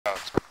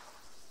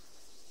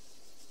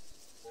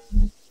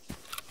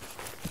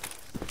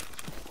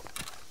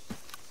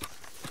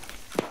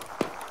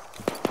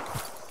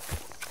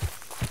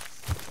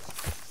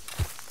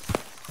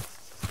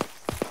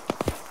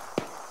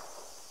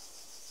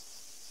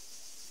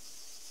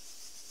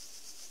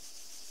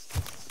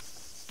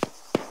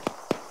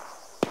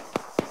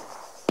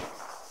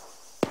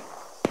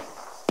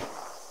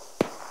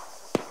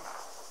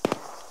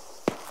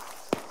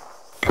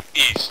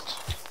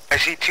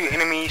see two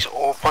enemies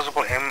or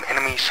possible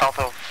enemies south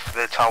of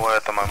the tower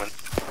at the moment.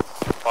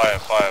 Fire,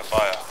 fire,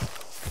 fire.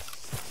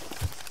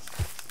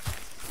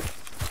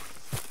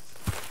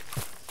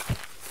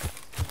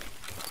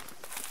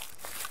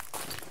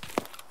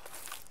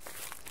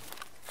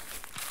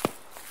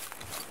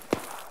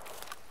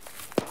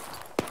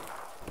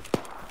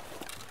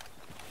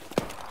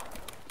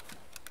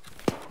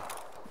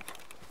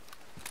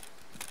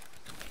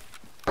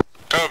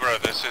 Cobra,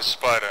 this is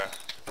Spider.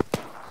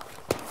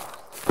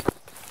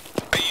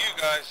 Are you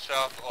guys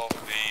south of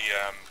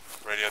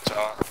the radio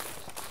tower?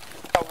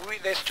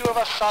 There's two of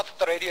us south of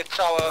the radio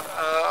tower.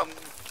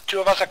 Two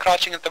of us are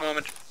crouching at the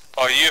moment.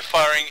 Are you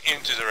firing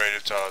into the radio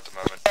tower at the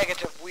moment?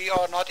 Negative, we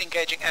are not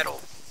engaging at all.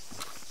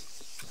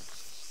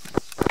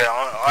 Yeah,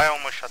 I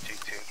almost shot you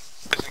too.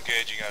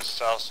 Disengaging us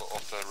south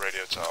of the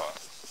radio tower.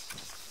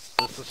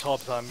 This is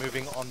Hobbs, I'm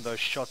moving on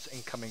those shots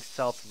incoming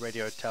south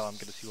radio tower. I'm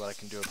going to see what I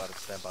can do about it.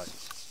 Stand by.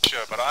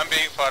 Sure, but I'm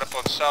being fired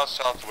upon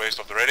south-southwest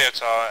of the radio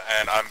tower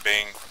and I'm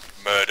being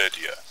murdered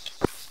here.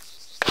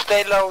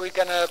 Stay low, we're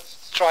gonna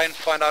try and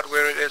find out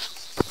where it is.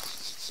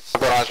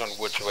 We've got eyes on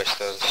woods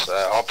west of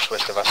Hobbs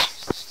west of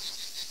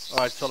us.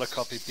 Alright, solid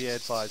copy. Be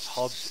advised,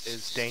 Hobbs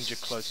is danger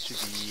close to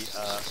the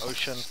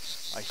ocean.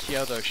 I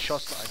hear those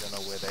shots, I don't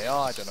know where they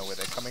are, I don't know where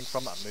they're coming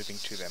from. I'm moving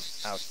to them.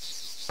 Out.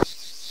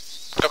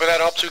 Copy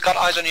that, Hobbs, we've got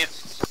eyes on you.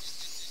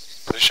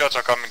 The shots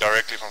are coming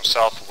directly from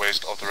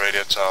southwest of the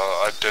radio tower.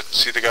 I did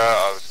see the guy,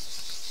 I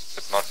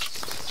did not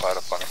fire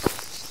upon him.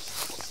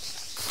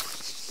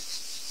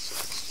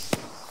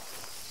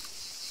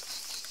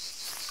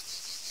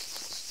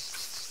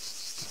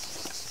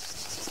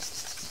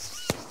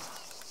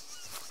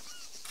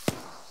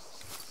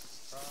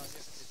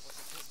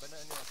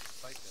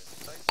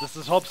 This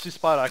is Hobbs to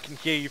Spider, I can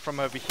hear you from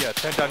over here.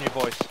 Turn down your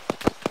voice.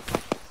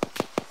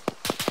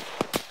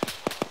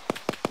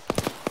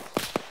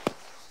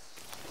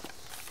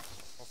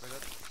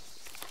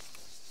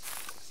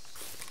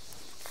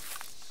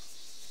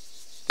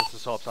 This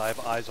is Hobbs, I have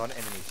eyes on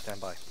enemies. Stand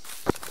by.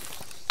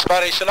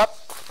 Spider, you still up?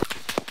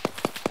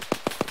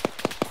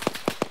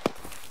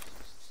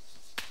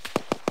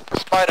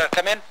 Spider,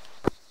 come in.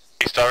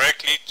 He's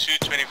directly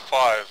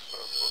 225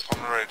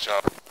 from the radio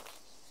tower.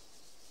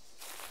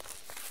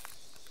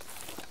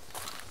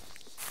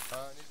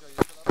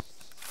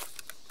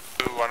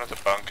 One of the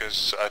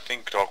bunkers, I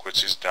think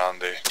Dogwoods is down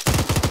there.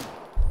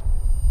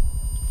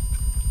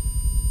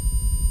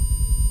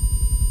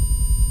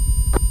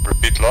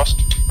 Repeat, lost.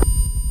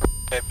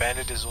 Okay,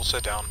 Bandit is also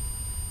down.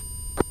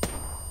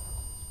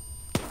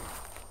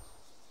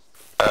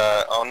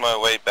 On my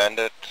way,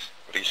 Bandit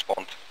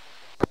respawned.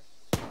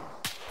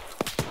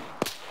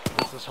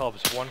 This is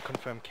Hobbs, one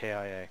confirmed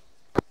KIA.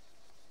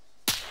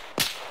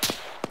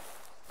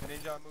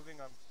 Ninja, I'm moving,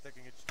 I'm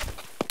taking it.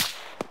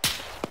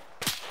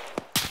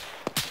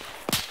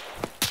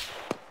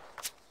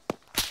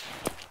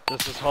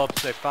 This is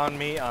Hobbs, they found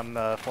me, I'm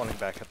falling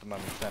back at the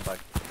moment. Stand by.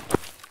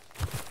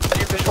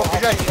 You visual,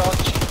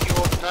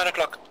 you're 9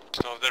 o'clock.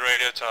 So of the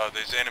radio tower,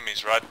 there's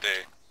enemies right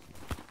there.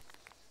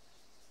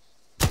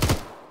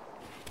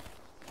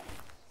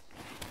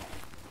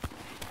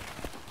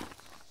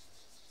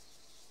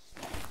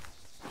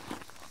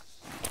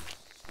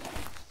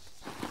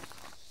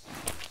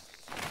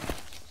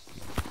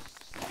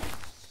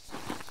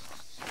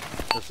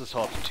 This is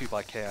Hobbs, 2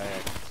 by KIA.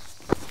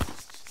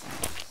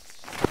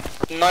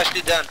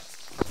 Nicely done.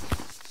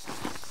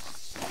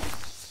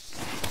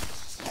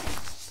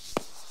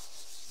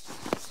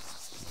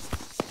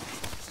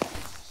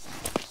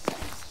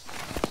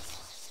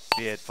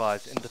 Be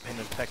advised,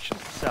 independent faction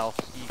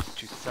southeast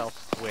to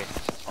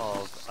southwest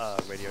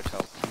of radio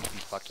tower. Please be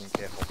fucking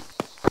careful.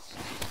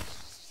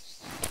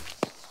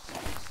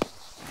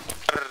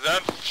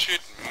 Don't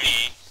shoot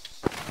me.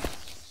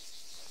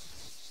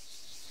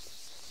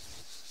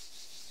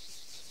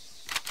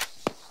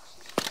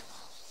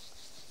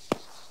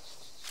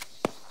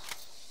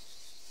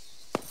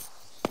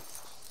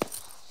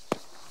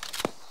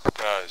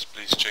 Guys,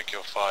 please check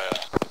your fire.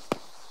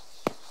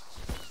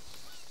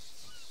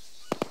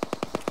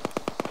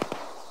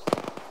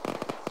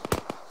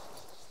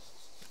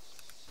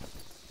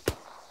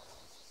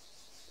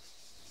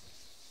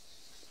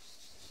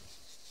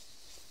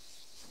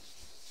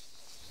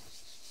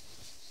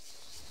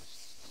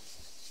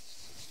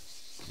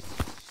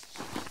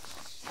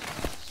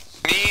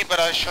 Me, but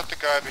I shot the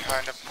guy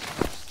behind him.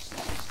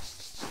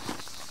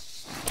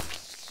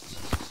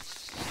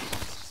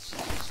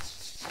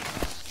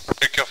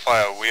 Check your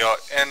fire, we are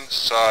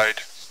inside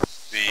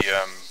the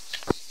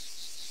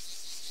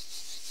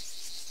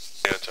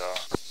theater.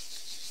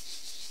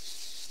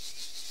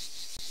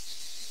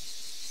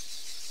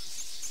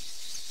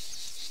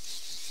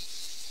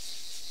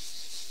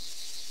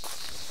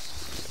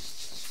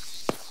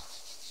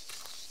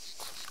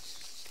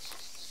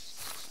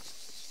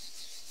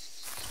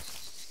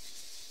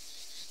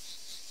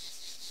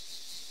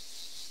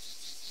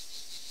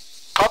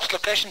 Hobbs,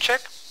 location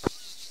check.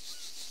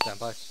 Stand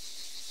by.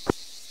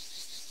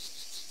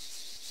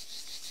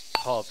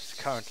 Hobbs,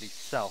 currently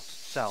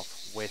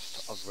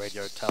southwest of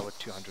radio tower,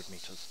 200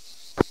 meters.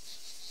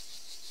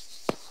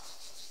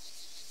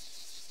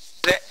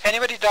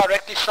 Anybody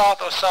directly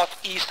south or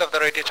southeast of the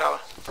radio tower?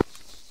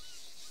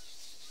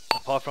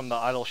 Apart from the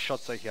idle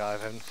shots I hear, I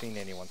haven't seen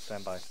anyone.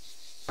 Stand by.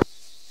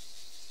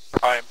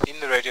 I am in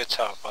the radio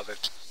tower by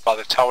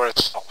the tower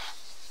itself.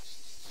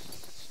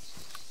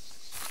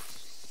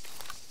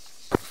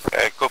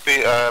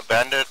 Copy,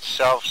 bandit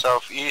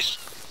southeast,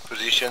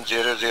 position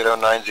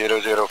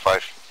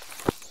 009005.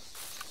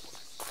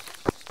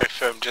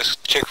 Confirm,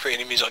 just check for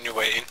enemies on your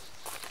way in.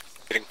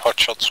 Getting pot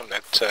shots from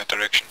that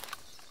direction.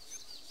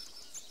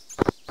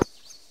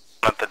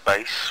 At the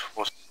base,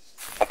 was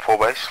up 4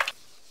 base.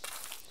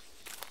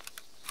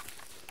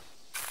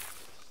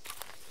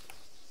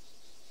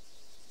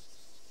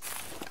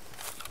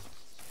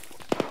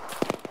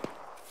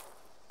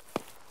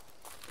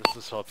 This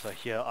is Hobbs. I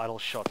hear idle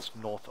shots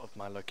north of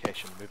my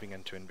location, moving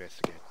in to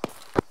investigate.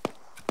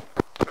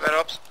 That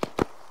helps.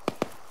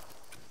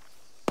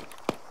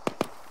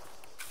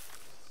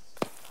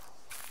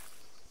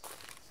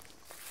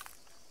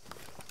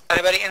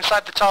 Anybody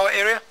inside the tower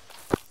area?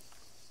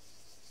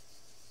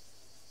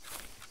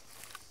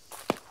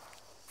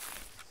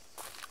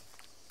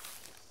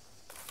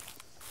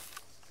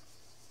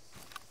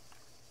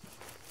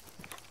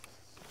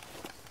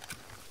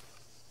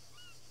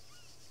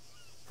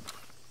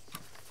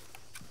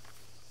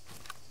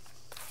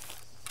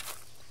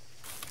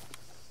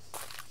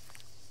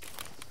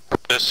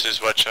 This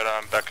is White Shadow,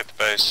 I'm back at the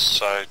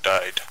base, I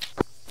died.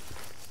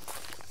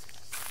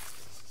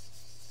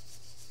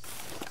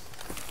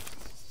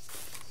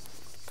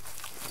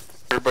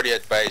 Everybody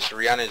at base,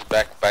 Rihanna is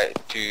back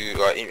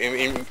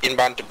to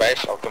inbound to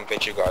base. I'll come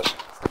fetch you guys.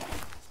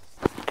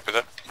 Copy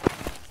that.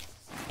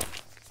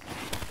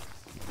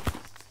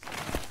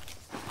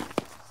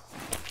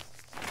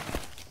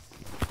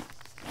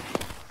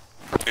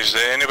 Is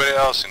there anybody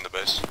else in the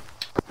base?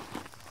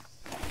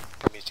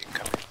 Meeting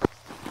coming.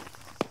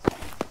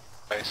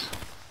 Base.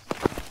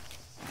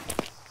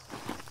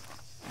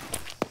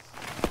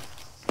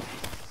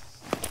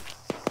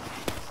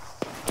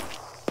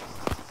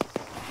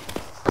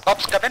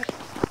 Hobbs, come in.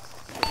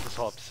 This is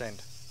Hobbs.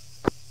 Send.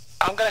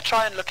 I'm gonna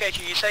try and locate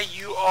you. You say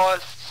you are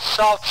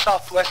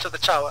southwest of the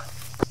tower.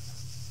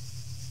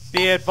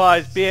 Be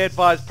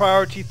advised,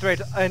 priority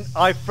threat and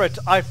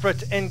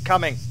IFRIT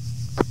incoming.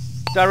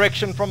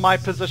 Direction from my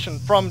position,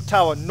 from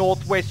tower,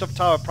 northwest of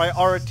tower,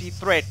 priority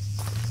threat.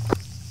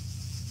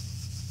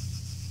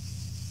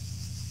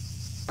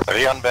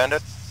 Rian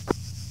bandit,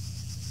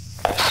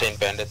 Send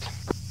bandit.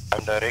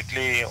 I'm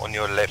directly on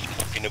your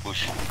left in the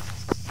bush.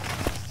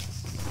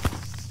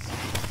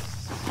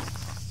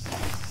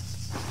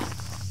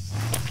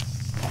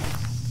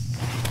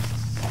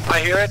 I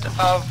hear it.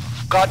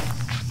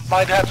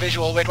 Might have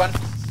visual. Wait one.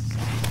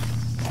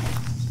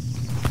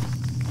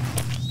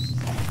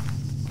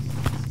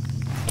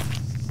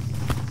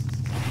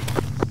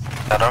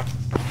 Shadow.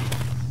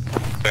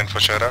 Then for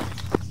Shadow.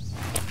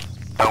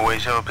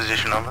 Where's your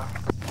position over?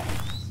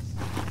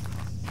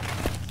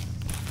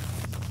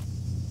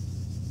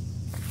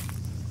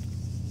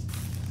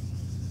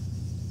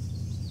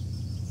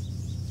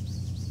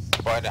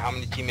 Spider, how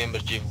many team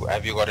members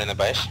have you got in the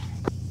base?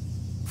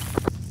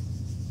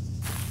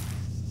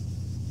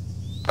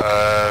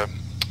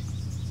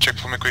 Check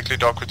for me quickly,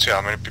 Darkwood, see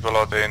how many people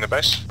are there in the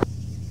base?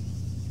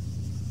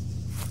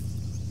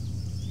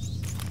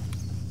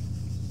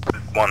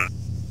 1.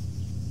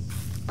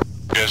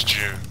 Yes,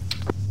 Jew.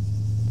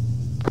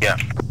 Yeah.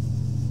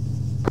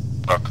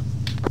 Fuck.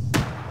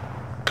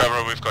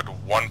 Cover, we've got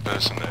one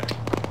person there.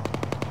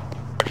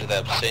 Roger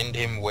that. Send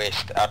him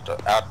west out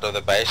of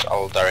the base.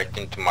 I'll direct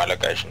him to my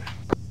location.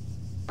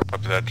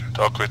 Copy that.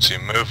 Darkwood, see,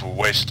 move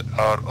west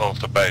out of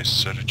the base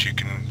so that you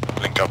can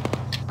link up.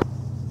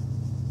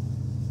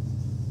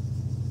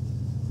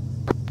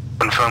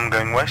 Confirm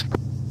going west.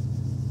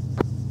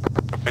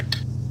 Copy.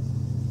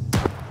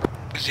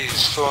 Is he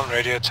still on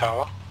radio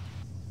tower?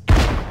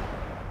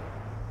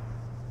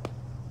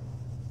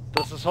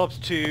 This is Hobbs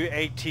to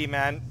AT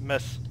man,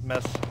 miss.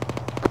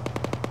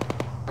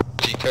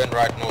 He turn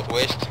right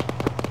northwest.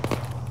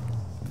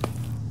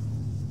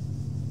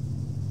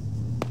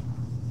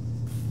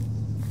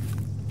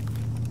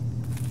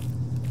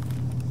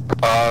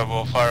 I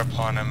will fire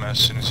upon him as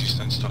soon as he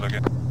stands still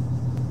again.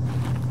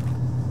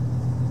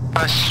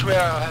 I swear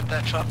I had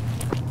that shot.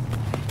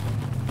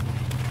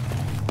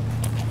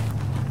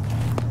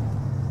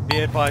 Be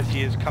advised,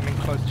 he is coming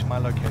close to my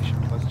location,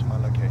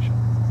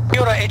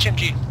 You're a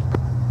HMG.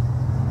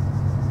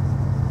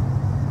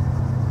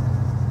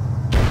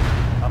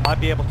 I might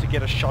be able to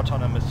get a shot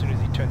on him as soon as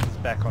he turns his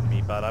back on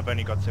me, but I've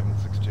only got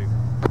 7.62.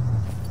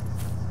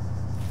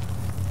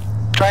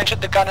 Try and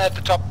shoot the gunner at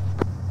the top.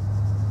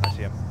 I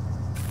see him.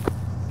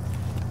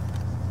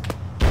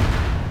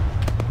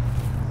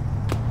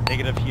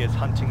 Negative, he is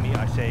hunting me.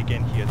 I say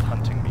again, he is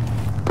hunting me.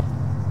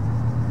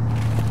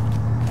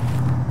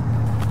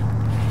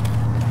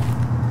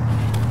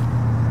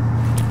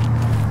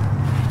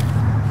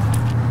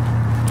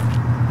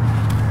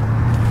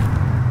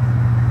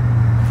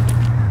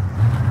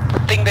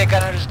 I think their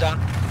gunner is down.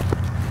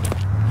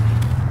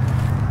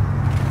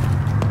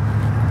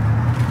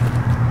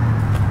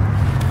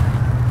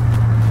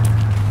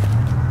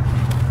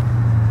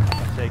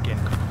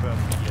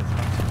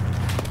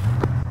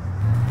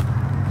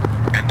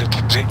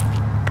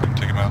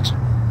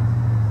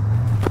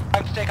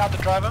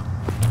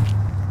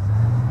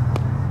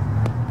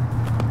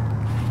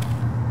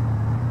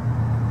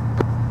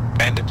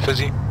 Bandit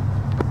Fizzy.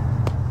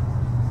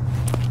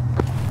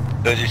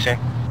 Position.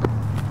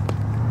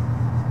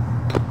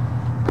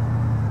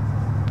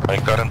 My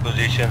current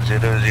position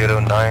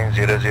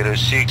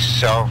 009006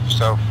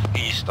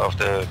 southeast of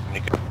the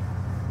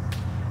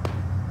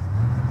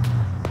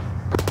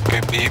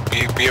Okay,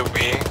 be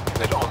aware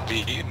that on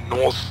the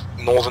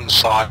northern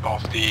side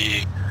of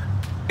the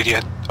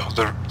idiot of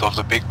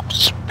the big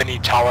spinny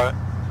tower,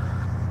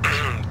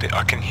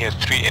 I can hear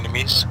 3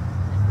 enemies.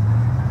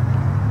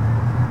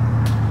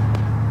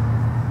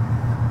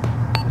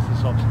 This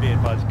is Hobbs, be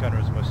advised, gunner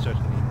is most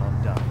certainly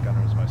not down.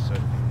 Gunner is most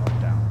certainly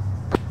not down.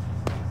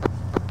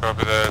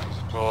 Copy that.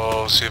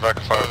 We'll see if I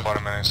can fire upon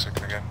him in a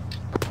second again.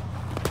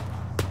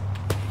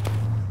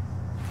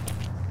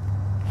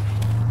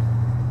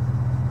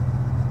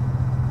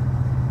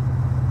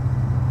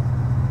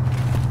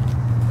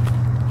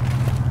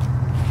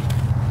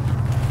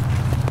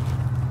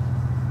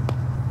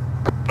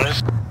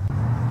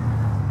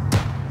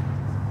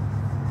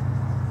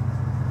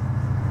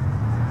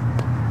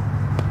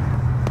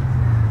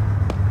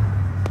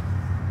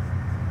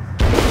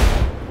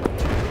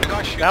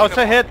 That was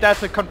a hit,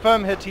 that's a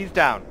confirmed hit, he's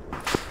down.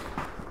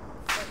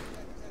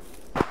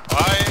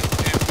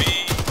 IMB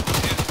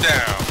is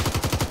down.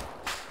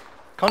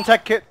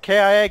 Contact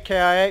KIA,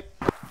 KIA.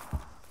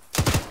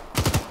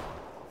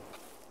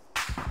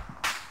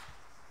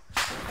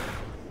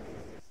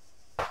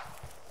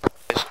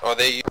 Are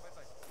they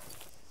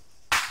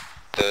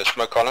the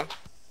smoke column?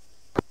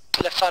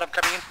 Left side, I'm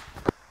coming in.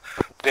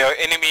 There are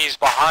enemies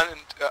behind.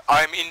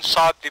 I'm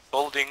inside the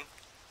building.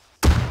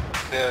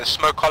 The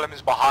smoke column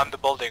is behind the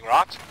building,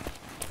 right?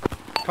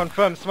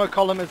 Confirmed, smoke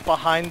column is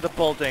behind the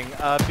building.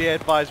 Be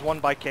advised, 1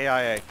 by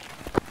KIA.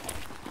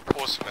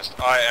 Awesomest.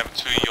 I am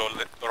to your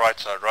right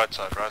side.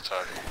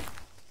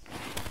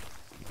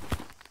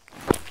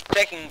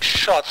 Taking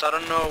shots, I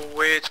don't know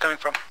where it's coming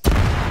from.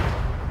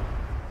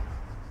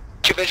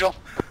 Your visual.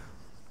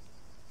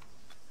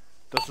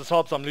 This is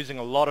Hobbs, I'm losing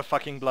a lot of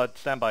fucking blood.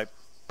 Stand by.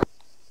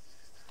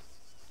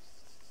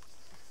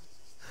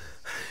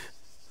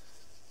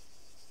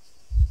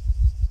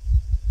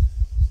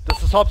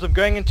 This is Hobbs, I'm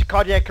going into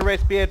cardiac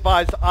arrest. Be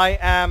advised, I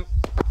am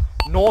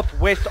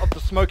northwest of the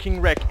smoking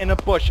wreck, in a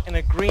bush, in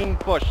a green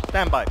bush.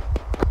 Stand by.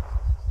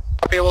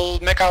 We will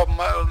make our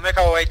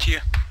way to you.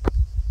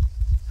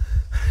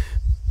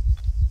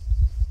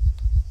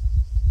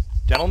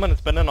 Gentlemen,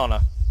 it's been an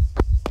honor.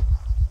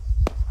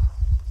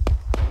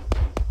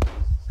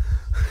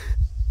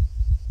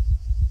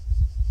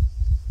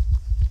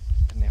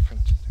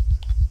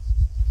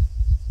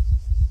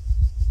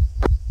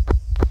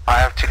 I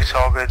have 2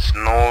 targets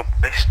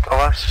northwest of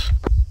us.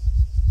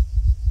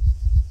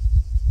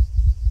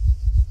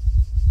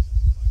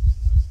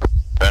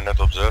 Bandit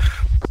observed.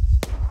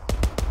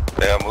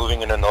 They are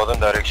moving in the northern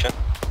direction.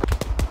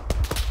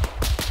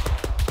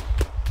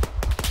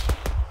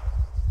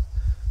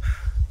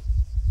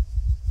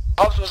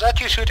 Hobbs, was that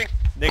you shooting?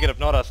 Negative,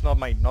 not us, not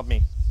me.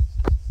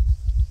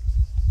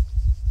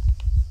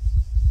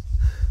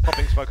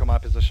 Popping smoke on my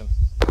position.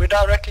 We're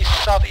directly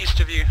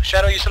southeast of you.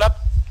 Shadow, you still up?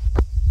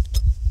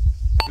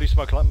 Blue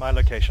smoke at my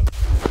location.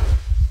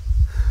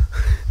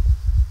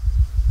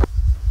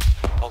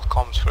 Hold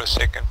comms for a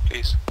second,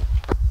 please.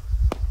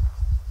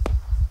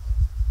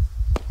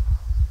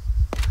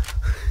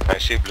 I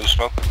see blue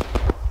smoke.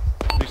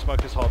 Blue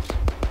smoke is Hobbs.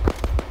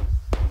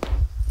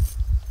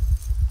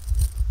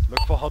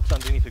 Look for Hobbs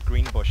underneath a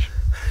green bush.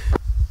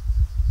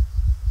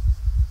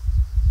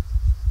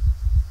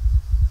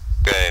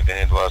 Okay, then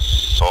it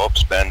was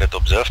Hobbs, Bandit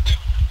observed.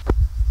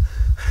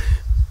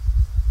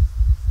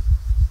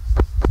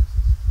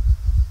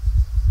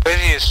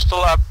 Busy is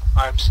still up.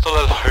 I'm still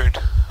alone.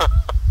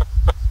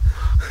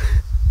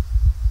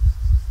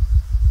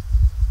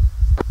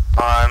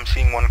 I'm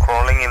seeing one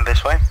crawling in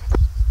this way.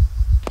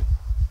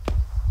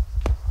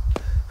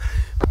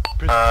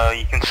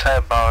 You can say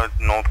about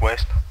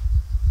northwest.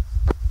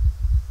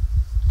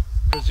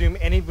 Presume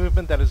any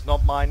movement that is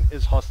not mine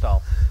is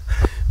hostile.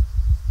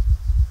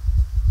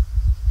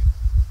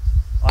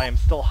 I am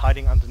still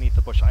hiding underneath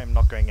the bush. I am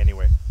not going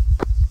anywhere.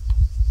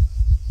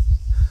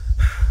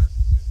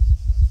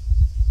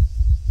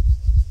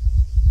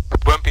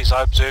 Wimpies,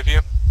 I observe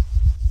you.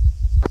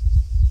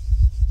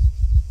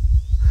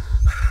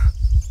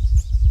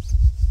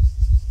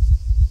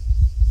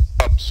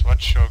 Ups,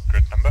 what's your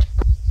grid number?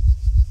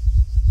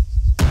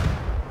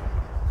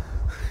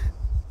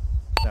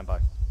 Stand by.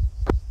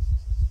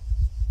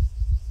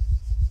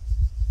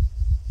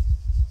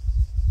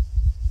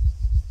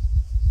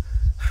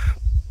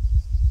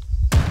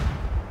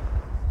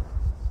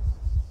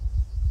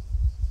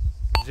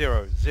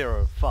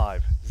 Zero,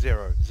 5,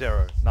 0,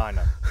 0, 9.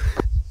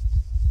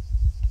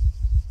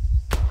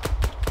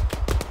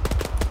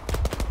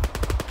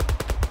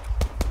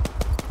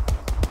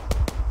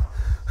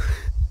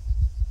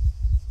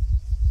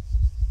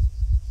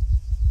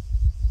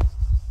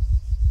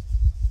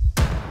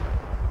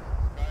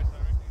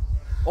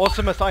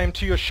 Awesomest, I am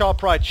to your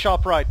sharp right,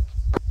 sharp right.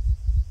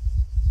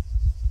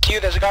 To you,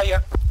 there's a guy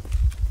here.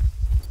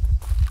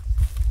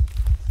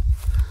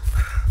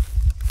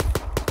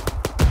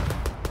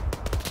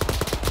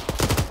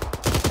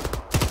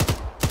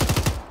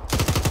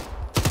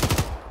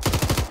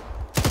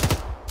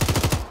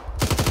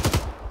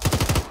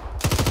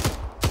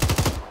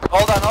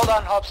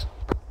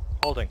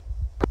 Holding.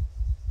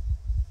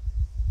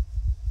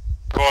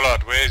 Call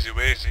out, where is he,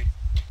 where is he?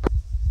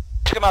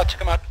 Check him out,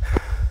 check him out.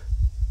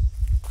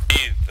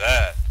 He's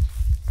that.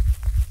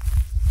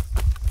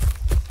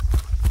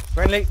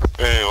 Friendly.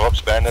 Hey,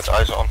 Ops Bandit,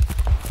 eyes on.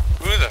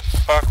 Who the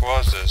fuck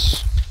was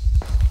this?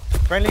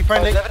 Friendly,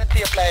 friendly.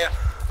 70 a player.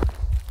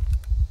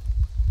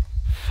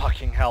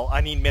 Fucking hell,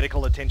 I need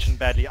medical attention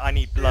badly. I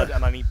need blood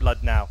and I need blood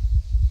now.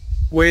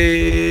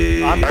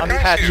 We... I'm can't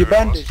patched. see who it was.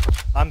 bandaged.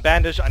 I'm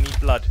bandaged, I need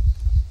blood.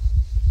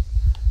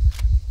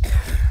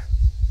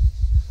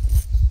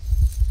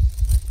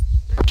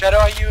 Shadow,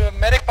 are you a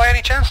medic by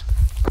any chance?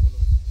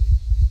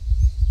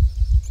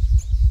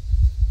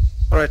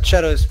 Alright,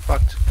 Shadow is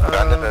fucked.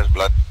 Bandit has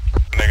blood.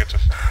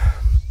 Negative.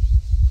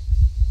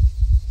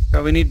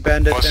 We need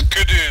Bandit Was and...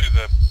 Kudu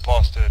the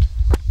bastard?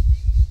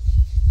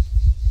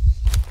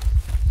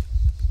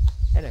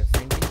 Hello,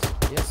 friendlies.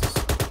 Yes.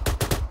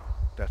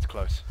 That's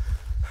close.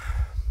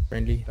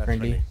 Friendly, That's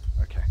friendly.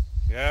 Okay.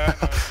 Yeah,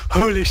 no,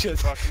 Holy shit.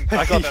 fucking,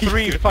 I got that's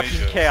 3 good fucking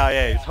measure.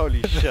 KIAs,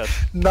 holy shit.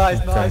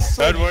 Nice, nice.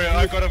 Don't worry,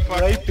 I got a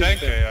fucking Raping tank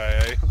them.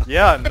 AIA.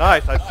 Yeah,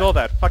 nice, I saw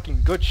that.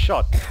 Fucking good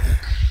shot.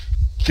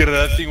 Kid,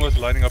 that thing was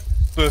lining up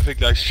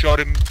perfectly. I shot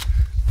him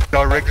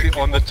directly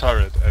on the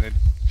turret and it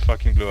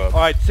fucking blew up.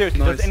 Alright,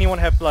 seriously, does Nice. anyone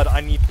have blood?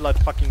 I need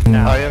blood fucking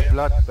now. I have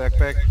blood,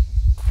 backpack.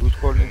 Who's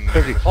calling?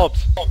 Physics.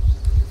 Hobbs, Pops.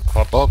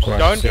 Hobbs.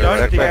 don't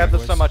delay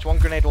this so much. One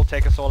grenade will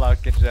take us all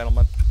out, good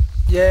gentlemen.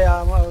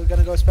 Yeah, we're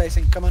gonna go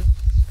spacing. Come on.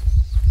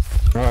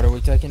 Right, are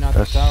we taking out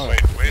the tower?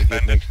 Wait, where's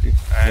Bandit?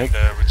 And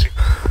Richie?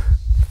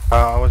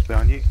 I was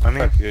behind you. I'm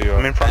in. Here you are.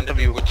 I'm in front Bandit of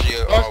you. with you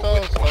are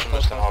with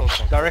Awesomeness and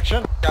Hobbs.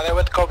 Direction? Yeah, they're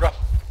with Cobra.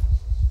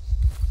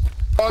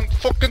 On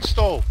fucking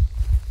stall!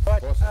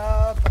 Right,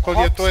 call you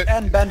a Hobbs twit.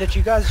 and Bandit,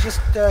 you guys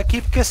just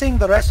keep kissing.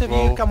 The rest of you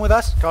Well- come with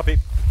us. Copy.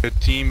 The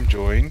team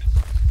joined.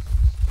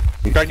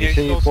 Can you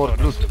still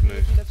start us,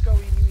 please? Let's go.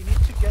 We need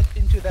to get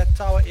into that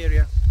tower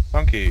area.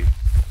 Funky.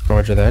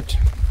 Roger that.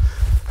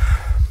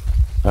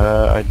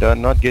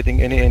 I'm not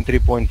getting any entry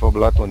point for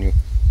blood on you.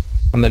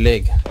 On the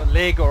leg. A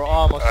leg or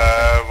arm or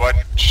something. What?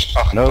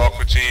 No. Talk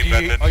with team,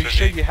 Bandit. Are you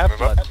sure you have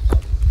Move up. blood?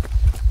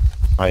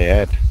 I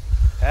had.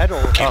 Add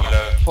or?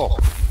 Kilo.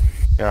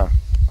 Yeah,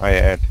 I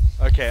had.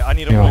 Okay, I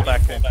need to fall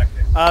back then.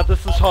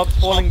 This is Hobbs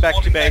falling back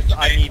to base.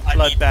 I need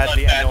blood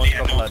badly and no one's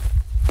got blood.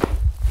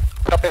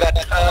 Copy that.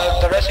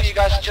 The rest of you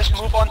guys just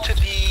move on to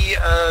the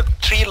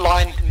tree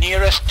line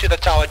nearest to the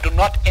tower. Do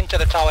not enter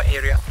the tower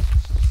area.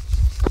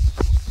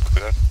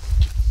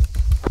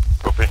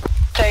 Copy.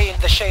 Stay in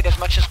the shade as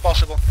much as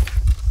possible.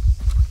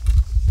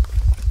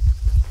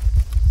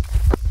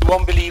 You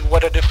won't believe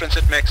what a difference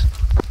it makes.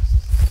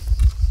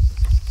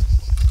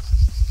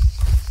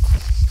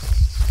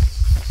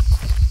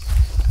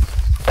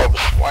 Hobbs,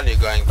 while you're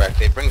going back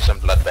there, bring some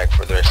blood back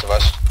for the rest of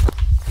us.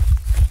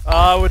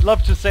 I would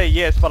love to say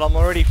yes, but I'm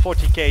already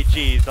 40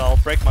 kgs. I'll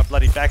break my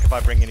bloody back if I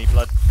bring any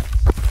blood.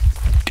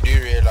 You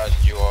do realize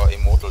you are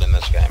immortal in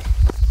this game.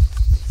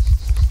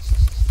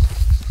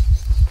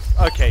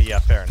 Okay, yeah,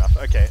 fair enough.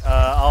 Okay,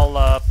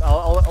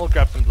 I'll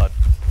grab some blood.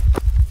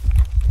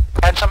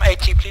 And some AT,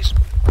 please.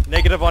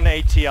 Negative on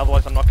AT,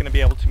 otherwise I'm not going to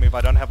be able to move. I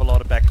don't have a lot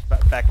of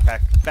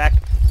backpack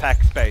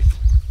space.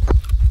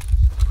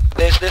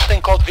 There's this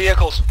thing called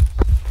vehicles.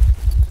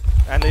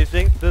 And there's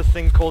this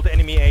thing called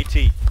enemy AT.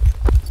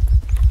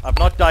 I've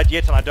not died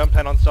yet and I don't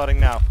plan on starting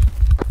now.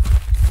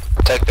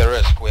 Take the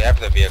risk, we have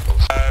the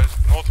vehicles.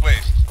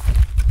 Northwest.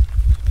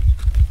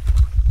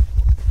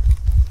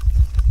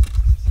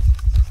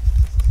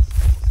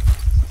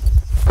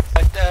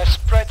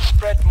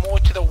 Spread more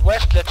to the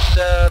west. Let's,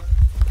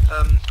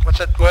 what's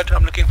that word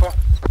I'm looking for?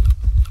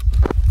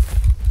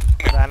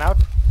 Ran out.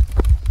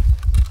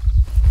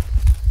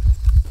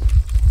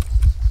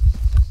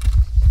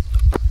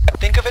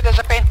 Think of it as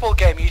a paintball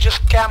game. You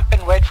just camp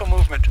and wait for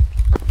movement.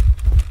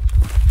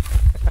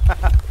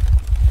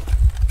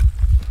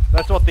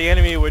 That's what the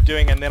enemy were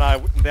doing and then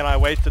I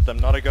wasted them.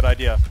 Not a good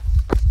idea.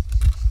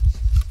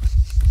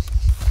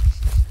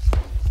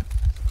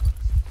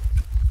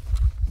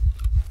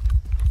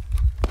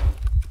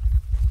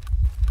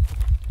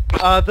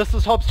 This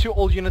is Hobbs to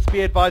all units.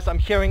 Be advised, I'm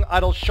hearing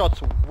idle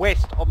shots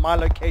west of my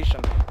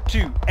location.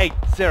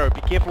 280.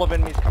 Be careful of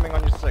enemies coming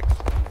on your 6. Is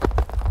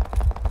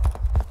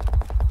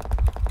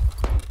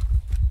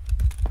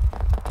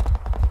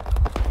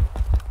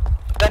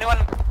anyone?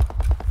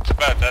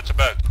 That's a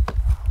bird.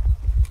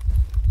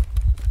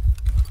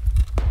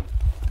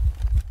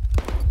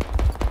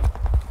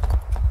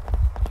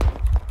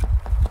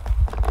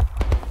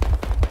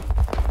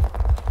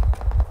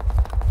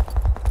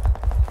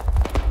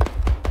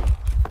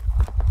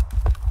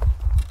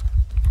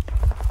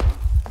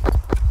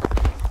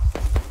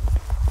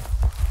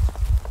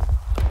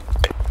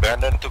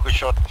 Brandon took a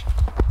shot.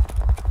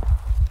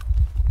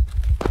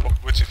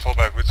 Witsy, fall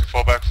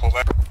back, fall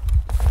back.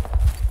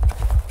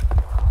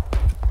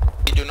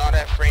 We do not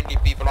have friendly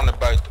people on the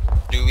boat,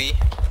 do we?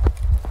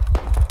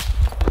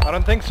 I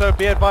don't think so.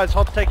 Be advised,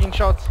 Hobbs taking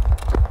shots.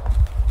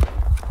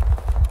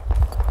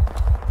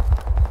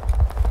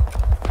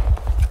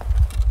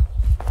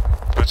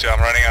 Witsy, I'm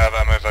running out of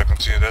ammo if I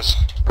continue this.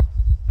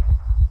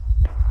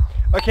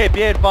 Okay,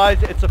 be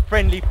advised, it's a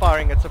friendly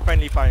firing, it's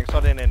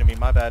not an enemy,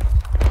 my bad.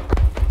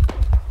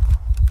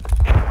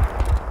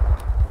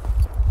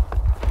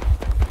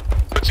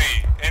 Let's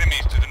see,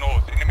 enemies to the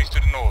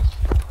north.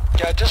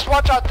 Yeah, just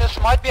watch out, this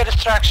might be a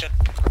distraction.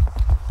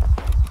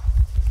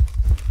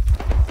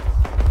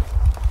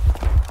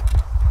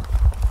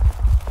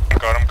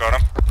 Got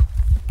him.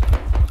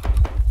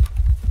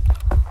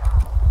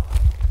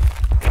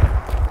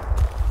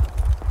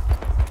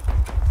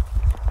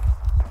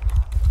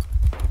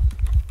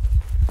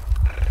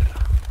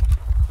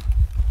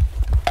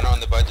 I know on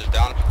the boat is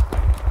down.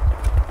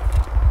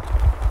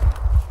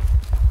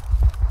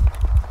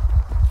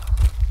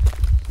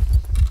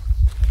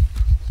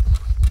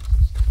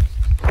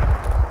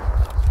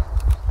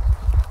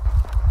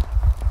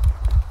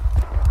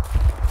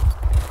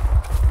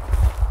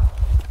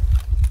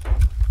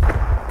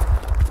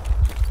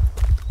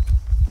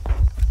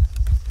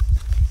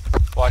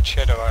 Watch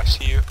Shadow, I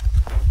see you.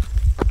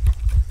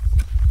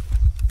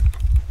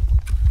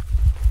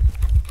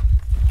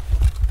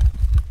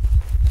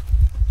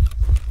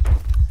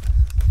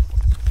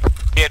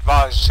 Be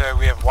advised,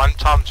 we have 1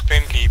 times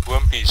friendly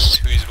Wimpies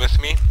who is with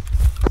me.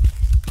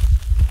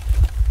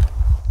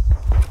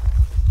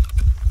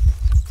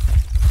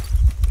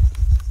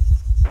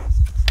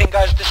 I think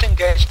guys,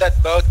 disengage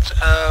that boat,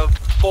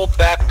 fall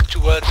back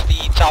towards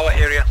the tower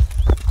area.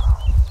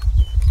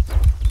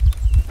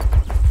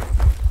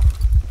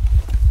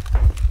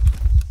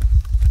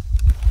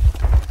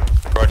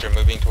 Roger,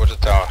 moving towards the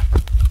tower.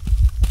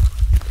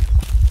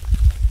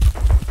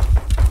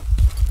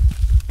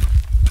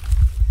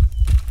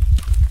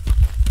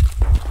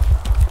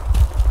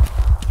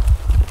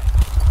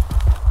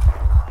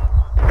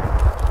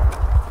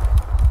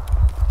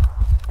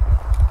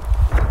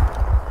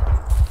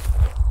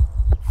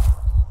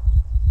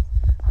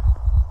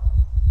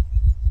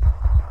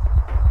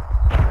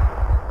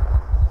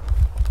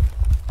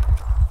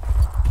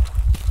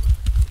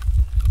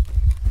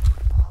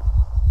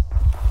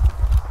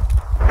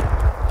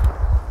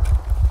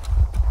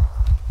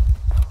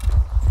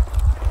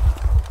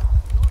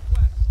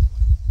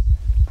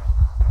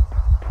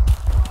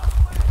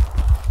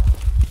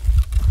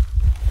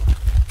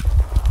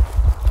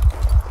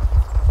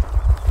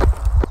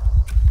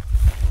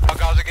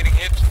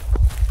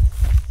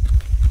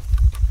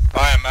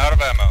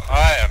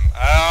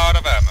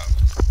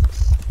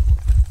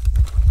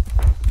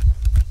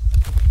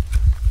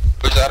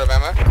 Out of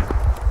ammo?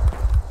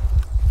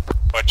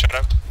 What,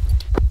 Shadow?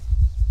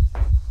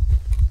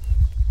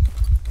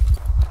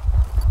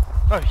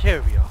 Oh,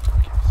 here we are.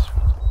 Okay,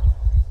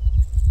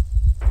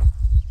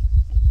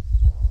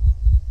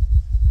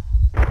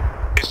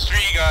 sweet. There's 3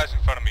 guys in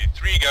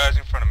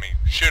front of me.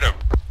 Shoot him.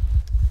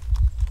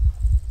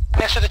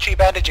 Next to the tree,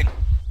 bandaging.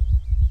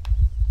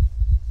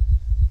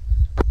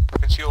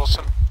 Can see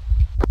awesome.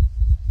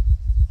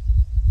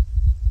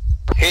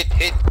 Hit.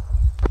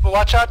 But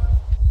watch out.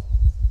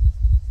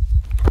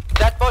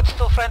 That boat's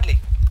still friendly.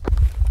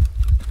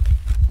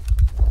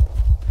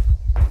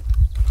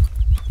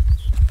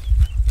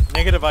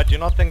 Negative, I do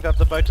not think that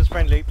the boat is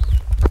friendly.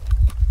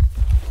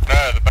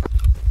 No,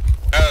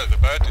 the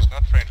boat is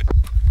not friendly.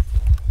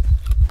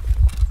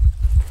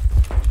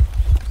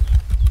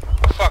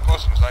 Oh fuck,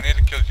 awesome, I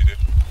nearly killed you, dude.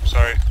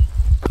 Sorry.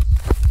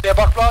 Yeah,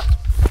 buck blast.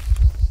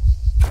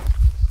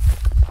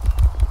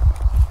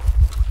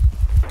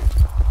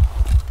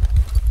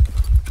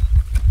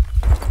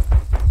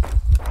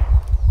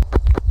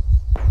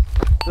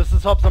 This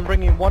is Hobbs, I'm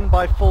bringing 1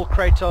 by full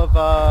crate of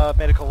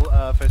medical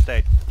first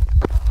aid.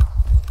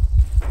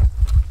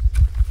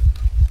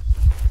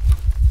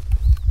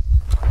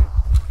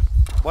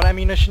 What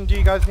ammunition do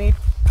you guys need?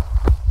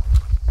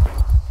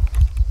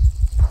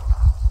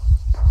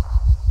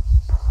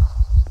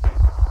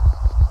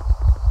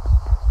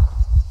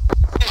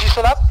 Is he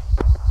still up?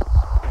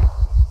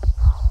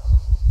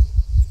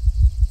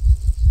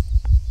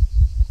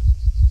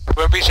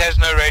 Wimpies has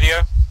no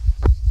radio.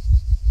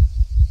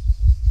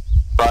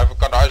 I've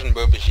got eyes on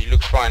Burbis, he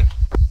looks fine.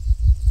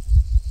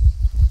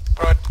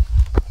 Right.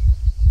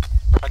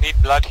 I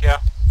need blood here.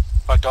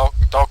 By Dark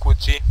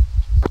Woodsy.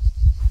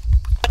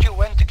 You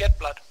went to get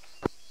blood.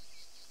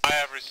 I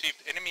have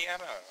received enemy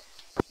ammo.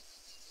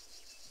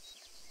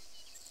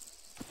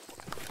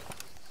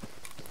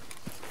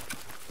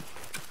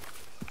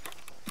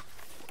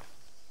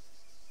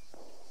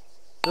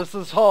 This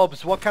is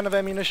Hobbs, what kind of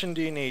ammunition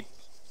do you need?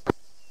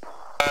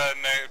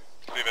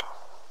 No, leave it.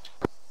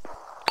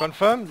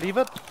 Confirm, leave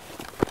it?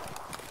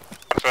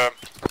 Confirm.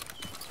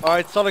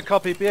 Alright, solid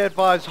copy. Be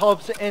advised,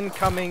 Hobbs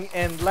incoming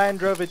in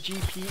Land Rover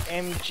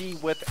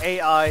GPMG with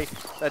AI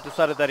that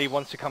decided that he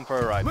wants to come for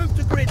a ride. Move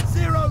to grid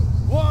 0,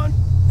 1,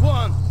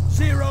 1,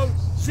 0,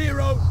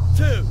 0,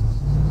 2.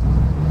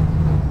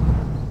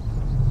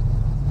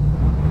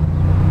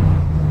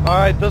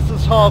 Alright, this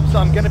is Hobbs.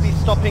 I'm going to be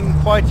stopping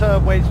quite a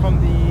ways from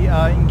the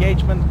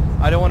engagement.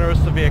 I don't want to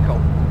risk the vehicle.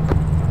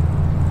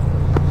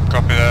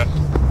 Copy that.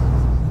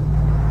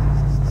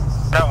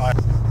 No,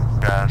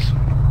 guys.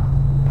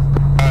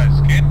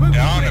 Guys, get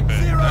down a grid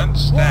bit. 0, Don't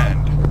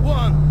stand.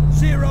 1,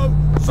 0,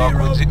 0, Dark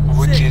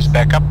Woodsy is 6.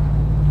 back up.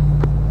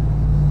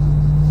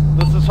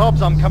 is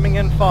Hobbs, I'm coming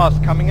in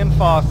fast, coming in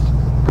fast.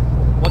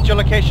 What's your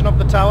location of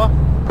the tower?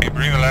 Can you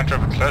bring the Land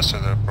Rover closer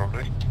there,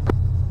 probably?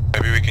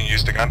 Maybe we can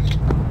use the gun.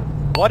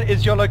 What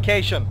is your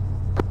location?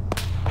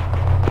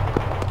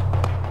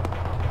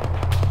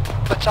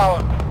 The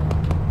tower.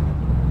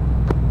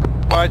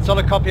 Alright,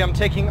 solid copy. I'm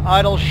taking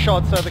idle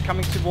shots, so they're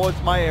coming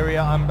towards my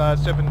area. I'm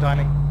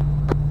serpentining.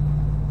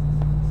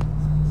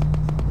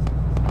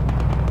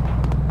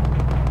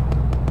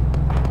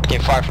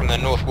 Taking fire from the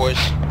north, boys.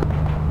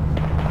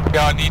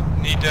 Yeah, I need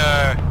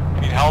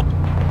help.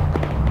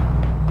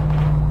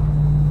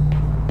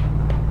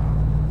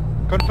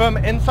 Confirm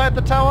inside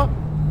the tower?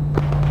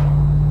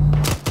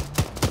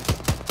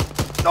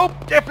 Nope,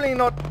 definitely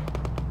not.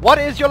 What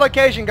is your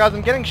location, guys?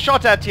 I'm getting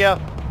shot at here.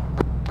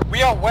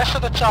 We are west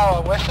of the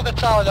tower,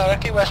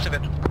 directly west of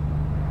it.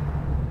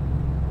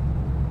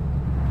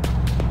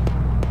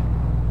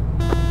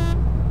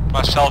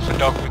 Myself and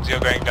Dogwoods are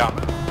going down.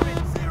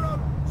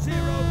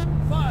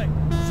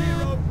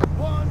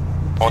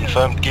 00501.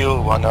 Confirmed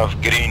kill, one of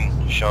green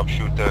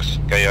sharpshooters,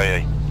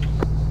 KIA.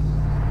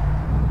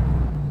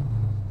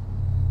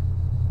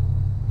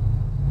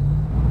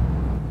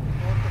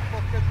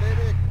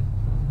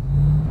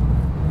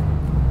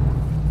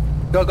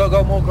 Go, go,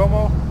 go more, go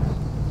more.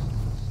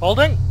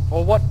 Holding?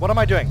 Or what? What am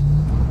I doing?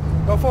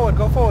 Go forward,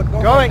 go forward,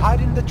 go Going. forward.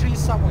 Hide in the trees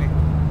somewhere.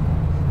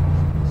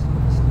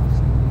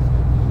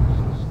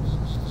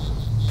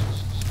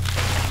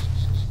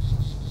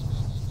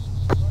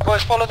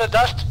 Boys, follow the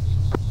dust.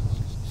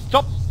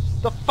 Stop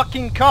the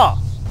fucking car!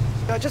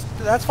 Yeah, just,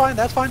 that's fine,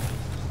 that's fine.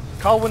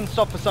 Car wouldn't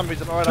stop for some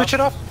reason. Alright, Switch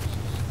it off.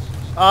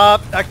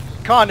 I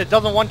can't. It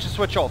doesn't want to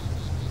switch off.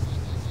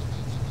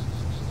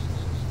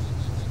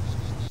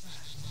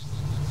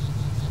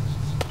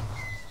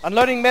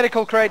 Unloading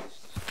medical crate.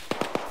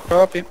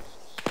 Copy.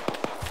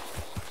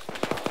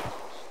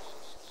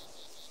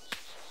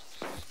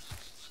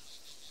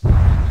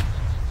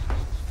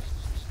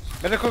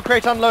 Medical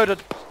crate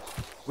unloaded.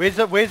 Where's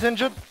it? Where's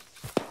injured?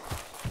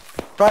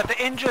 Right, the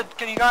injured,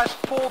 can you guys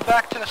fall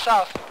back to the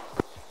south?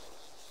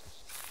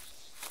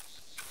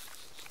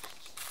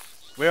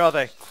 Where are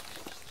they?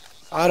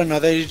 I don't know,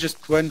 they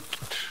just went,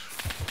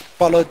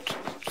 followed,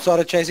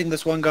 started chasing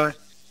this one guy.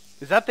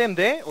 Is that them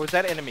there, or is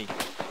that enemy?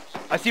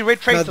 I see red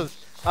tracers.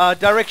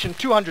 Direction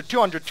 200,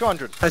 200,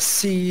 200. I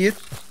see it.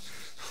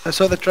 I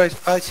saw the trace.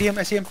 I see him,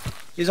 I see him.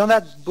 He's on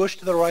that bush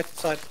to the right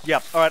side.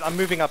 Yep. All right, I'm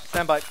moving up.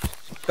 Stand by.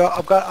 Go,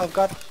 I've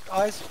got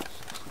eyes.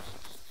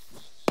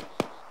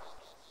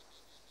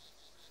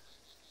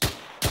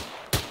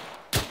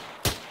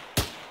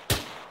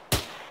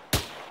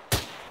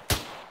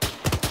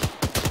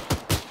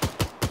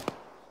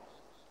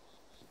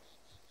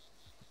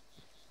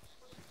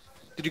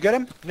 Did you get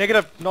him?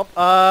 Negative. Not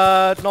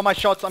my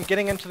shots. I'm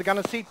getting into the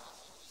gunner seat.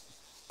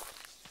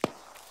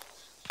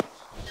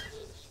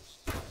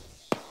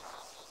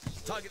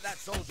 Target that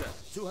soldier.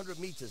 200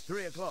 meters,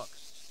 3 o'clock.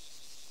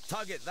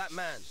 Target that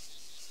man.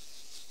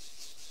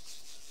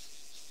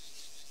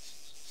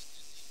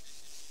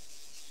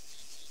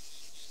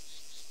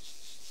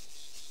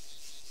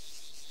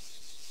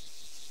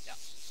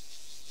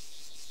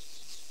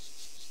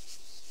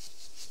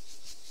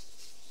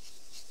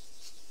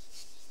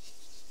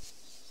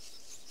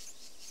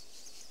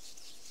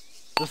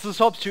 This is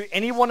Hobbs to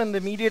anyone in the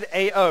immediate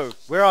AO.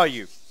 Where are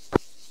you?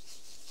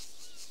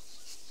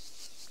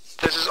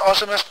 This is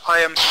Awesomest. I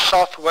am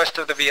southwest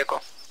of the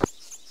vehicle.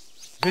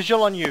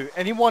 Visual on you.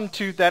 Anyone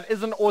to that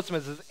isn't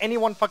Awesomest. Is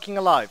anyone fucking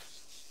alive?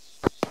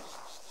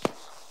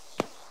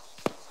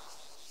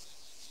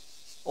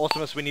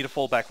 Awesomest, we need to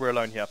fall back. We're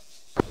alone here.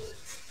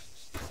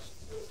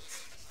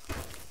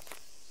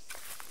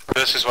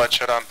 This is White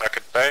Shadow, I'm back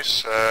at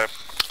base.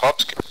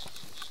 Hobbs,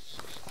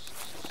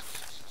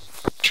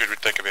 should we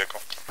take a vehicle?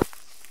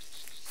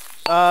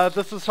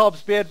 This is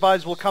Hobbs. Be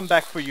advised, we'll come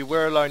back for you.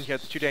 We're alone here.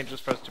 It's too dangerous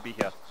for us to be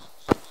here.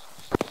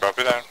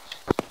 Copy that.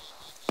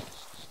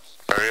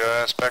 Hurry your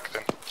ass back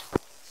then.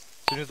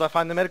 As soon as I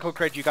find the medical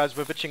crate you guys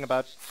were bitching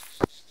about.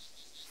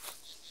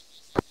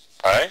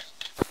 Aye?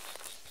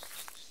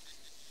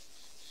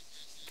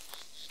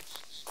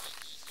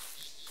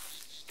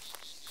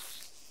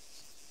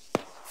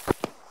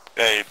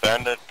 Okay,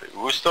 Bandit,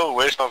 who's still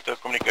west of the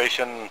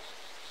communication?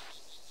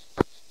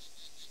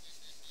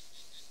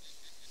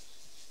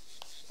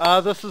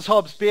 This is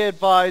Hobbs. Be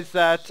advised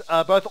that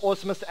both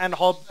Awesomest and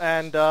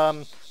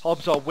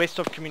Hobbs are west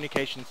of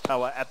Communications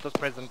Tower at this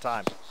present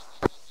time.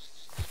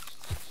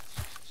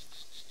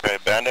 Okay,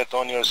 Bandit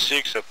on your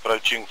 6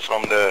 approaching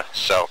from the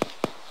south.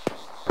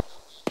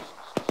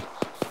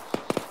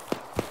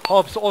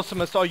 Hobbs,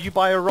 Awesomest, are you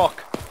by a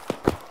rock?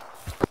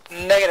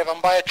 Negative,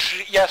 I'm by a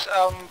tree. Yes,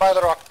 by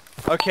the rock.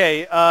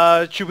 Okay,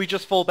 should we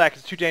just fall back?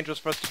 It's too dangerous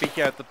for us to be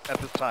here at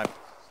this time.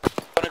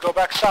 Gonna go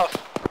back south.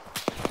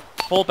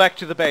 Fall back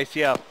to the base,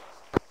 yeah.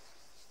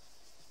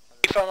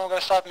 I'm gonna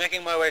start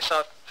making my way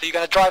south. So you're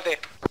gonna drive there?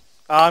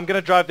 I'm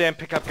gonna drive there and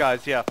pick up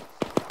guys, yeah.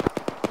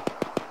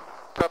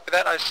 Copy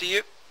that, I see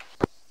you.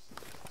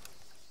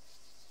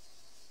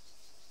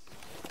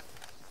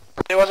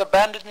 There was a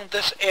bandit in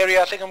this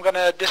area. I think I'm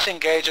gonna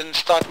disengage and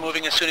start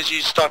moving as soon as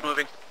you start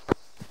moving.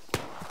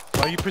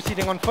 Are you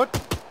proceeding on foot?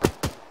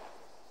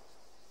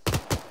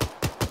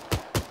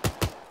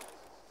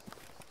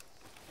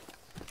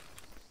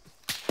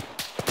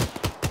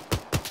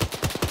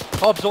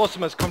 Hobbs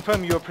Awesomeness,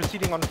 confirm you are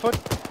proceeding on foot.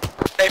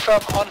 Stay firm,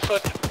 on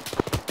foot.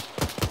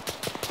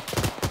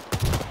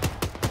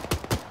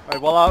 Alright,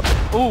 well out.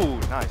 Ooh,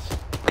 nice.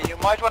 You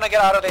might want to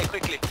get out of there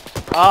quickly.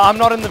 I'm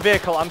not in the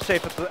vehicle. I'm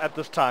safe at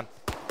this time.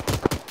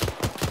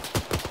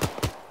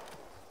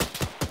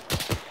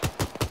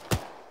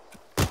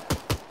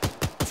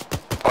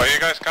 Are you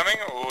guys coming,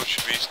 or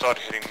should we start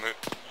heading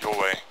your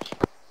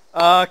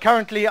way?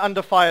 Currently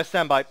under fire,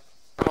 standby.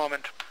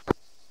 Moment.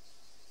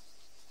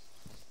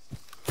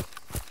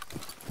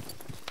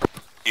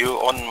 You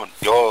on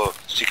your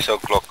 6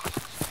 o'clock.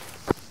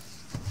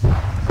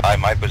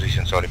 My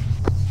position, sorry.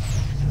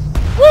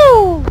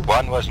 Woo!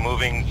 One was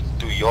moving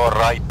to your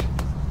right.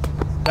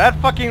 That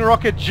fucking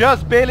rocket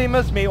just barely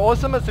missed me.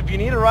 Awesomeness, if you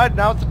need a ride,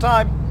 now's the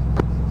time.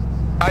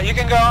 You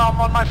can go,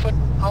 I'm on my foot.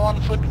 I'm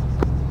on foot.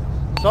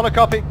 Solid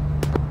copy.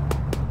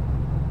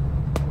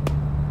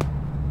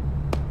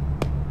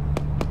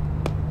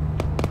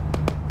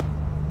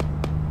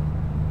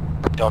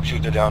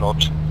 Sharpshooter down,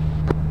 Ops.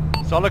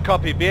 Solid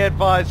copy. Be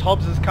advised,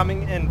 Hobbs is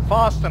coming in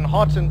fast and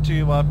hot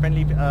into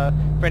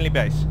friendly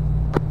base.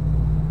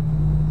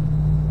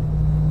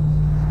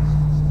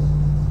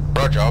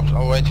 Roger, Ops,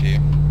 I'll wait for you.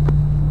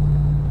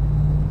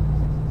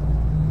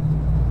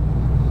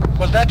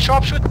 Was that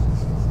sharpshooter?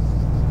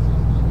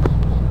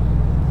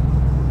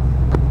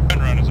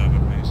 Run is over,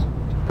 please.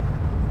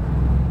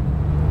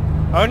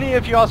 Only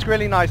if you ask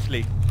really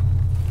nicely.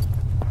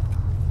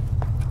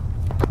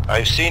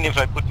 I've seen if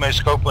I put my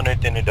scope on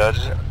it and it does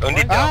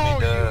only tell me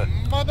the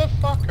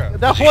motherfucker!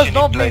 That position was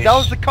not in me, place. that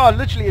was the car,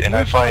 literally. It Then I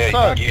moved from fire, the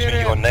side. it gives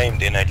me your name,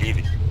 then I leave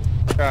it.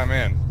 Come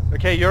in.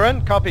 Okay, you're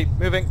in. Copy.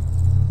 Moving.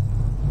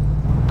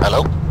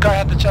 Hello? Guy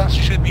had the chance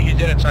to shoot me, he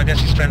didn't, so I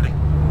guess he's friendly.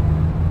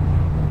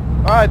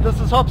 Alright, this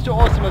is Hobbs to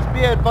Awesomeness.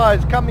 Be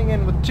advised, coming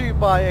in with 2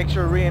 by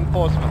extra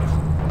reinforcements.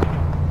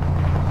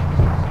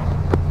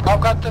 I've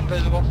got them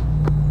visible.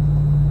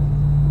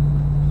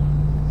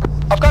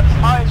 I've got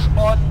eyes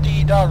on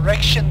the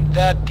direction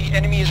that the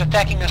enemy is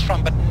attacking us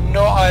from, but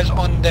no eyes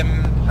on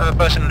them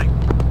personally.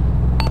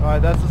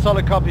 Alright, that's a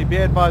solid copy. Be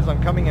advised,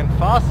 I'm coming in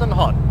fast and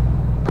hot.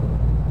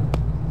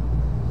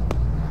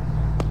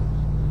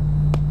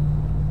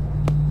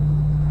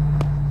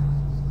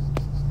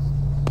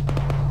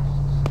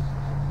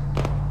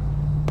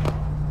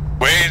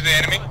 Where is the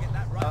enemy?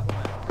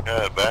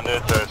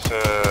 Bandit,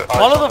 there's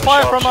Follow the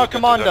fire from our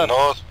commander. To the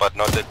north, but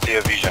not a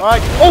clear vision.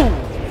 Alright.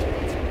 Oh!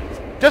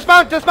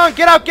 Dismount! Dismount!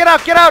 Get out! Get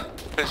out! Get out!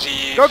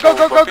 Go! Go!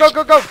 Go! Go! Go!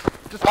 Go! Go!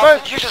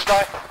 Disperse! You just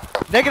die.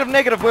 Negative!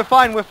 Negative! We're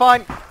fine! We're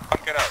fine! I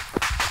can get out.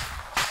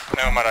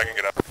 Never mind, I can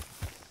get out.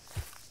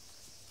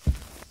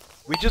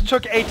 We just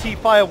took AT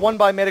fire. 1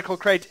 by medical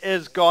crate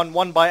is gone.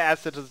 1 by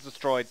asset is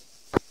destroyed.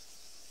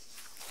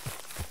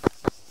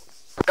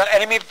 Got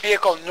enemy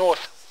vehicle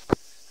north.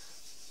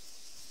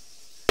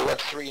 We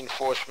have 3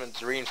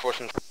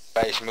 reinforcements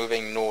base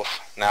moving north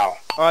now.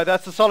 Alright,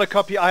 that's a solid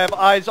copy. I have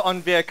eyes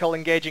on vehicle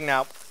engaging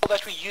now.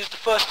 That we used the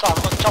first time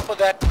on top of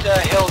that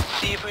hill.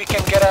 See if we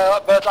can get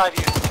a bird's eye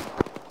view.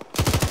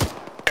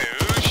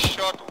 Who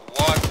shot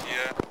what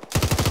here?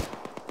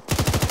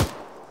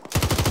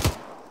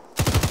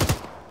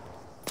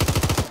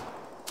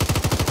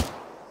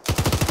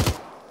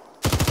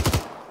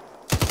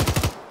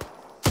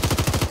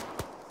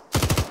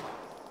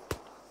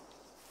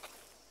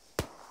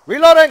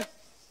 Reloading!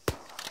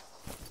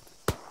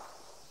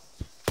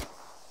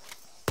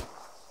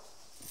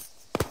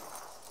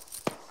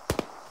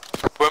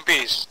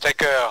 Wimpies,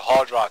 take a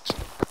hard right.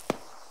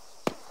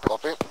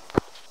 Copy.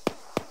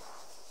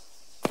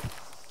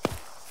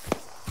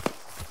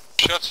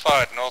 Shots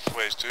fired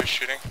northwest, who's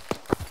shooting?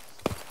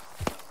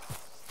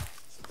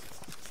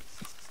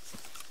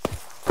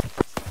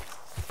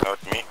 Not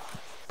me.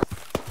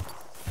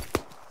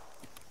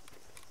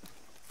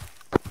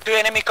 2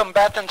 enemy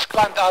combatants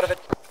climbed out of it.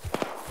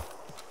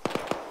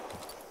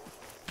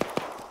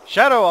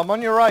 Shadow, I'm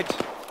on your right.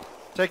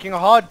 Taking a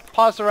hard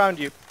pass around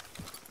you.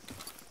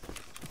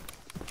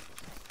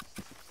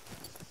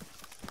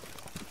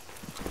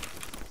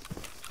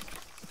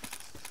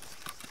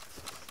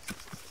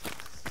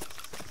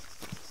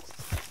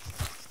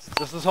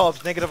 This is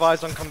Hobbs. Negative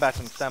eyes on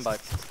combatants. Stand by.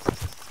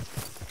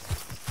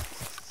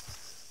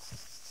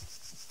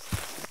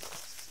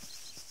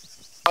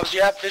 Hobbs,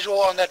 you have visual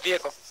on that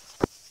vehicle.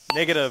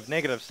 Negative.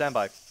 Negative. Stand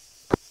by.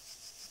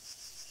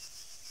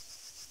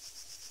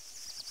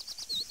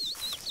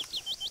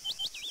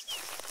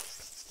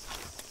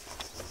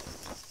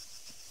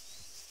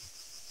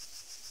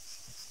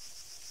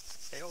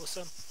 Hey,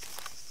 awesome.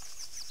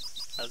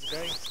 How's it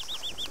going?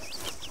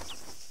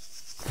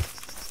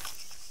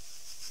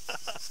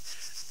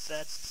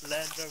 That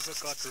Land Rover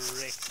got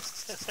wrecked.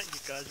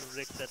 You guys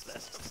wrecked that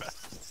Land Rover.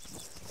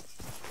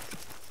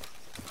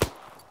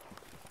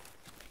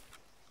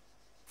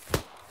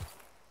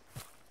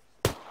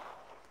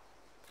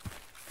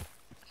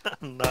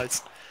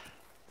 Nice.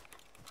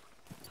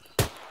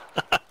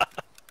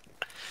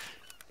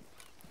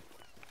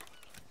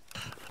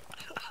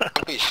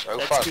 Peace, oh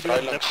That's fast, good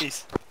one, silence.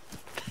 Lippies.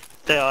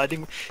 They're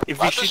hiding. If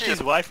we What shoot is his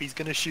he? wife, he's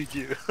gonna shoot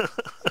you.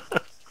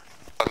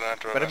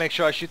 Better make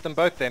sure I shoot them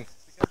both then.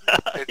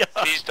 Hey,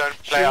 please don't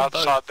Shoot play 'em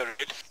outside the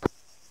red.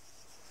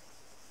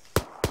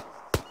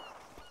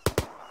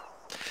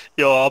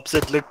 Your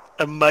opposite look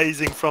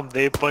amazing from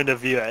their point of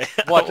view, eh?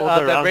 What? All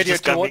the That rounds radio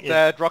just coming toward in.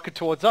 that rocket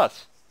towards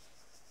us.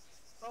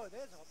 Oh,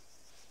 there's Hobbs.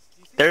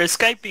 You see? They're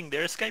escaping,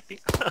 they're escaping.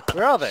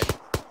 Where are they?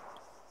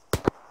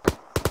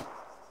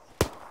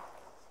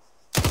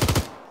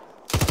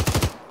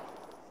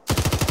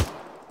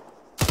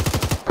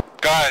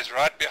 Guys,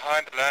 right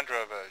behind the Land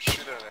Rover.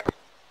 Shoot at them.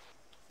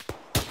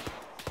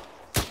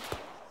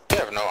 We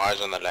have no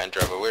eyes on the Land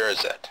Rover, where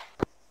is that?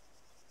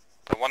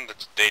 The one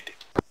that's dead.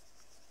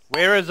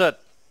 Where is it?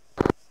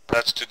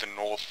 That's to the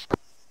north.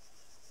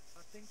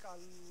 I think I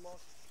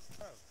lost...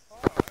 Oh,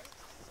 alright.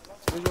 I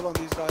lost visual on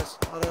these guys.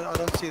 I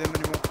don't see them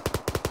anymore.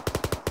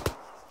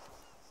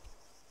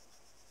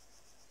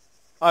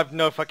 I have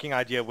no fucking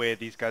idea where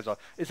these guys are.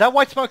 Is that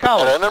White Smoke Owl?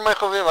 Herinner my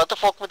gewoon, wat die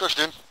fuck moet ons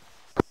doen?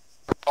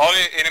 All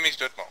the enemies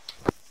do it more.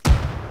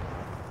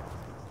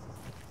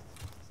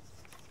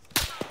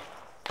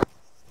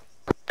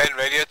 And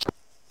radio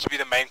to be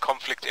the main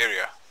conflict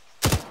area.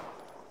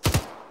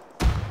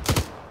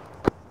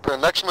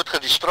 Niks moet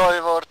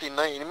gedestroy word en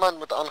niemand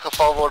moet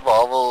aangeval word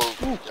behalwe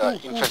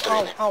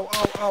infantry nie.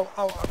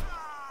 Ow.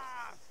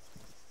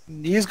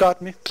 He's got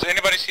me. Does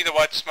anybody see the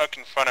white smoke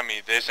in front of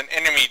me? There's an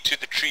enemy to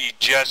the tree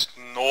just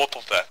north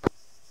of that.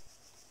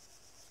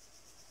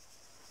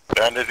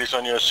 Bandit is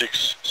on your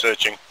 6,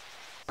 searching.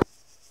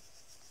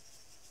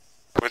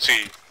 What's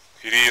he?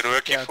 Hierdie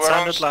rookie Yeah, it voor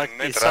sounded ons, like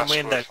net he's somewhere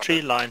in regs that voor tree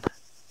van line.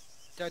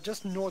 Yeah,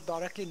 just north,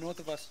 directly north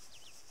of us.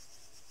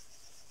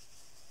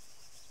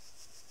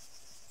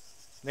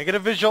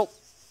 Negative visual.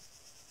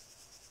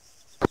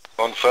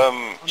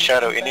 Confirm,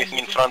 Shadow, anything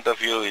in front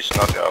of you is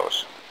not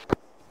ours.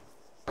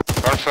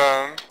 it.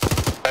 Confirm.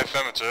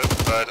 Affirmative,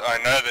 but I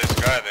know there's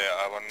a guy there.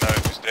 I want to know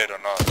if he's dead or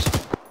not.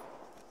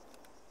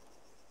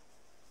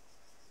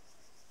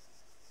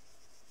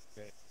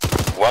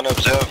 One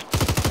observed.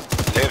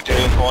 Left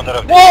hand corner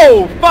of the...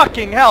 Whoa!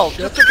 Fucking hell!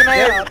 Just took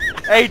an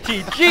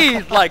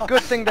ATGs! Like,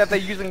 good thing that they're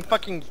using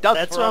fucking dust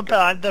That's for one rockets.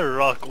 behind the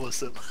rock,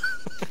 awesome.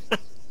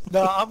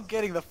 No, I'm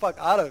getting the fuck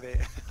out of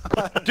there.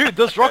 Dude,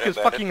 this rock is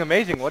fucking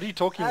amazing. What are you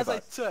talking As I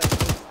about? turn,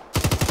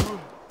 boom.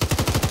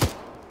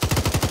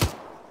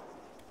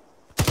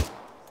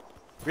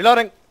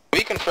 Reloading.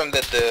 We confirm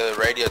that the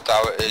radio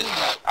tower is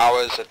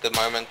ours at the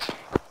moment.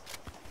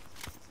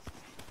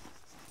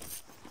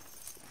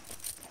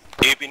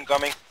 Deep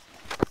incoming.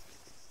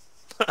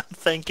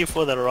 Thank you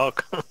for the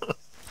rock.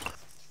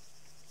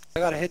 I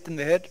got a hit in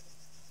the head.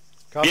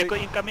 Copy. Vehicle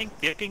incoming,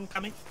 vehicle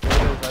incoming. There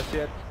it is, I see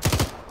it.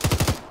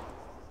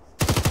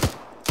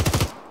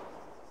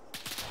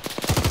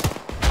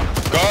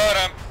 Got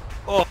him!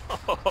 Oh,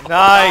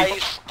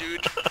 Nice!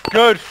 dude.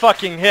 Good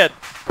fucking hit.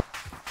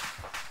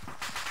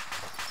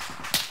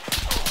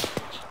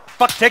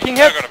 Fuck, taking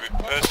They're hits! gonna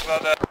be pissed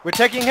about that. We're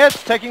taking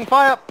hits, taking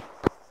fire.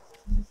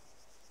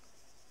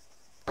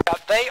 Yeah,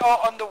 they are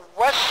on the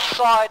west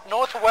side,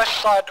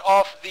 northwest side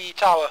of the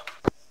tower.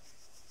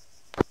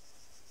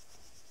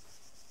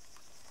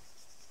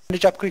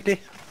 Bandage up quickly.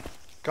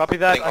 Copy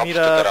that. Think I need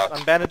Ops took it out.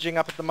 I'm bandaging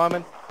up at the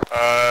moment. What?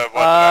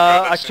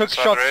 I took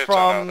shots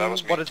from, That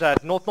was me. what is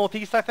that,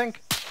 northeast I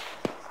think?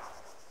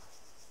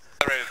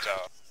 The radio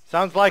tower.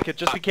 Sounds like it,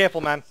 just be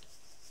careful man.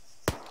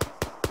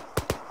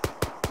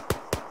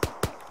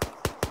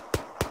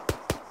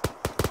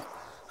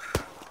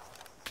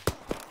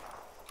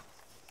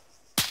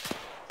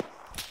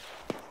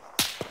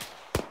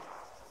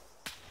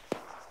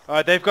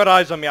 Alright, they've got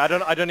eyes on me, I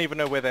don't even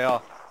know where they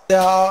are.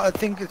 Yeah, I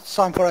think it's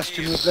time for us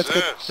to move. Let's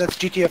Jesus.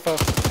 GTFO.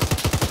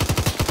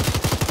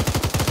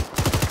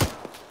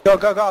 Go,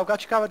 I've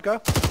got you covered, go.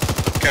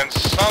 Can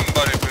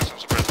somebody put some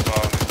suppressor power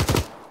on it?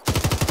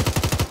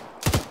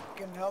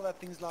 Fucking hell, that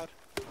thing's loud.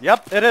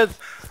 Yep, it is.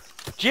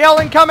 GL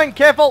incoming,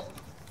 careful!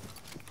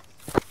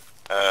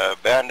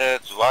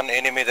 Bandits, one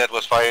enemy that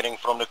was firing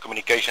from the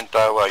communication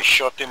tower. I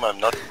shot him, I'm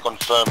not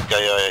confirmed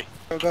KIA.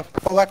 Go,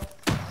 fall back.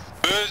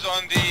 Who's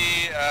on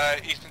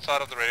the eastern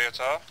side of the radio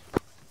tower?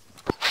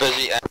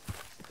 Fizzy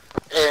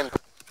En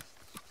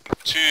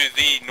To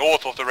the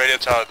north of the radio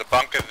tower, the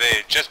bunker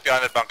there, just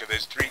behind the bunker,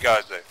 there's 3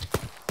 guys there.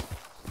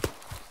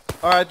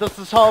 Alright, this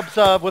is Hobbs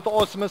with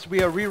Awesomeness.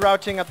 We are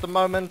rerouting at the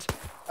moment.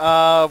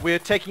 We're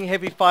taking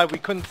heavy fire. We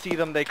couldn't see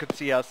them, they could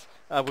see us.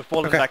 We've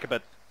fallen Okay. back a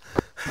bit.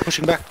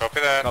 Pushing back.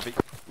 Copy that. Copy.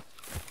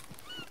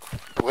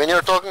 when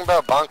you're talking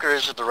about bunker,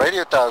 is it the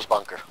radio tower's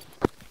bunker?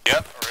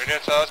 Yep, radio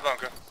tower's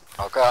bunker.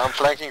 Okay, I'm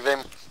flanking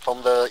them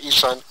from the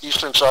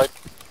eastern side.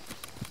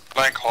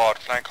 Flank hard,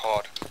 flank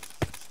hard.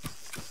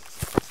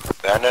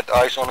 Bandit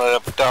eyes on the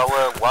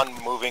tower, one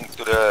moving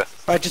to the...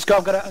 Right, just go.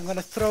 I'm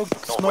gonna throw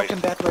smoke in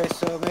that way,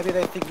 so maybe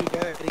they think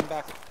we're getting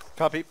back.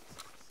 Copy.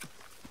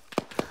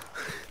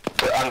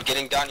 I'm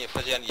getting down here,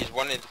 Fizzy, and he's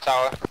one in the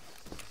tower.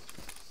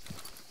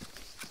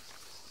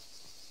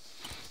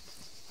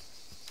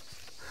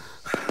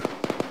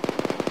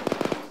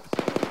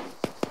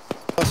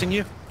 Passing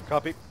you.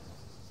 Copy.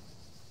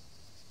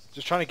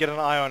 Just trying to get an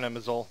eye on him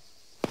is all.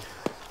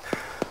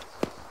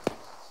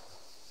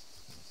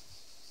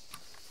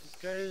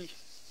 Okay.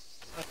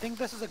 I think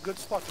this is a good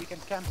spot. We can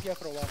camp here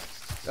for a while.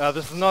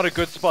 This is not a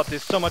good spot.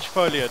 There's so much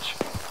foliage.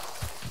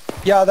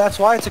 Yeah, that's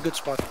why it's a good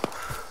spot.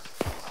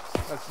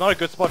 It's not a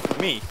good spot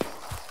for me.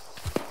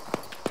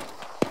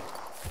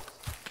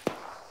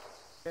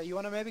 Yeah, you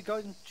want to maybe go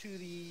into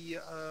the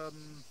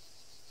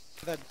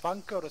that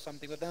bunker or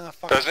something, but then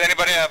Does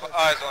anybody have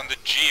eyes on the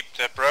jeep,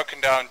 that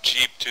broken down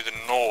jeep to the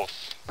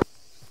north?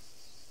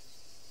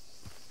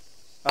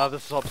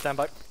 This is Hob, stand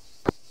by.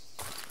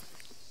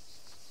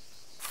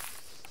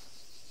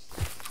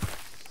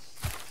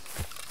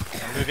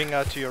 I'm moving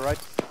to your right.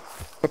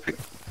 Okay.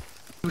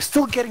 We're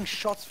still getting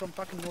shots from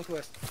fucking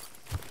northwest.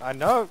 I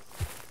know.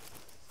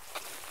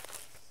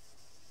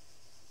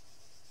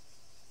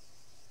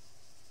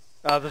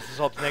 This is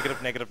Hobbs,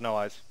 negative, no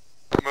eyes.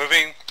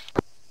 Moving.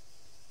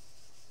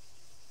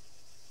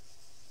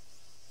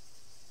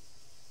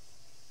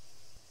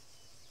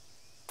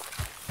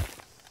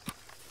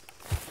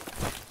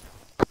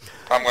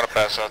 I'm gonna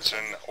pass out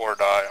soon, or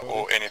die,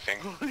 or anything.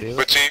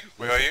 Witty,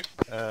 where are you?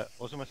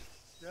 Awesome.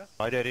 Yeah?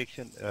 My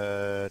direction,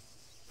 Come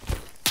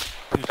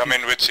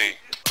in, Witty.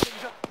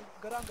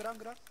 Go down.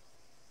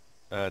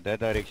 that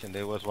direction,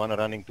 there was one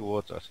running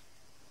towards us.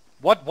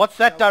 What's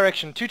that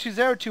direction?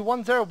 220,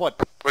 210,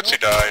 what? Witty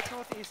died.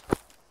 Northeast.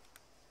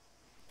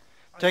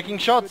 Taking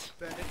shots.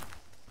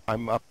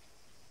 I'm up.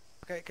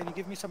 Okay, can you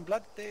give me some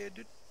blood there,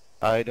 dude?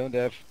 I don't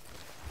have...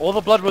 All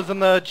the blood was in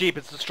the jeep,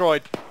 it's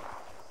destroyed.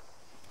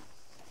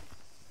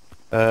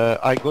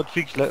 I got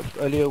fixed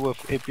earlier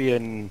with epi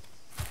and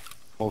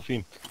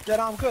morphine. Yeah,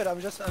 no, I'm good. I'm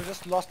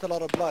just lost a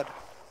lot of blood.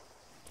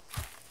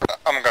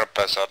 I'm gonna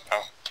pass out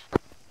now.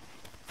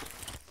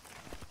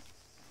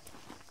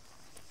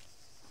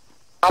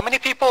 How many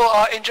people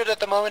are injured at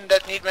the moment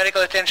that need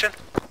medical attention?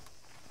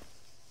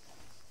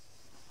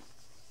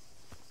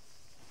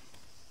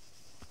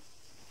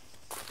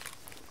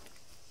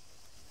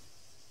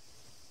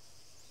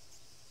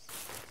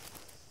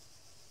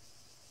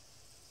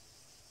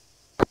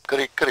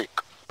 Creek.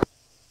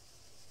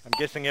 I'm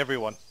guessing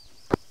everyone.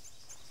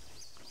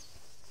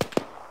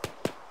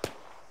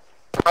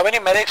 How many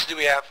medics do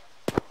we have?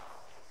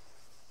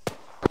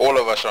 All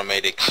of us are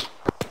medics.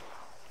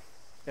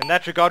 In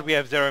that regard, we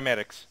have 0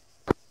 medics.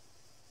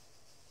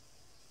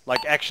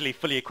 Like, actually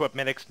fully equipped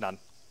medics, none.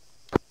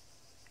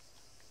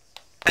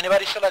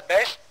 Anybody still at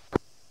base?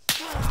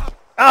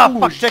 Ah,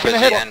 fuck, taking a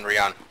hit! And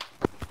Rian.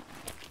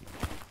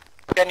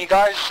 Can you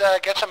guys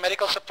get some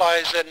medical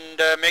supplies and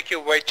make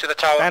your way to the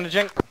tower?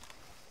 Bandaging.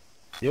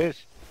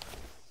 Yes.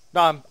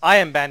 No, I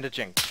am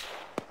bandaging.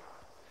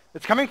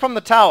 It's coming from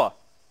the tower.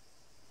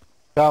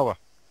 Tower.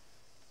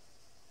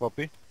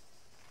 Copy.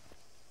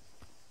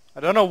 I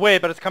don't know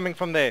where, but it's coming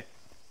from there.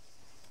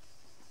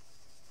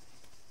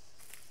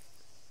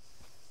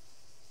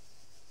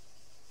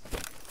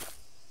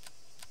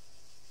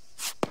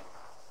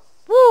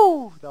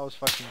 Woo! That was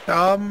fucking...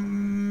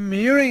 I'm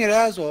hearing it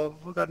as well.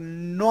 We've got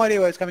no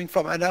idea where it's coming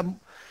from, and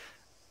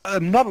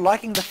I'm not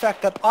liking the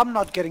fact that I'm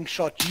not getting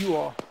shot. You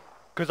are.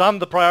 Because I'm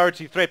the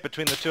priority threat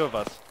between the two of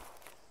us.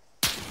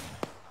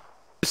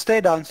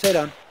 Stay down. Just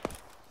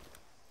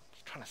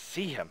trying to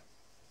see him.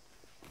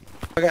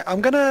 Okay, I'm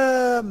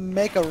gonna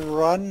make a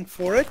run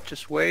for it.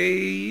 Just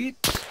wait.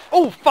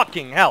 Oh,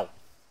 fucking hell!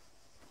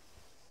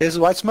 Here's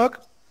white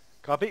smoke.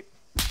 Copy.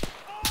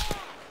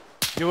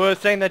 You were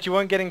saying that you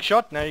weren't getting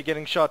shot, now you're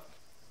getting shot.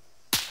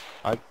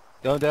 I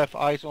don't have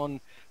eyes on...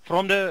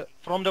 From the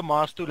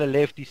mast to the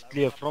left is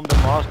clear, from the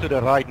mast to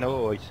the right,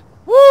 no eyes.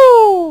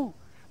 Woo!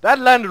 That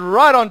landed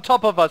right on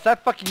top of us,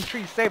 that fucking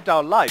tree saved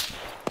our life.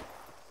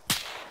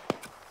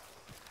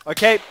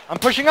 Okay, I'm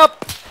pushing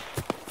up!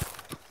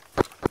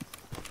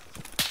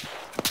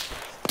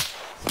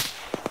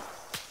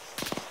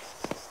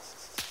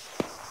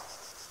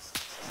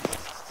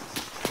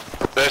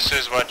 This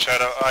is what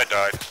Shadow, I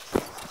died.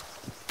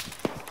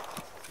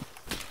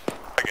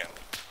 Again.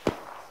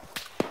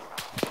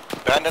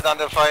 Bandit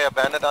under fire.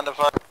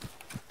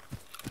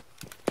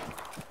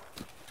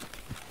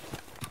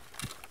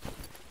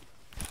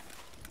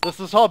 This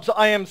is Hobbs,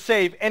 I am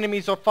safe.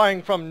 Enemies are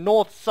firing from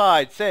north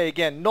side. Say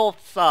again,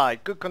 north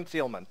side. Good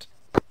concealment.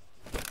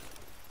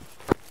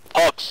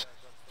 Hobbs.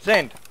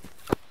 Send.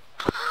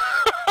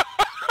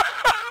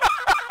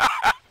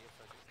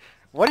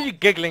 What are you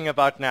giggling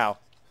about now?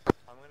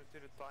 I'm gonna do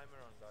the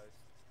timer on, guys.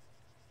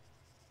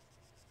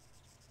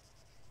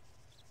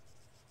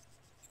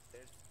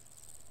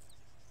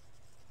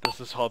 This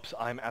is Hobbs,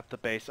 I'm at the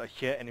base. I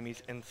hear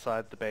enemies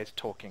inside the base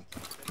talking.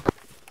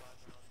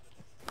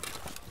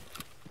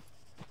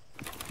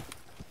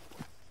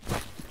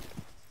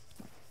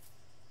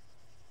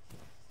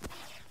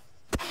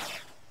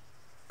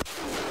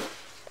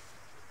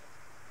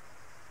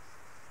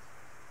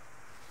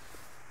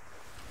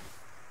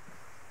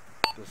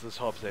 This is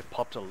Hobbs, they've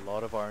popped a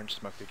lot of orange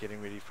smoke. They're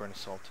getting ready for an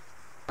assault.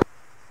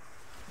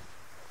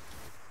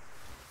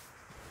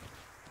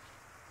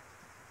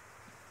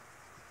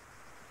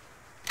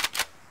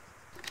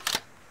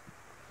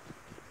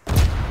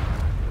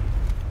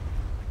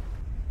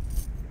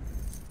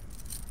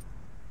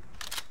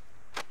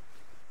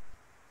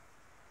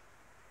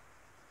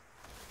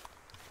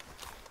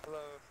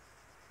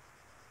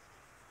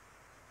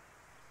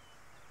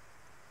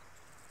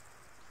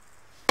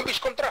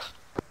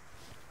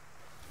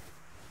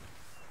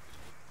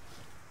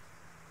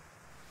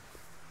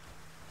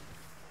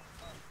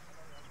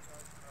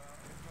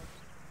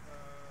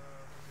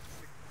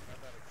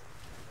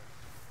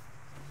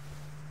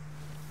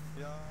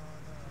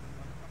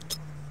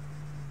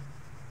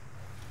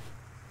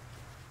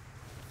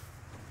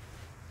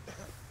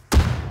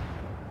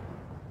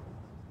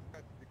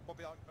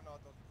 Okay,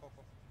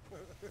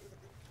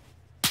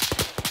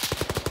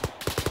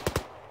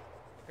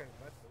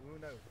 what? Who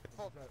knows?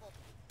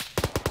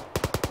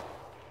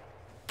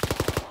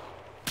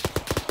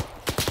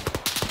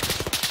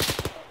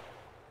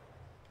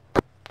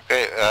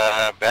 Okay,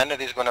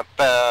 Bandit is gonna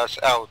pass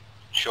out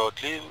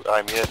shortly.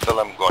 I'm here till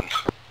I'm gone.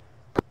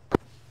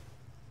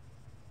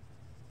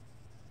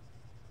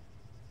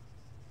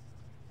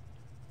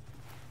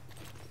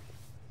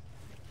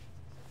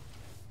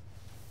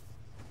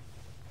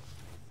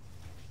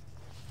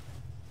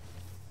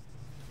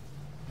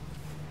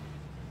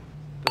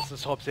 This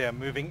is Hobbs here,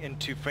 moving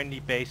into friendly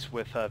base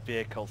with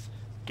vehicles.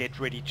 Get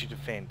ready to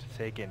defend.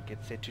 Say again,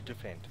 get set to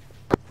defend.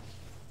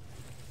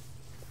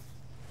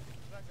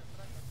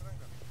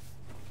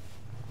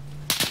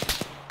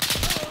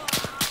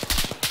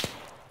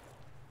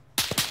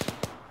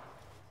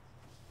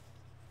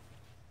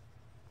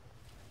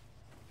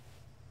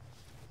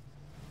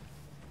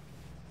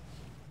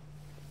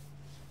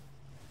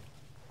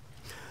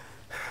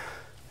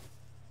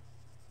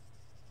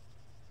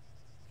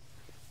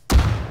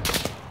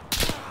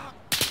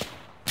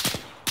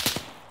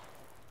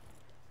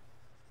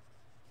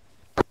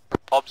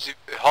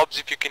 Hobbs,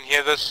 if you can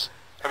hear this,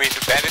 I mean,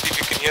 Bandit, if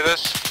you can hear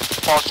this,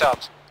 pass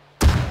out.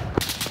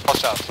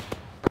 Pass out.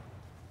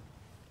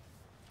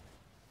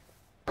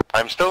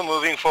 I'm still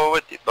moving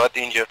forward, but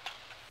injured.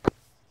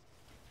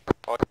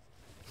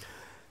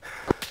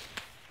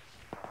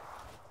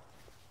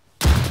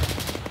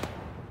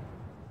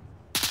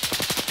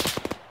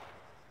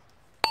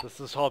 This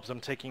is Hobbs, I'm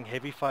taking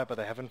heavy fire, but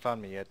they haven't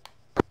found me yet.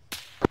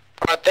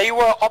 They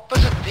were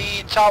opposite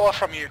the tower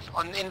from you,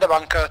 in the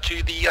bunker,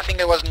 to the, I think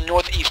it was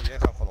northeast.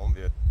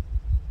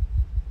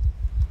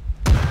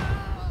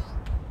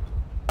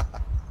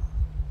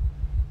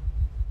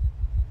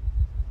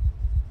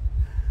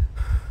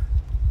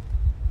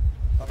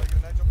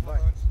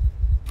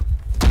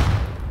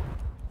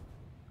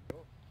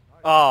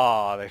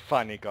 Ah, they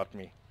finally got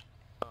me.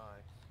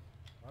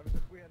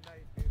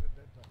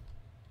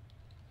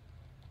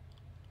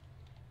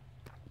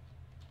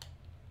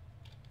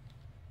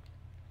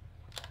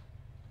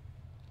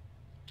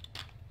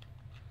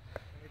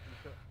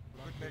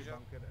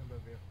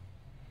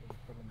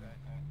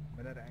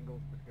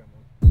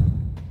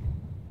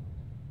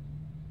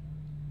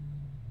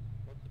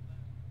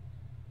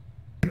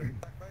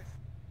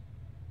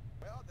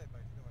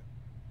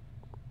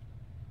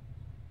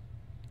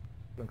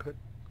 Good.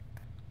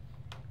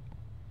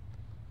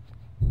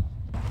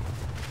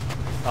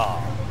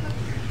 Ah.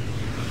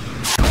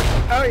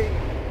 Hey.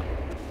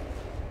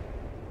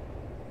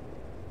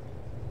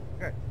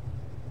 Okay.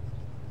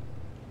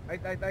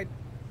 I.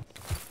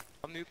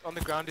 On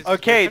the ground is...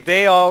 Okay,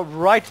 they are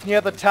right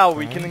near the tower.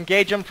 We can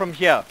engage them from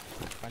here.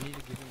 I need to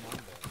give him one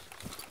though.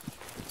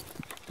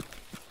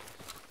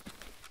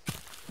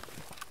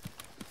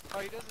 Oh,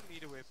 he doesn't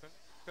need a weapon.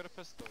 He's got a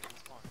pistol,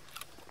 he's fine.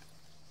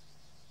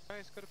 Oh,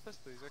 he's got a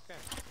pistol, he's okay.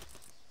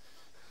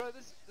 Bro,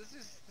 this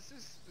is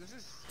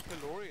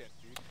Calorian,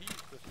 dude. He's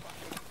the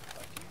fucking,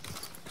 like,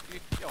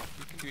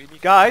 you can do anything.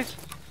 Guys,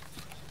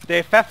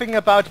 they're faffing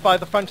about by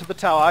the front of the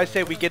tower. I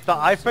say we get the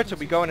IFRIT and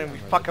we go in and we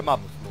fuck them up.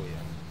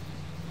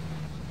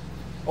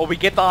 Or we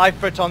get the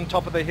IFRIT on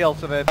top of the hill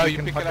so that we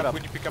can fuck it up.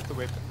 When you pick up the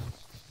weapon.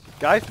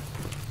 Guys,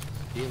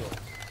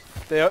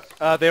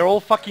 they're all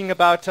fucking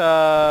about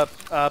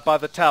by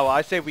the tower.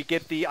 I say we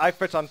get the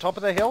IFRIT on top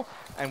of the hill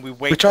and we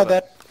wait. We tried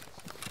that.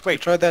 Wait. We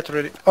tried that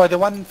already. Oh, the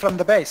one from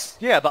the base.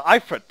 Yeah, the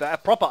IFRIT, the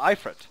proper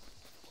IFRIT.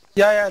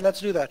 Yeah, let's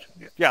do that.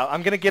 Yeah,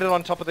 I'm gonna get it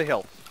on top of the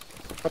hill.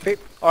 Okay.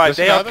 Alright,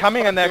 they are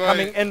coming and they're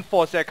coming in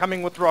force. They're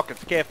coming with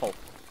rockets. Careful.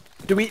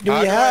 Do we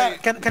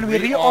have? Can we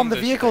rearm the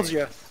vehicles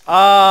here?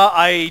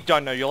 I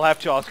don't know. You'll have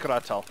to ask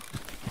Ratel.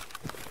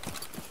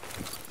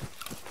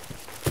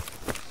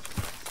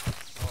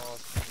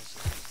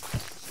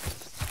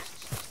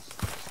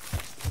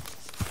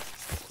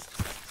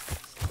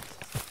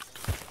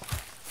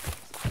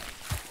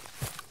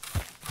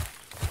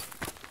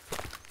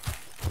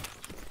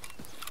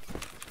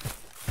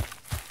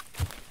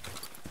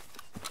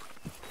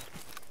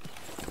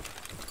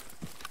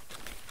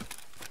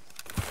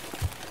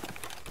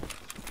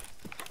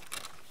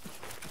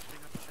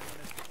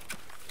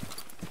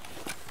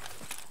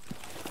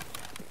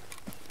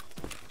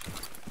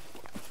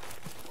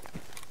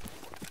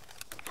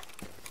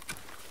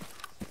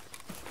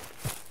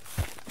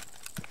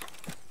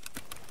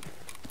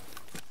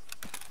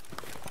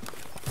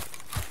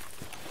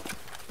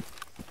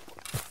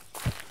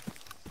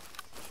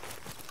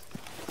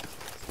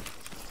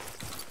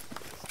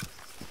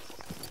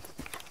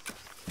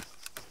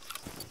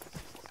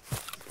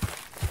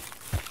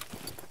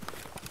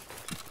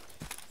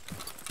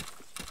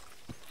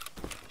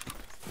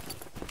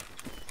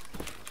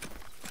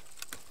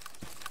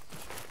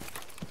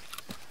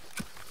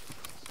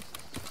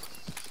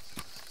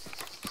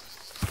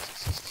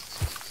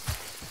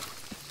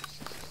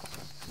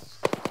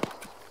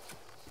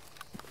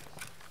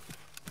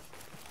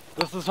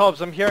 This is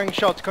Hobbs. I'm hearing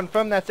shots.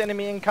 Confirm that's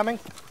enemy incoming.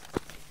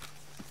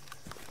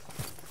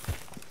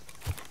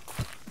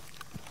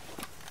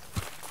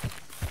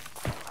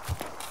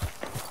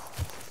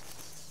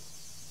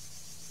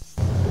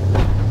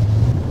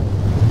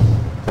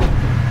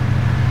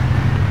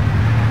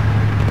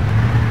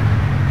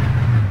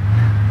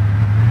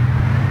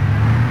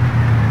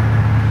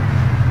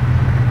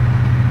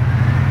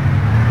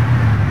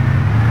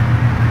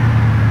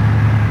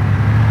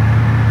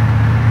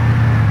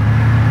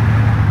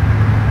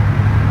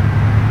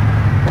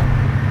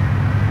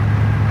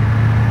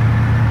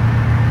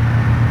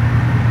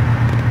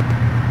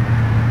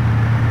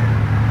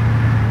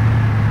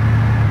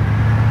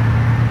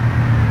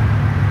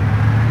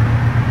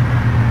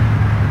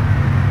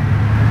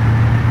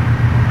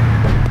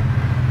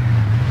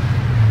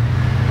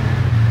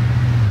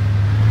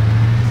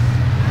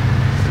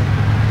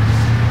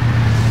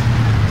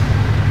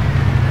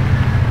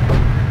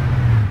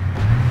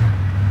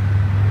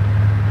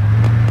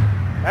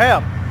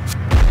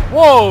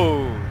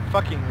 Whoa!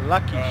 Fucking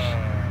lucky.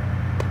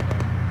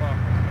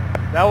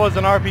 That was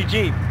an RPG.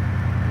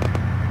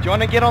 Do you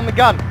want to get on the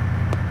gun?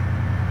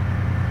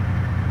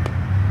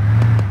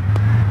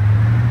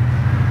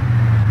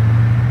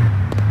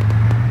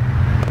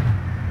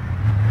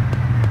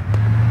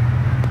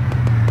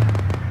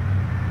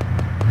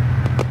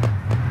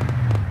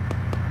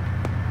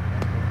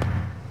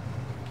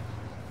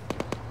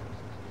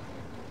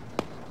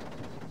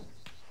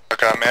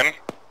 Okay, I'm in.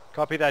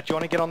 Copy that. Do you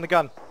want to get on the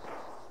gun?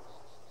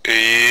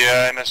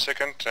 Yeah, in a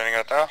second. Turning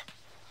out now.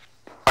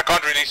 I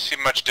can't really see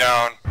much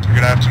down. We're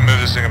gonna have to move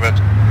this thing a bit.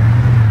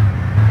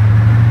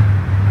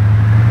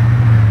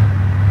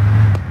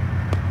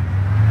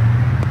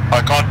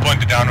 I can't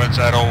point it downwards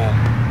at all.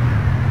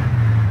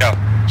 Yeah,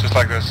 just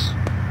like this.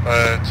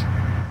 But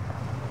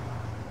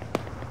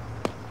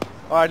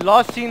Alright,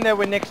 last seen they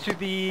were next to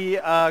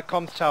the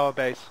comms tower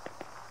base.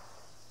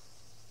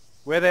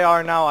 Where they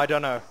are now, I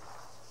don't know.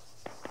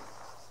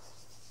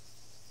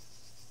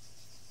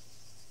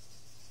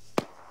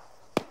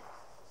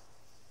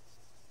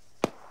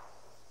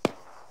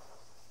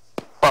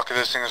 fuck,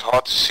 this thing is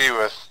hard to see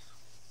with.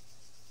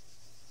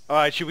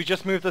 Alright, should we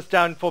just move this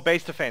down for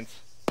base defense?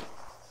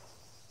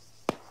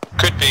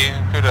 Could be,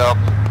 could help.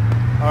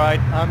 Alright,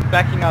 I'm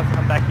backing us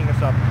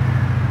up.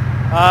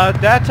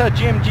 That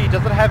GMG,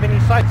 does it have any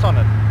sights on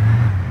it?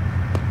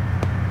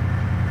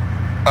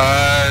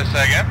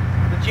 Say again?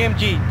 The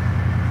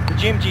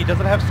GMG, does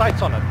it have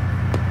sights on it?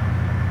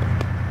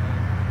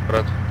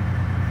 What?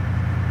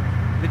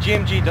 The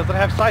GMG, does it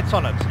have sights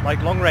on it?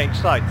 Like long range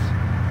sights?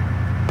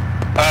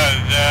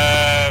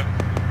 The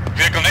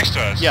vehicle next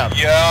to us? Yeah.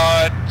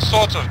 Yeah, it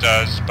sort of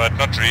does, but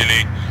not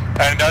really.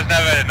 And it doesn't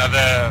have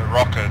another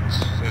rocket.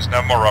 There's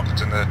no more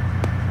rockets in there.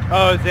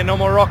 Oh, is there no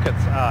more rockets?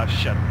 Ah,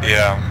 shit.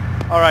 Yeah.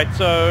 Alright,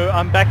 so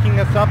I'm backing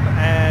us up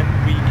and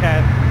we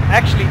can...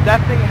 Actually,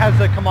 that thing has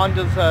a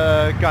commander's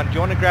gun. Do you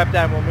want to grab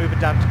that and we'll move it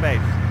down to base?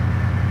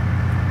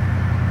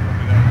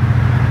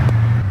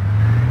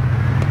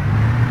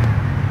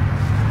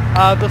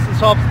 This is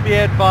Hobbs. Be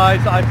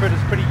advised, IFRIT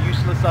is pretty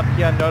useless up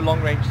here. No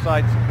long range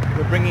sights.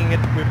 We're bringing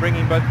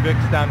both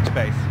Vics down to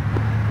base.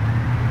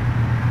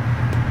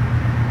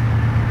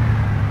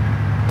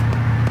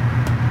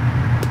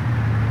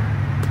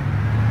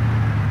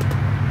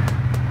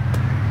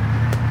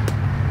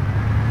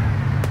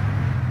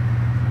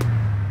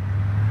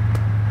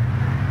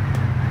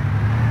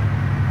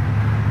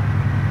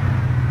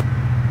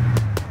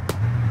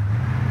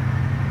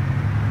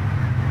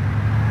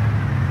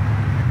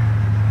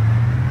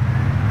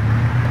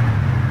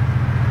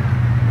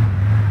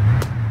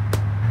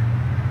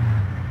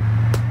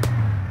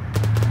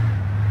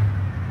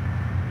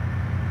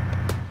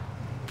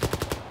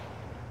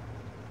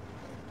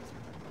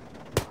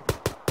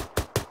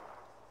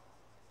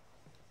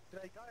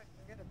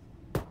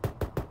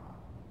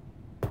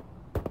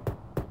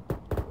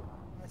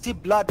 I see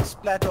blood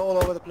splatter all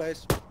over the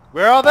place.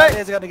 Where are they?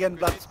 There's gonna get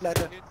blood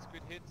splatter.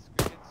 Good hits.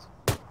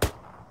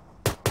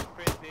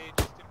 Friend there,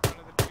 just in front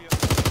of the tree on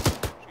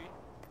the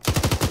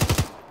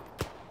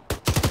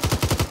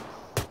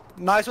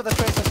tree. Nice with the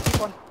tracers,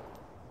 keep on.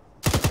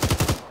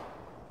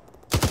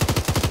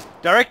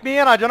 Direct me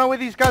in, I don't know where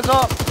these guys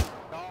are.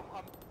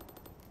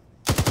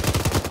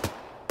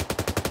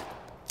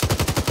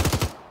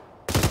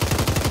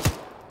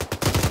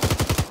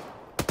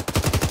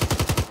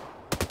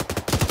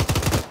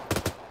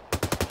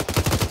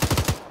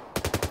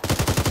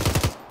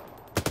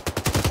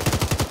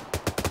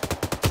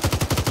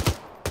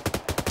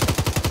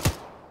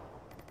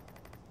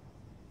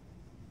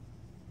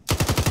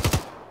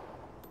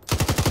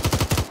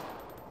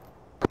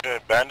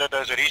 Bandit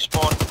as a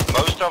respawn.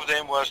 Most of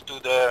them was to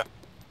the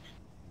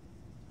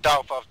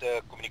south of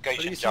the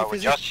communication tower,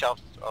 just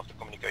south of the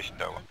communication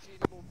tower.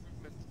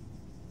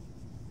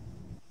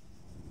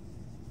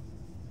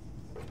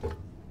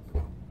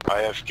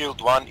 I have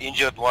killed one,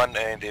 injured one,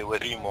 and there were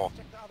 3 more.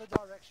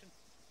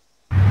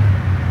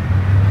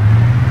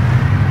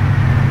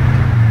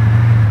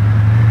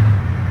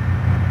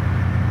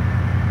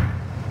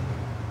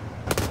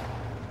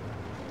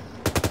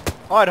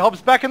 Alright,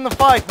 Hobbs, back in the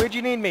fight. Where do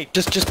you need me?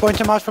 Just point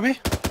him out for me.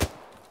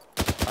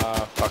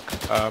 Fuck.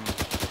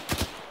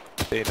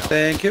 There now.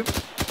 Thank you.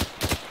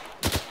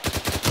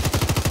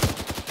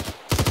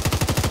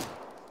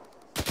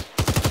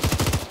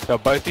 So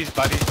both these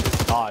buddies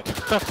just died.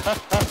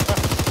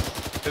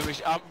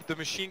 The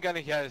machine gunner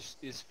here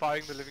is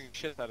firing the living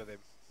shit out of them.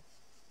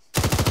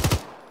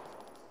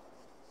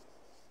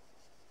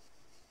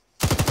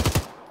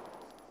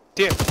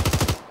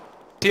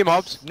 Team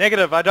Hobbs.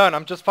 Negative, I don't.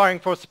 I'm just firing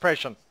for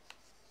suppression.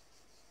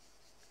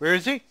 Where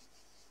is he?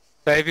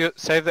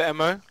 Save the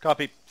ammo.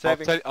 Copy.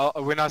 Saving.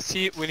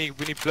 When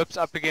he blips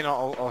up again,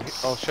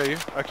 I'll show you.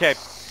 Okay.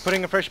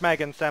 Putting a fresh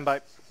mag in.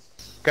 Standby.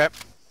 Okay.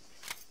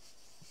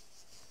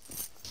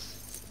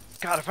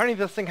 God, if only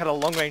this thing had a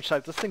long range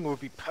sight, this thing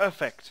would be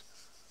perfect.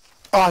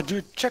 Oh,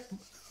 dude, check.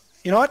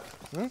 You know what?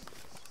 Hmm?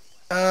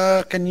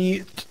 Can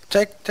you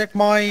take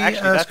my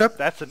Actually, scope?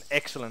 that's an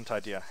excellent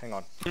idea. Hang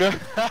on.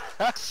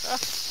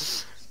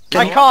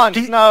 I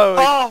can't, no!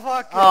 Oh,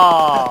 fuck.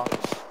 Ah.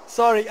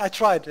 Sorry, I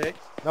tried, eh?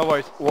 No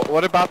worries.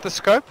 What about the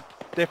scope?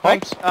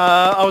 Thanks.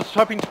 I was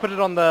hoping to put it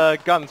on the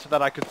gun so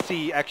that I could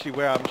see actually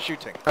where I'm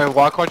shooting. And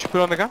why can't you put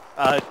it on the gun?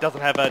 It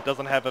doesn't have a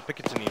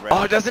Picatinny rail.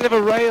 Oh, it doesn't have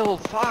a rail.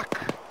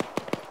 Fuck.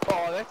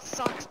 Oh, that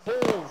sucks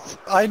balls.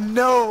 I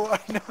know.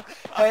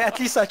 Hey, at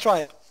least I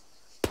tried.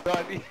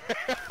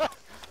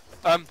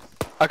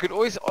 I could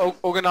always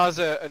organize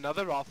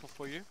another rifle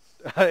for you.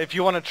 If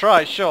you want to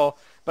try, sure,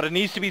 but it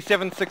needs to be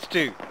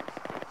 7.62.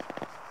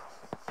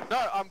 No,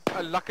 I'm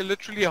like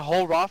literally a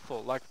whole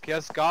rifle. Like,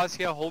 there's guys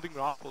here holding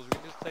rifles. We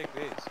can just take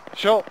theirs.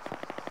 Sure.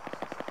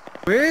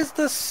 Where is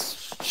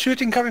this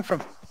shooting coming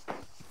from?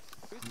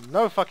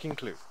 No fucking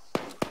clue.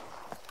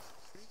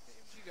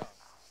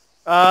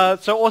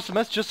 So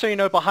Awesomeness, just so you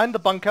know, behind the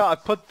bunker I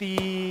put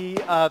the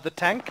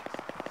tank.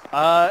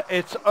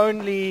 It's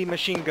only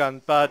machine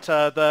gun, but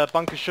the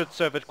bunker should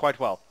serve it quite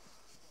well.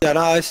 Yeah,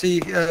 no, I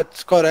see.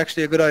 It's got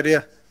actually a good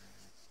idea.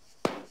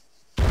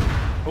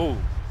 Ooh.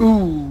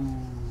 Ooh.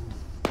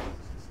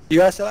 You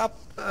guys still up?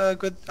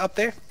 Good up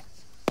there?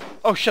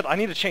 Oh shit! I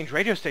need to change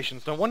radio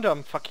stations. No wonder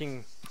I'm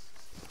fucking.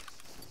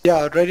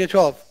 Yeah, radio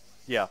 12.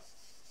 Yeah.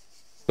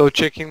 Still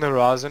checking the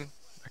horizon.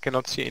 I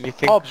cannot see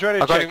anything. Hobbs,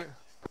 radio check.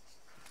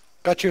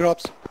 Got you,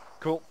 Robs.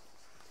 Cool.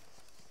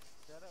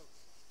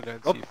 I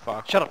don't Oh, see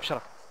fuck. shut up, shut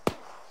up.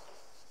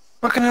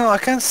 Fucking hell, I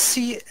can't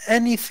see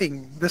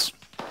anything. This.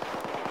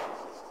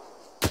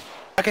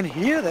 I can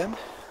hear them.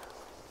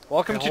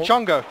 Welcome to hold.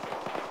 Chongo.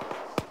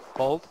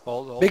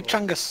 Hold. Big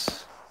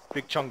Chungus.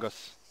 Big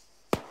Chongus.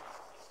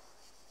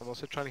 I'm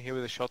also trying to hear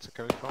where the shots are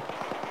coming from.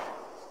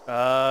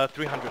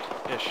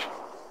 300-ish.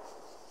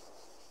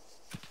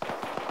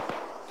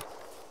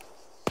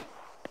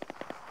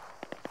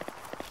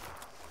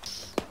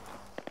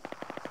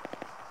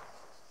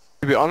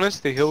 To be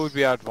honest, the hill would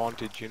be our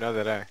advantage, you know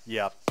that, eh?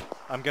 Yeah.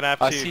 I'm gonna have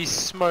to... I see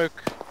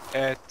smoke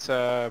at...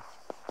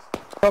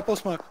 Purple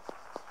smoke.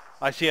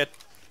 I see it.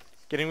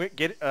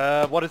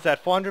 What is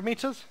that, 400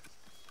 meters?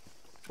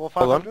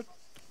 500?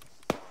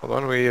 Hold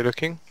on, where are you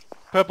looking?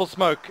 Purple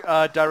smoke,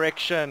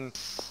 direction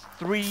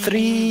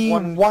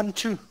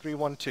 312.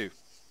 312.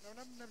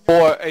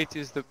 408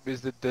 is the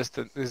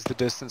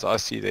distance I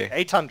see there.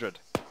 800.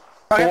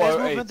 Okay, there's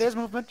 408. movement, there's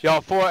movement. Yeah,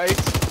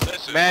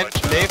 408. Man,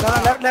 left. No,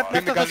 left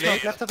Bring the of the gun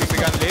smoke, left. left of the Bring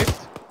the smoke. gun left.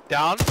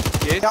 Down.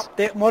 Yes. Yep,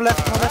 there, more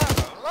left, more left.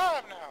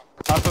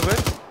 Up of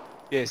it.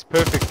 Yes,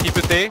 perfect. Keep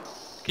it there.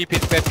 Keep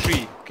hitting that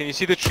tree. Can you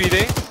see the tree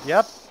there?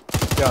 Yep.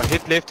 Yeah,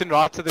 hit left and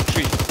right to the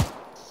tree.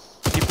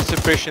 Keep the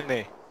suppression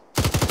there.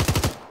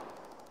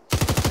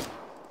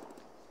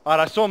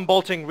 Alright, I saw him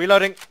bolting.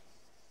 Reloading.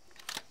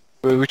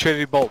 Which way did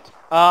he bolt?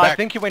 I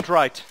think he went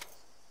right.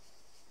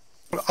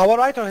 Our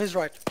right or his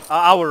right?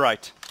 Our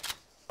right.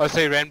 Oh, so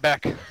he ran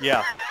back.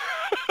 Yeah.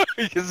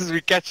 Because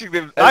we're catching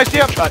them. I see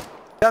him.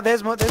 Yeah,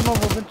 there's more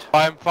movement.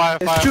 Fire.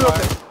 There's two of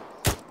them.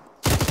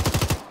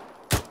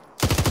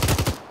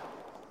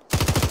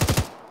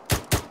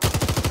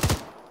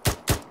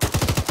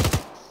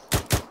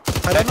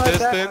 I don't know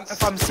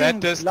if I'm seeing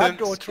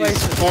blood or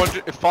traces. Is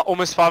 400,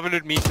 almost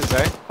 500 meters,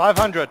 eh?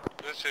 500.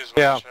 This is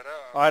Yeah.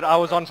 Alright, I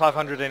was on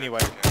 500 anyway.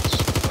 I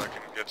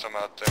can get some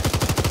out there.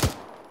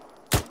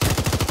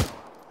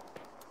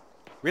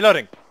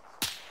 Reloading.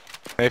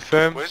 Hey,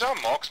 firm. Where's our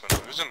marksman?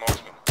 Who's a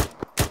marksman?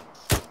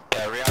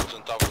 Yeah, Rian's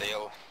on top of the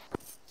hill.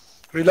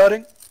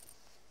 Reloading.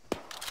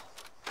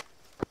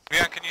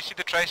 Rian, can you see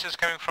the traces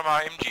coming from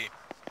our MG?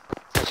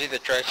 I see the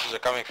traces are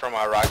coming from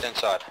our right hand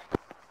side.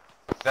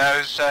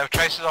 Those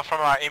traces are from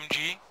our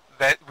MG.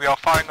 That we are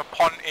firing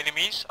upon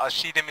enemies. I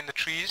see them in the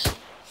trees.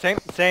 Same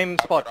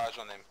I've spot. got eyes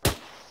on them.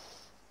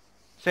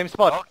 Same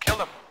spot. I'll kill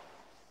them.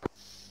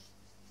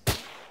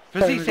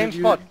 Fizzy, same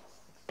spot.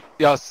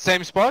 Yeah,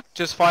 same spot.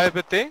 Just fire a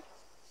bit there.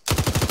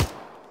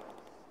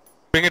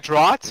 Bring it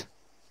right.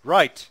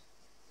 Right.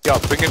 Yeah,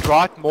 bring it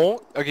right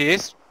more. Okay,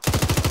 yes.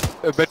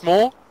 A bit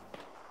more.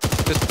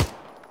 Just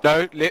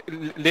no,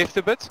 left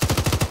a bit.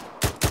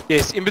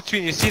 Yes, in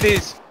between. You see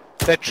there's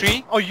that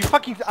tree? Oh, you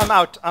fucking... I'm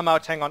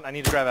out. Hang on. I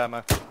need to grab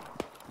ammo.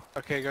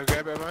 Okay, go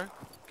grab ammo.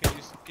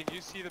 Can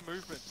you see the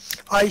movement?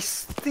 I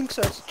think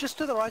so. It's just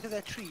to the right of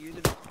that tree, isn't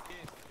it?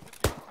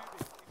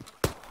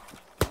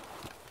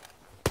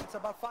 It's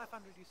about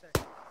 500, you say?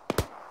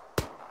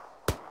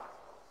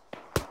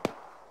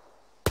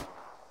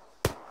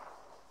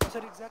 Was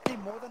it exactly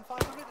more than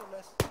 500 or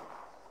less?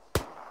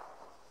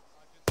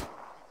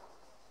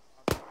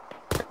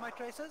 Check my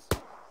traces? The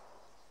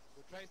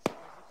traces are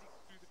hitting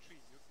through the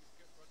tree.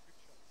 You've got good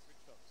shots.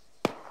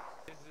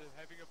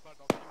 Having a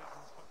binoculars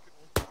is fucking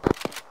awesome.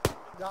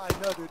 Yeah, I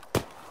know, dude.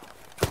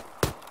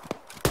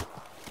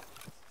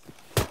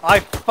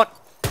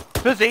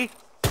 Fizzy!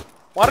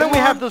 Why don't we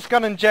have this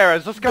gun in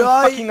Jarrah's? This gun's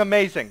fucking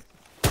amazing.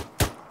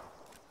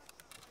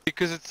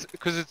 Because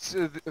it's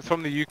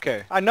from the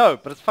UK. I know,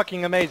 but it's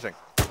fucking amazing.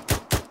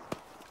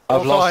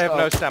 I have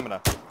no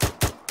stamina.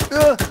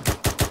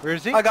 Where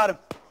is he? I got him.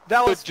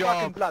 That was Good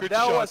fucking job, blood. good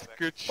That shot, was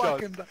good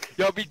fucking shot. blood.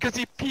 Yeah, because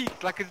he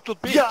peeked like a little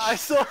bitch. Yeah, I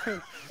saw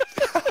him.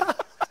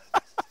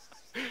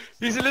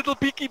 He's a little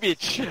peeky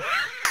bitch.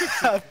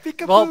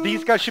 Peekaboo. Well,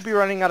 these guys should be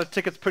running out of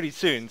tickets pretty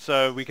soon,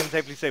 so we can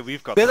safely say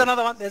we've got There's them.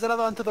 another one. There's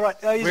another one to the right.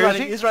 Oh, he's Where is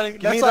running. he? He's running.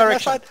 Give Left me side.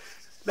 direction.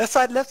 Left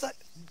side. Left side.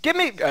 Give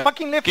me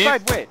fucking left give-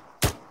 side, where?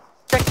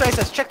 Check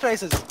traces. Check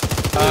traces.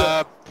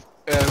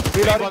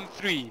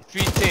 313,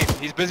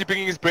 310. He's busy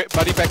bringing his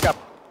buddy back up.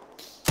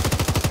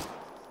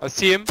 I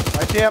see him.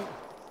 I see him.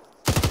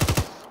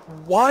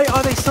 Why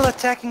are they still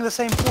attacking the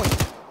same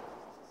point?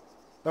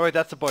 Oh wait,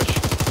 that's a bush.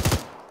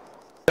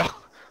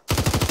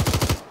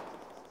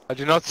 I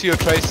do not see your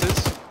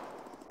traces.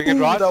 Bring it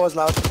Ooh, right. that was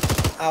loud.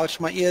 Ouch,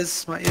 my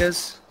ears, my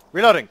ears.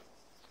 Reloading.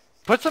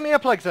 Put some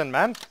earplugs in,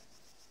 man.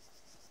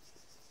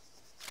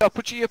 Oh,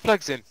 put your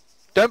earplugs in.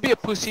 Don't be a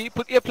pussy,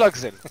 put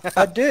earplugs in.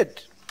 I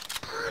did.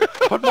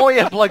 Put more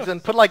earplugs in.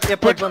 Put like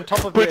earplugs on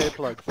top of your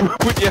earplugs.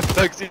 Put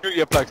earplugs in your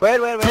earplugs. Wait,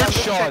 Good I'm just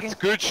shot, checking.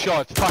 good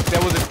shot. Fuck,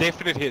 that was a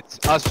definite hit.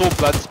 I saw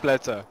blood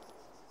splatter.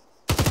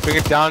 Bring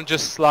it down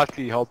just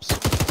slightly, Hobbs.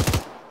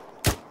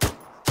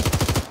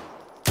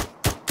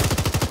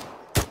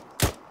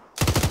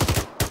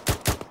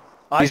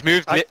 He's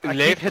moved I keep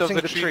left of hitting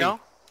the the tree tree. now.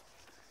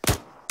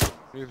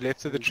 Move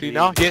left of the tree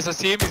now. Yes, I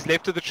see him. He's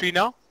left of the tree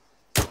now.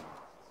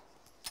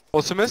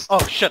 Awesomest. Oh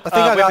shit! I think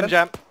I got weapon him.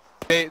 jam.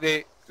 They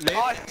left.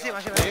 Oh, I see him.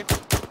 Left.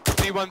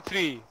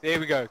 313. There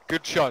we go.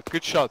 Good shot.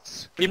 Good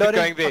shots. Keep Reloading.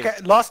 it going there.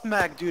 Okay, last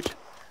mag, dude.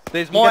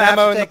 There's You're more gonna have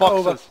ammo to in the take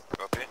over. boxes.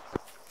 Copy.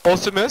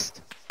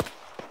 Awesomest.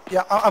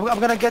 Yeah, I'm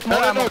gonna get more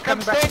No, ammo come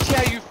coming back.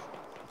 stand here.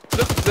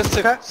 Listen.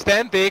 Okay.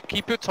 Stand there.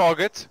 Keep your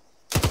target.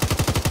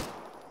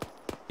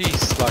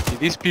 Jeez, lucky.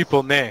 These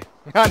people, nah.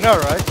 I know,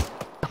 right?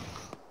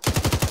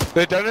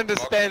 They don't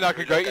understand I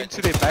can go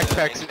into their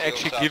backpacks and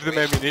actually give them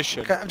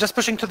ammunition. Okay, I'm just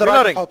pushing to the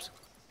Reloading. right.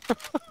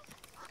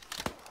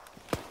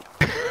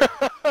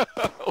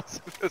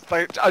 Hobbs. It's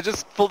like, I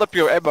just filled up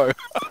your ammo.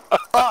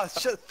 Oh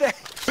shit! Thanks.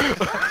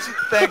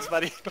 Thanks,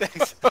 buddy.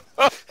 Thanks.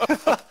 I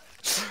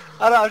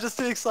don't know. I'm just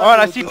too excited. Alright,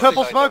 I with see this.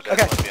 purple smoke.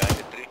 Okay.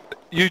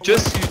 You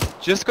just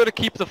got to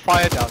keep the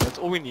fire down. That's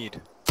all we need.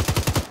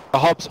 The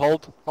Hobbs,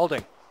 hold.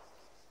 Holding.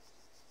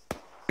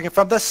 Okay,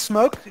 from the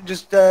smoke,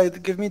 just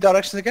give me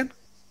directions again.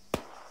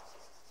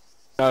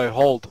 No,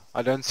 hold.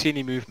 I don't see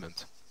any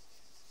movement.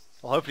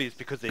 Well, hopefully it's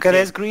because they. Okay,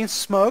 there's green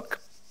smoke.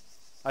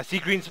 I see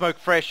green smoke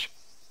fresh.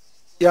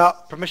 Yeah.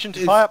 Permission to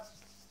It's- fire.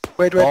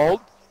 Wait.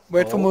 Hold.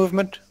 Wait for Hold.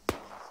 movement.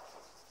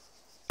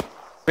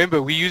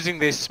 Remember, we're using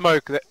their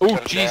smoke. Oh,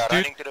 jeez,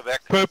 dude.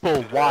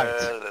 Purple, white.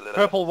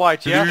 Purple,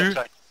 white, yeah. Blue.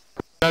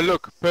 No,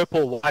 look.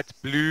 Purple, white,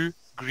 blue,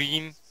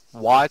 green,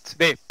 white.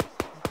 There.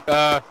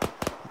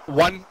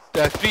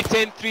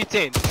 310,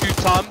 310. 2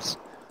 times.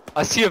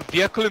 I see a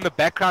vehicle in the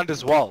background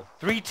as well.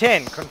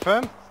 310,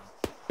 confirm?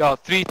 Yeah,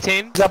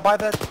 310. Is that by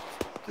the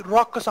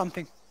rock or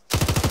something?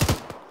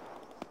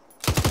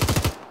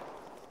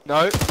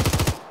 No.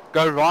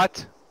 Go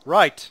right.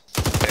 Right.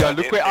 Yeah,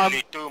 look where I'm.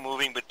 Two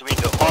moving between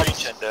the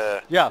orange and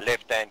the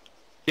left hand.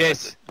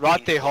 Yes,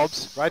 right there,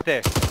 Hobbs. Right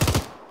there.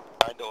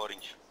 Behind the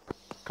orange.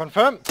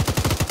 Confirm?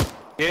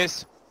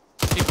 Yes.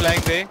 Keep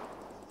playing there.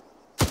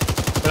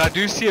 But I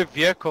do see a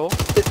vehicle.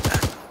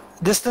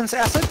 Distance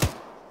acid?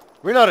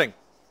 Reloading.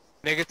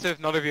 Negative,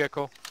 not a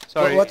vehicle.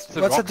 Sorry. What's it's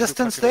the rocks,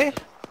 distance looks like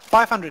there?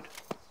 500.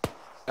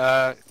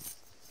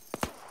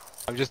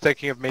 I'm just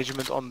taking a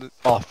measurement on the.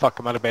 Oh fuck!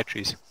 I'm out of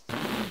batteries.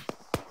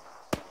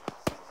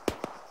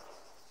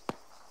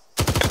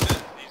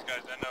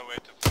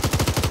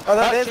 Oh,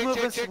 Ah, there's check,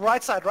 movements. check.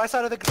 Right side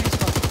of the green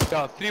smoke.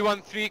 Yeah,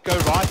 313. Go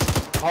right.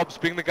 Hobbs,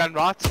 bring the gun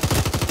right.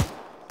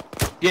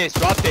 Yes,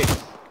 right there.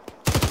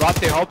 Right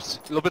there, Hobbs.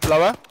 A little bit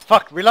lower.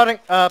 Fuck, reloading.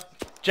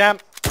 Jam.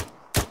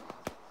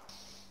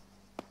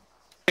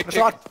 It's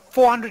like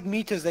 400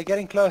 meters. They're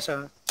getting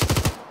closer.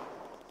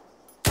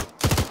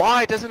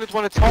 Why doesn't it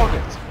want to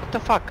target? What the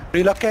fuck?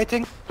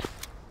 Relocating.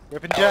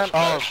 Weapon jam.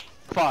 Oh,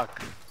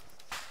 fuck.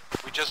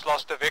 We just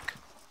lost a Vic.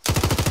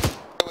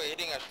 Where were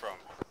hitting us from?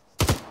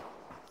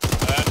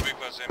 That Vic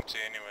was empty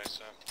anyway,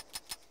 so.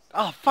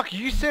 Oh fuck, are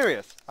you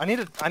serious? I need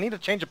a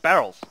change of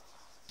barrels.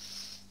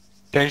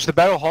 Change the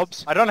barrel,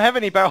 Hobbs. I don't have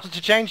any barrels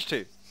to change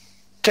to.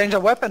 Change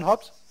of weapon,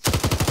 Hobbs.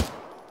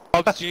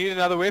 Hobbs, do you need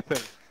another weapon?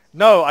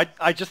 No,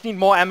 I just need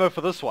more ammo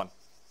for this one.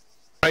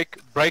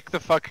 Break the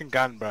fucking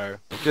gun, bro.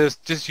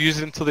 Just use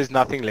it until there's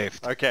nothing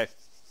left. Okay.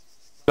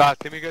 Right,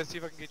 let me go see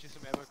if I can get you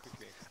some ammo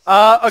quickly.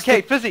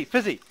 Okay,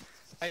 fizzy.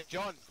 Hey,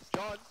 John,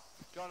 I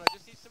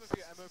just need some of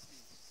your ammo,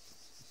 please.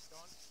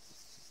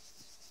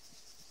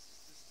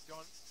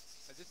 John,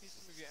 I just need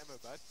some of your ammo,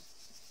 bud.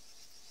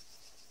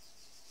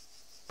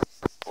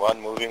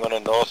 One moving on the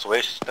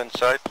northwestern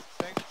side,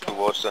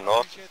 towards the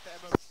north.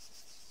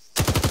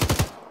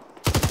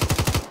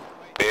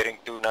 Bearing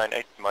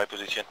 298, my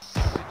position.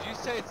 Did you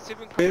say it's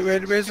 7?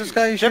 Where's this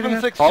guy?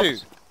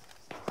 762.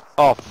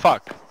 Oh,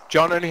 fuck.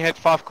 John only had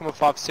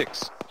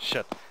 5.56.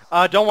 Shit.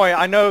 Don't worry,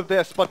 I know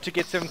the spot to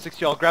get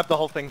 760. I'll grab the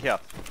whole thing here.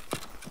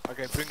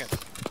 Okay, bring it.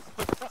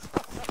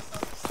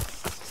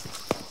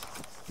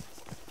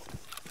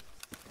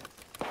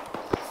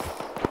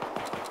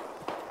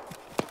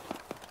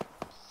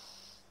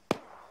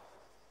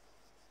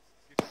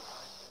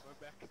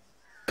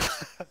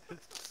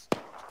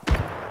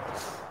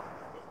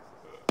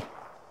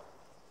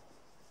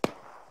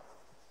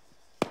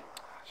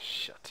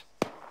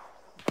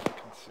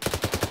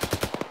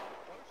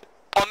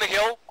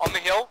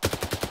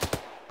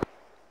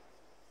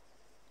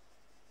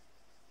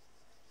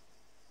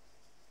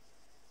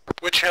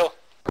 Which hill?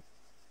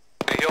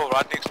 The hill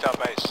right next to our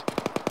base.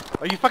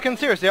 Are you fucking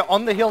serious? They're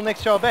on the hill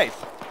next to our base.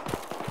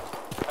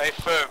 Hey,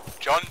 firm.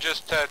 John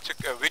just took,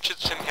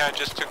 Richardson here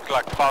just took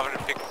like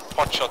 500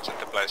 pot shots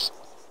into place.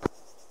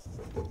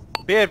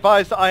 Be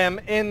advised, I am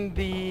in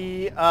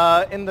the tank.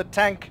 In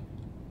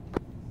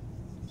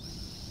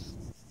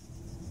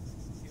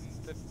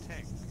the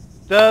tank.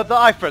 The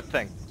Ifrit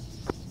thing.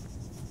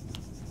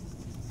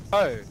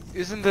 Oh,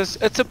 isn't this?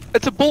 It's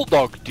a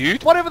bulldog,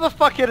 dude. Whatever the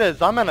fuck it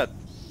is, I'm in it.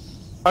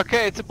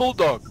 Okay, it's a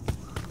bulldog.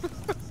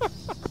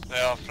 They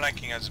are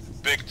flanking us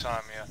big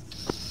time here.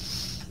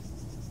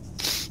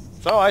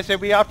 So I say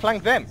we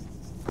outflank them.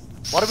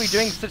 What are we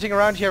doing sitting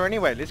around here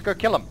anyway? Let's go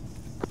kill them.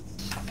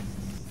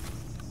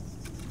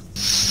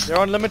 They're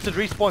on limited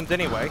respawns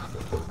anyway.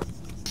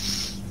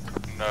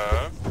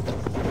 No.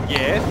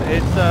 Yes,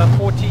 it's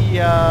 40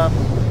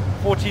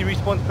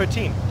 respawns per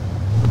team.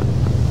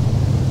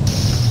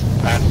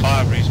 And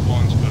 5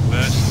 respawns per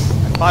person.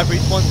 And 5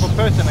 respawns per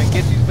person, and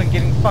guess who's been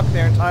getting fucked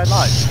their entire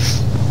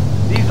lives?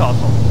 These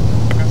assholes.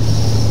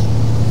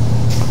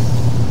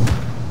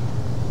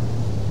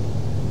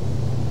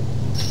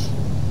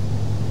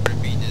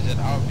 Repeat, is it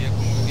our vehicle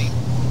moving?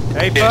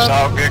 Hey, Yes, firm.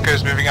 our vehicle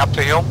is moving up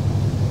the hill.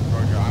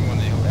 Roger, I'm on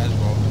the hill as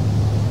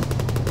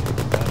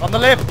well. On the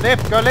left,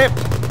 go left.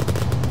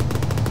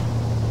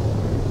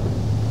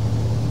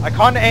 I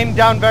can't aim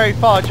down very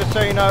far, just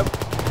so you know.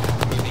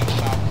 Moving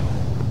south.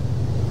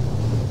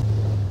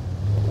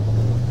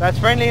 That's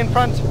friendly in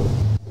front.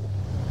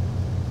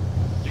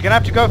 You're gonna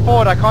have to go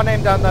forward, I can't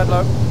aim down that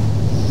low.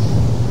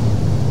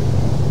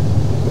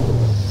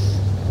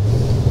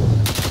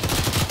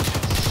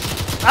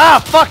 Ah,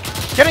 fuck!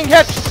 Getting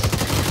hit!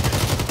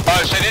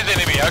 Oh, so it is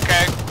enemy,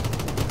 okay.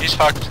 He's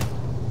fucked.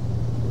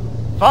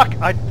 Fuck,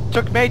 I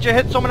took major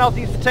hit, someone else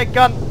needs to take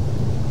gun.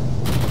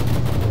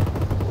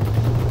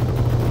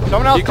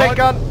 Someone else take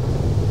gun.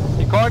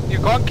 You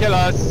can't kill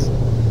us.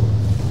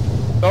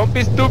 Don't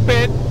be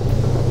stupid.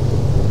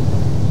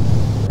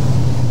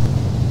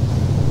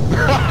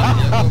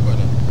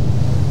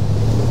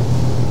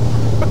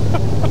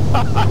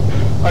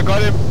 I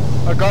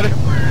got him.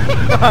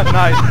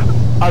 Nice.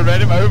 I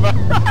ran him over.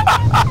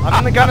 I'm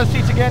in the gunner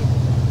seat again.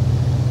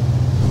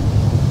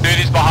 Dude,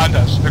 he's behind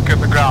us. Look at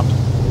the ground.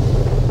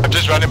 I've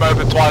just run him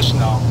over twice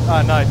now.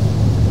 Ah, nice.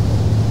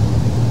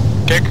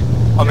 Kick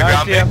on the Yeah, I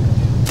ground see there. him.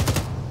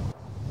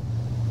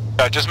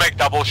 No, just make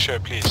double sure,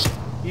 please.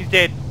 He's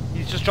dead.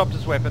 He's just dropped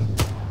his weapon.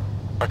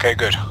 Okay,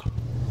 good.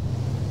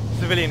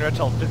 Civilian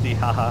reptile busy,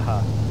 ha ha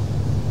ha.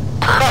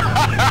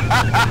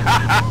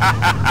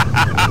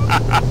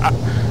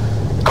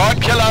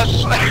 Can't kill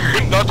us.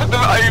 Not with the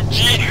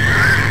IMG.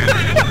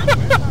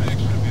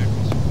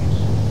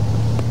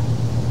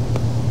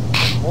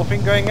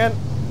 Morphing going in.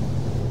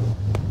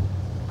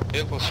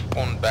 Vehicle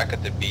spawned back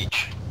at the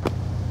beach.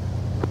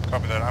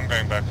 Copy that, I'm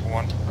going back for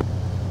one.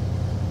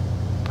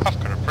 I've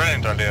got a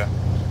brilliant idea.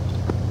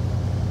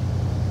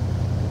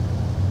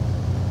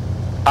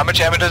 How much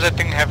ammo does that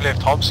thing have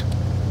left, Hobbs?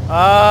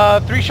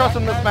 3 shots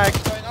in this mag.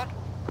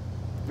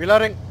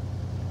 Reloading.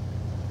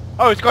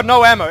 Oh, it's got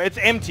no ammo. It's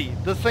empty.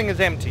 This thing is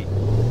empty.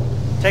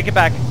 Take it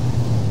back.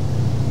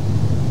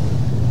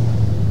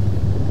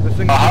 This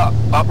thing.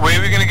 Where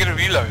are we gonna get a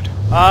reload?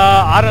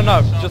 I don't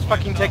know. Just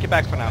fucking take it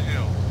back for now.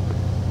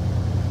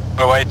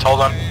 Oh wait,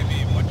 hold on.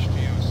 Maybe much to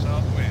your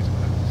southwest,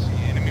 I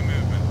see enemy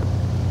movement.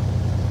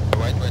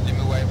 Wait, let me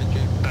wave at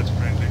you. That's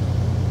friendly.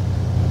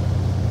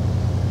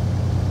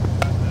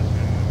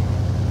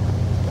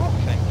 Oh,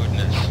 thank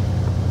goodness.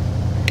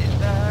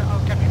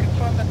 Can we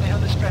confirm that the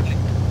hill is friendly?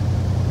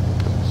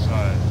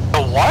 Side.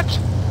 The what?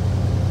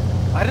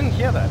 I didn't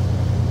hear that.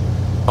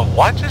 The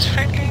what is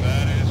friendly?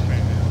 That is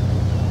friendly.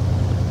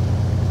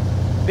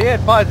 Be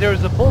advised, there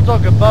is a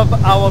bulldog above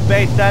our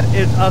base. That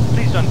is us.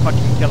 Please don't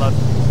fucking kill us.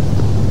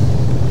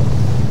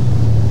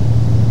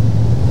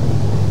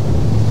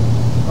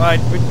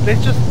 Alright,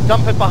 let's just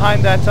dump it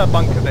behind that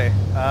bunker there.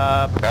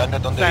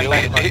 Bandit on the hill.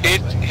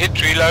 Sandbag bunker.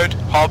 Hit reload,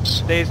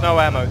 Hobbs. There's no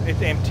ammo.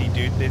 It's empty,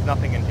 dude. There's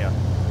nothing in here.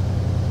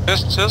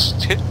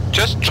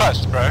 Just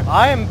trust, bro.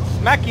 I am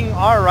smacking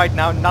R right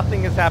now.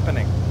 Nothing is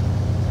happening.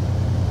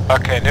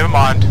 Okay, never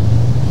mind.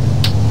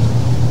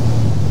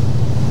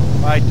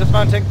 Alright,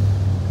 dismounting.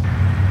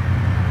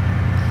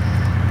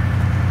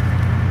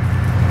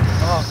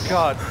 Oh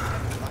god.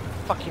 I'm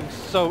fucking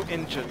so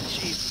injured.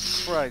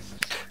 Jesus Christ.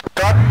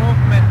 Got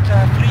movement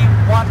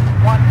 311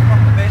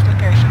 from the base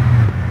location.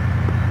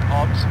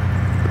 Hobbs,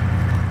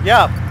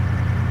 Yeah.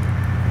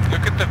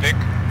 look at the Vic.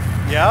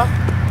 Yeah?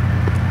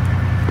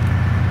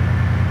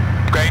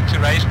 I'm going to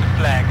raise the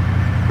flag.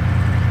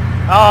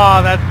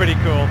 Oh, that's pretty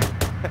cool.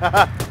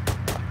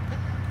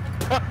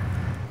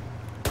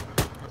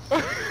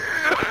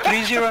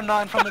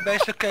 309 from the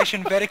base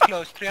location, very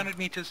close, 300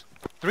 meters.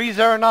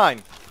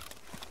 309.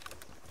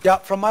 Yeah,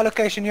 from my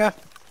location, yeah.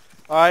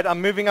 Alright,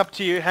 I'm moving up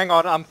to you. Hang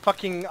on, I'm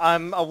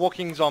a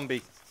walking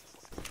zombie.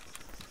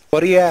 What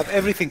do you have?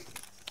 Everything.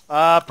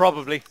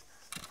 Probably.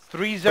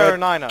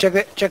 309er.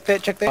 Check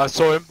that. I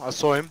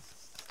saw him.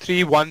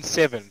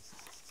 317.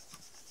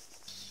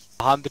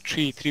 Behind the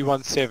tree,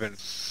 317.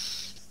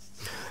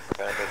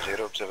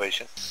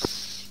 observation.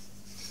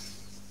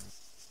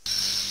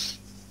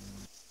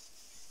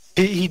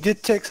 He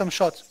did take some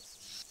shots.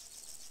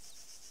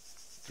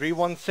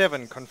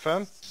 317,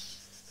 confirm.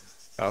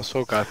 I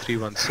saw guy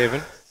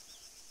 317.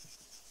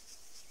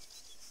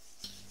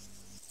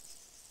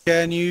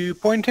 Can you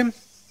point him?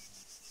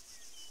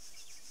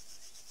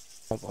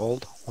 I'm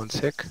old. 1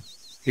 sec.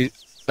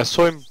 I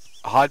saw him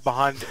hide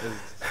behind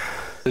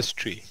this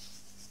tree.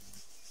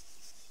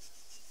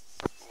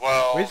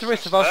 Well, where's the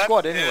rest of our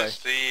squad anyway? Is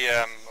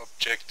the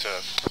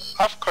objective.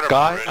 I've got a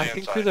Guy, brilliant I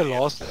think we're the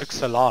idea. last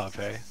X alive,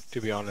 eh?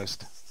 To be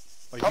honest.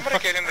 Are I'm gonna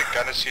get in the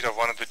gunner seat of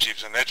one of the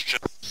jeeps and let's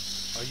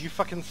just... Are you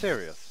fucking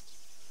serious?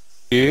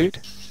 Dude.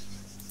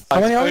 How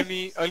many are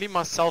we? Only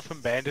myself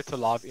and Bandit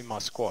alive in my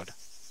squad.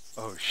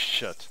 Oh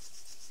shit.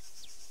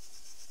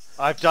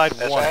 I've died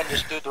As I once.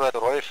 understood what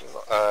Roy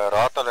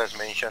Ratel has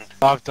mentioned,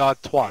 I've died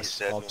is twice.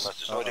 that we must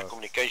destroy the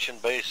communication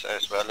base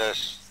as well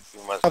as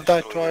we must I've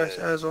died destroy twice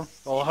the as well.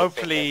 Well,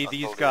 hopefully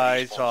these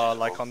guys are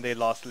like on their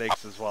last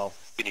legs as well.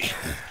 finish.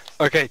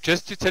 Okay,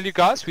 just to tell you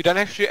guys, we don't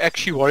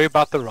actually worry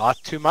about the right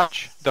too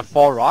much, the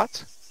far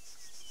right,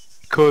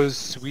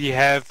 because we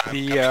have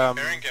we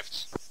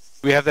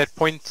have that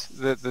point,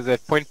 that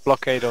point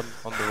blockade on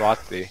the right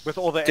there. With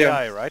all the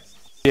AI, right?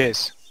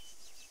 Yes.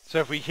 So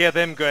if we hear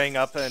them going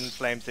up in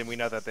flames, then we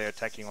know that they're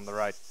attacking on the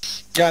right.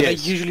 Yeah,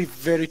 Yes. they're usually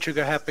very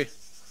trigger happy.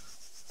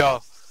 Yeah.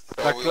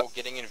 So Like, we were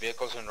getting in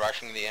vehicles and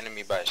rushing the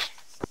enemy base.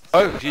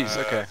 oh, jeez,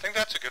 I okay. think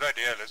that's a good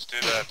idea, let's do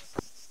that.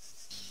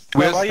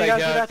 We'll While you stay guys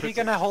do here that, and we're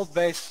gonna hold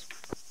base.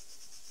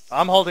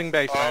 I'm holding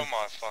base, Oh man.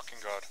 my fucking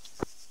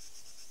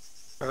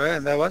god. Okay,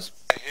 and that was?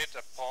 I hit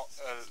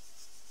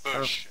a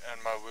bush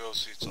and my wheel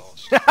seats off.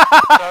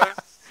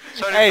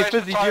 so Hey, replace the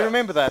Fizzy, do you tire.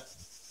 remember that?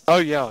 Oh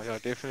yeah,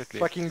 definitely.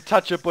 Fucking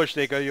touch a bush,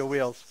 there go your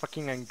wheels.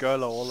 Fucking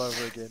Angola all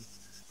over again.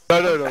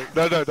 No,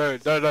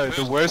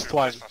 the worst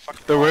one.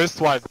 The worst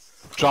one.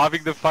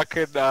 Driving the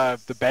fucking,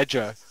 the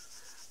Badger.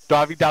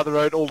 Driving down the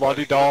road all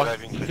la-di-da,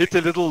 hit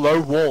a little low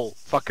wall,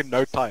 fucking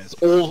no tires.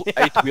 All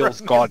 8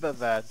 wheels gone. I remember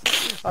that.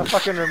 I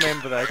fucking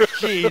remember that.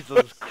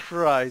 Jesus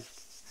Christ.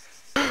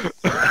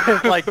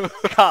 It's like,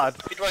 God,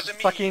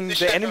 fucking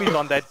the enemy's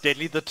on that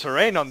deadly. The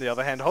terrain, on the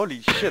other hand,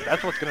 holy shit,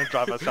 that's what's gonna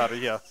drive us out of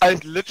here. I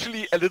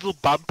literally a little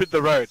bump in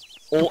the road,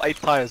 all 8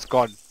 tires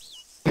gone.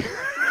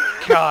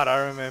 God, I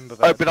remember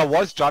that. Oh, but I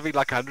was driving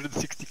like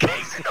 160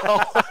 k's an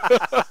hour.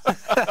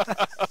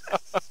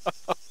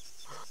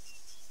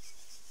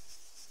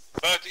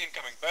 Boat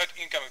incoming,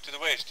 to the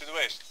west.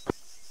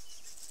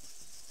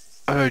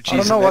 Oh jeez. I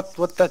don't know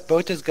what that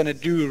boat is gonna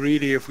do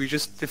really if we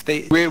just if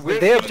their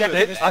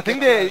objective is I think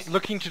they're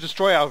looking to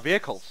destroy our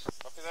vehicles.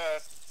 Copy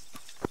that.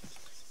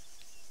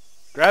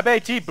 Grab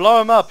AT, blow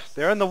them up.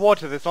 They're in the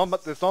water. It's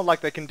not like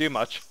they can do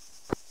much.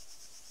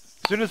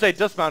 As soon as they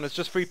dismount, it's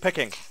just free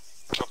picking.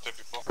 Dropped it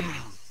before.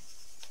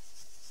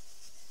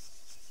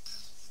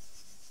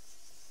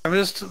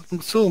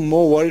 I'm still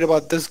more worried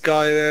about this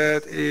guy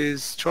that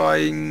is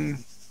trying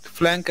to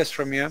flank us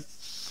from here.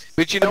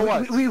 But you know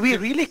what? We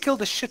really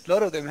killed a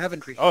shitload of them,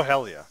 haven't we? Oh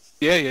hell yeah.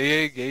 Yeah.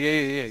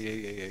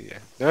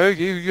 No,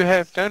 you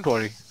have. Don't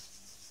worry.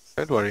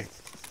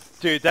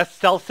 Dude, that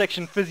stealth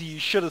section, Fizzy, you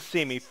should have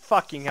seen me.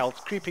 Fucking hell, it's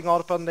creeping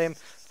out upon them.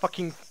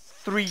 Fucking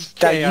 3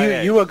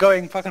 KIA. You were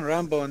going fucking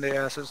Rambo on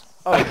their asses.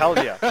 Oh hell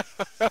yeah.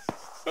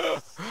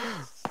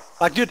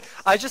 Like, dude,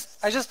 I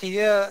just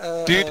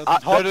hear. Dude, no.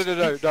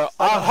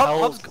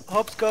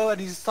 Hobbs go and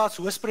he starts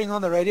whispering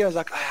on the radio. He's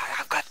like,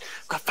 I've got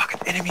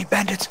fucking enemy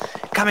bandits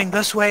coming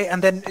this way,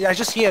 and then I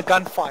just hear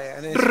gunfire,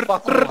 and then it's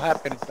fucking all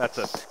happening. That's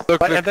it.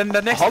 Look, And then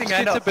the next Hobbs thing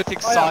I know, gets a bit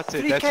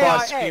excited. That's why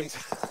I screamed.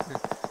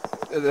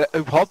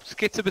 Hobbs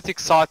gets a bit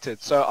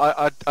excited, so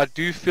I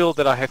do feel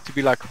that I have to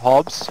be like,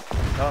 Hobbs,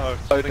 Uh-oh,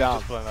 slow down.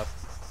 just blown up.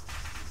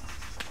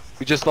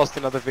 We just lost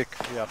another Vic.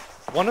 Yeah.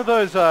 One of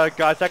those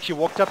guys actually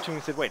walked up to me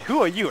and said, wait,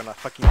 who are you? And I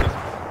fucking just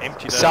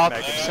emptied that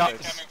mag in his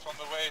face.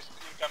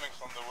 Incoming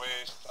from the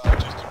west, I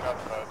just took out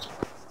the boat.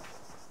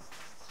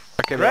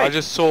 Okay, but I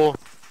just saw,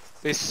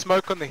 there's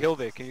smoke on the hill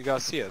there, can you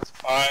guys see it?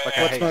 I Like a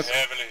am haze.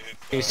 heavily hit.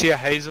 Can you see a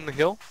haze on the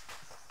hill?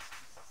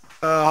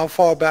 how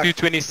far back?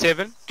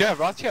 227? Yeah,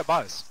 right here,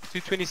 boys.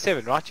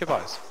 227, right here,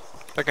 boys.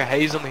 Like a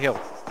haze on the hill.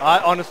 I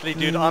honestly,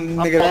 dude, I'm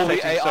All the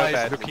pulsating so AI is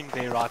badly. looking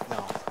there right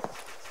now.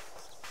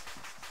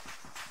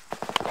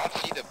 Can't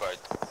see the boat.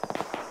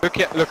 Look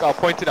here, look, I'll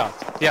point it out.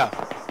 Yeah,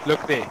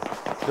 look there.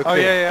 Look Oh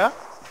there. yeah.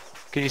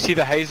 Can you see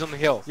the haze on the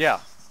hill? Yeah.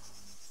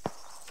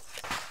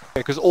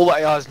 Because all the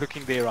AI is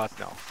looking there right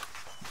now.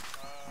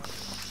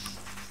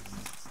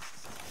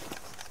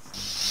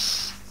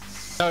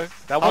 No,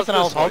 That wasn't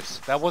our Hobbs. voice.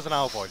 That wasn't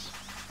our voice.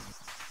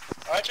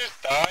 I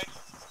just died,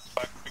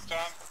 like big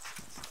time.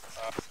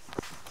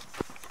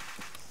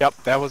 Yep,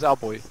 that was our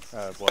boy.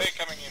 Boy. They're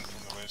coming in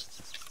from the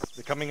west.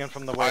 They're coming in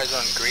from the Eyes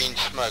west. on green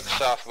smoke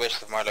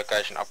southwest of my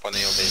location up on the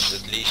hill.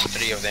 There's at least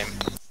 3 of them.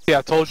 Yeah,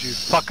 I told you.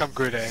 Fuck, I'm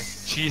good, eh?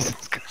 Jesus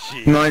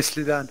Christ.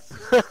 Nicely done.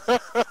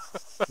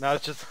 Now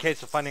it's just a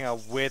case of finding out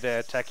where they're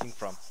attacking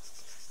from.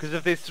 Because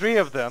if there's 3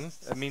 of them,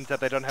 it means that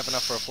they don't have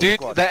enough for a full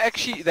Dude, squad. they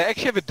actually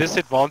have a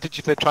disadvantage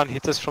if they try and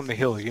hit us from the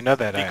hill. You know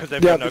that, Because eh?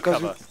 they've got no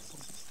cover.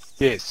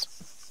 Yes.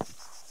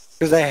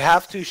 Because they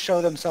have to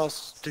show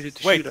themselves to shoot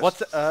us. Wait,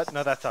 what's...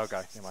 no, that's our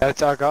guy. Never mind.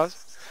 That's our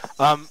guys.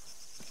 Oh,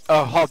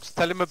 Hobbs,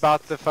 tell him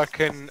about the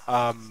fucking,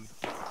 no,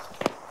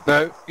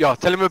 yeah,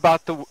 tell him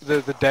about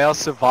the day I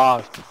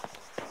survived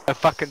a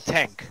fucking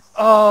tank.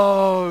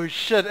 Oh,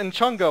 shit, in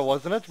Chongo,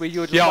 wasn't it? Where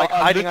you were just like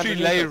hiding I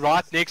literally lay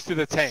right next to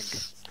the tank.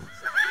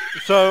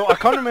 So, I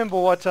can't remember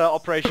what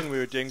operation we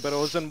were doing, but it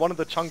was in one of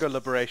the Chongo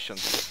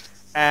liberations.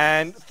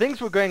 And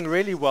things were going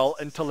really well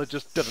until it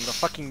just didn't. The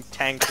fucking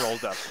tank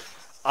rolled up.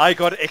 I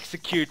got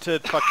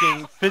executed,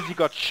 fucking Fizzy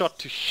got shot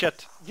to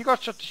shit. You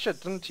got shot to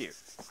shit, didn't you?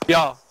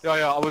 Yeah.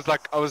 I was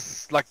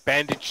like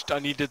bandaged. I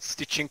needed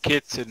stitching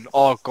kits and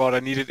oh god,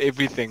 I needed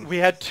everything. We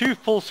had 2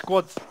 full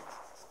squads.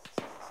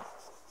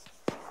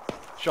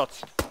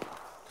 Shots.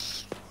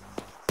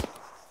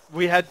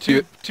 We had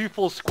two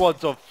full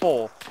squads of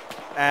 4,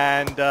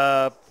 and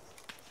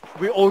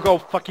we all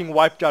got fucking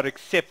wiped out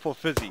except for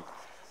Fizzy.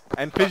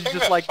 And Fizzy's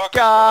just like,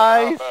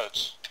 guys.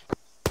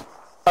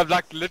 I'm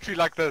like literally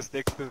like this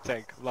next to the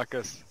tank, like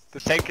this. The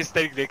tank is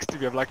standing next to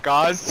me. I'm like,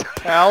 guys,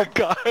 help,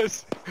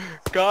 guys.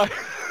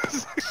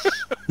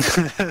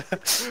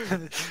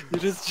 You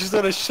just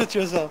wanna shit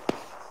yourself.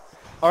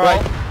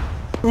 Alright.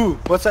 Ooh,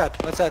 what's that?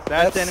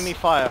 That's enemy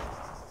fire.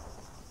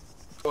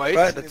 Wait,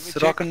 right,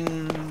 it's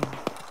rockin'.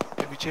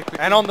 Let me check.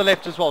 And on the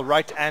left as well,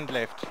 right and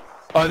left.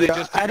 Oh, they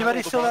just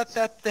anybody still at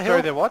the hill?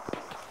 Sorry, they what?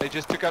 They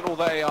just took out all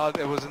the AI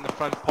that was in the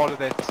front part of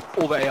that.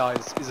 All the AI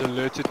is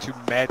alerted to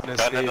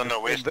madness there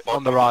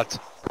on the right.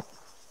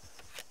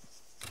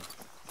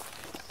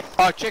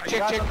 Oh, check.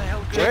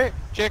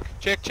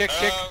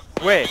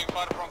 Where?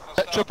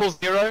 000.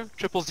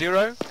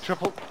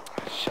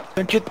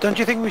 Don't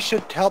you think we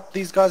should help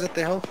these guys at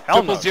the hill?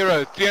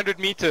 000, 300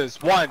 meters.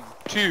 1,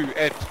 2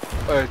 at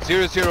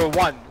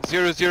 001,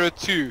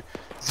 002,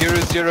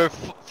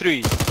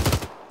 003.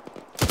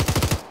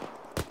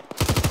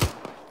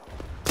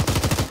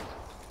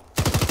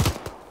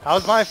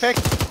 How's my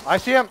effect? I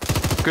see him.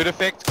 Good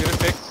effect.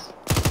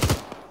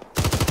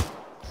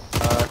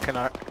 Can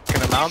I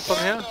mount on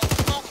here?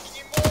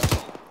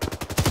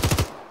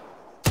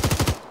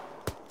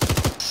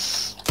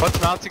 What's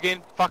mount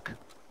again? Fuck.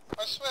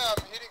 I swear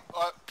I'm hitting...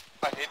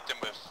 I hit them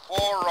with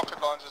 4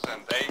 rocket launchers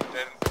and they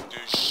didn't do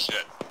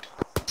shit.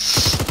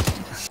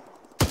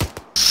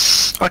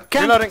 I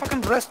can't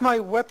fucking rest my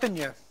weapon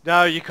here.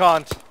 No, you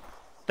can't.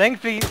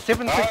 Thankfully,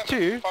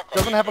 762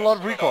 doesn't have a lot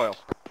of recoil.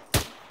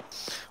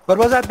 What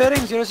was that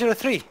bearing?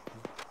 003?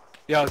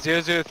 Yeah,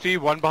 003,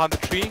 one behind the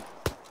tree.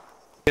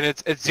 Then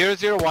it's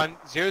 001,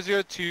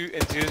 002,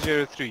 and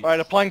 003. Alright,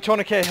 applying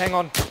tourniquet, hang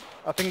on.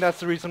 I think that's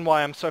the reason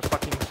why I'm so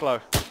fucking slow.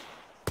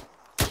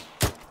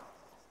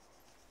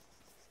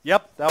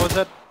 Yep, that was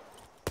it.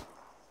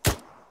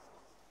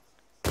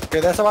 Okay,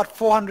 that's about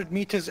 400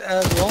 meters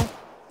as well.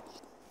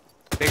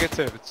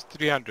 Negative, it's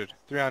 300.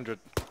 300.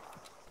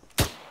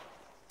 Oh,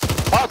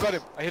 I got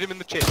him. I hit him in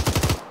the chest.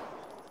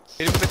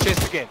 Hit him in the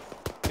chest again.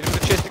 Hit him in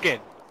the chest again.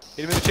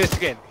 Hit him in the chest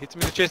again. Hit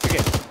him in the chest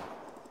again.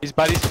 His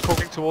buddies are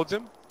talking towards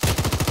him.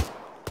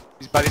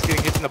 His buddy's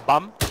getting hit in the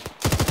bum.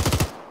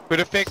 Good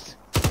effect.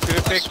 Good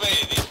effect. I swear,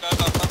 these guys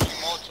are fucking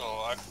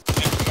mortal. I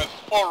hit them with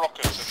 4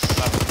 rockets and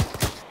nothing.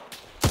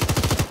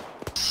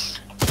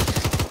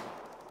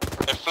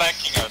 They're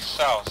flanking us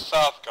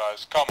south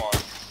guys, come on.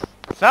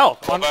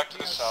 South? Go back to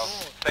the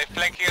south. They're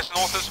flanking us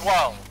north as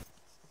well.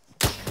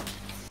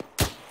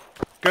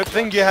 Good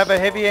thing you have a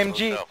heavy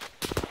MG. So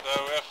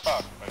we're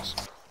fucked,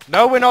 basically.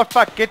 No, we're not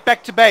fucked. Get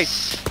back to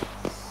base.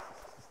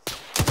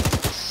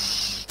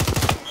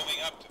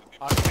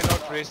 I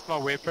cannot rest my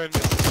weapon.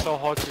 This is so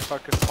hard to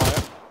fucking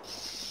fire.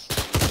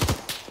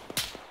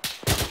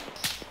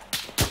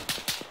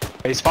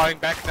 He's firing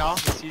back now.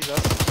 He sees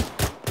us.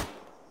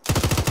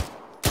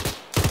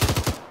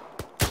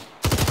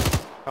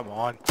 Come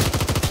on.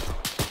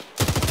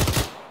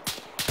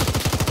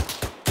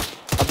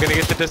 I'm gonna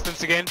get the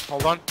distance again.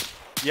 Hold on.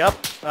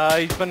 Yep,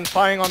 he's been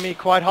firing on me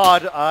quite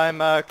hard.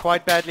 I'm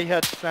quite badly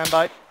hit. Stand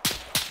by.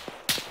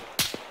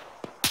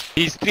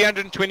 He's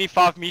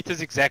 325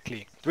 meters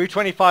exactly.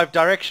 325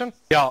 direction?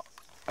 Yeah.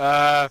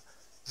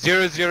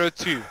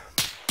 002.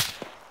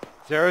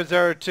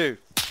 002.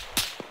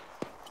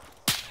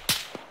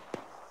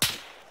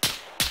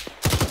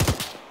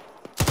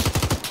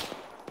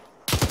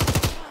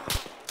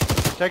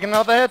 Taking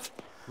another hit.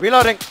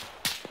 Reloading.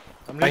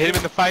 I hit him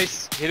in the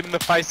face. Hit him in the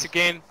face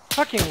again.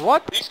 Fucking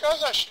what? These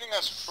guys are shooting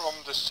us from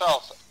the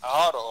south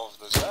out of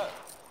the zone.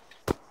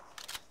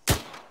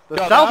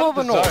 The south or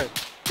the north?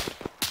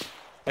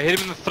 I hit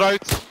him in the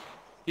throat.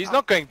 He's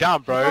not going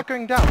down, bro. He's not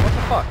going down. What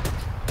the fuck?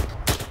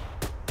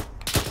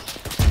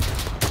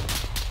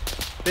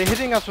 They're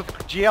hitting us with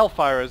GL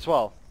fire as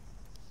well.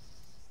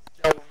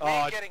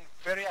 We're getting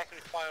very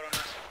accurate fire on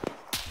us.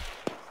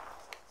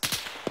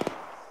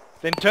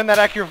 Then turn that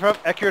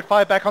accurate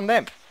fire back on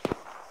them.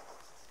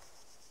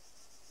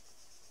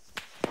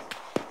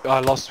 I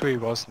lost where he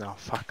was now.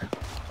 Fuck.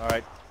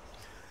 Alright.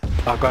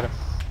 I got him.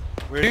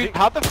 Dude,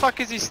 how the fuck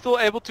is he still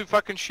able to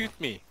fucking shoot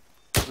me?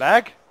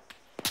 Lag?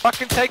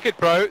 Fucking take it,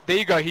 bro. There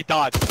you go, he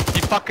died.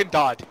 He fucking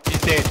died.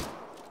 He's dead.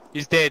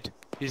 He's dead.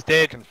 He's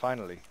dead. And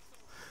finally.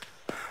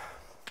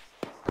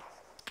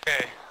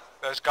 Okay,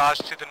 those guys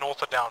to the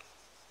north are down.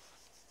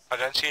 I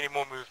don't see any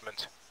more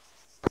movement.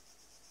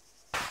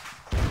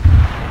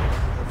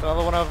 That's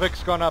another one of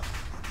Vic's gone up.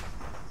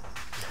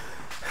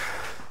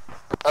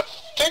 I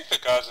think the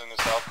guys in the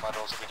south might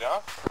also be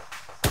down.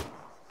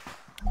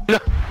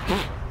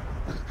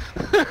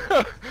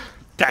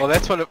 Well,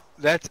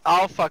 that's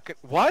our fucking,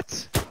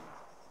 what?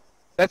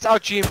 That's our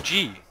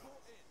GMG.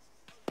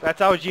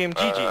 That's our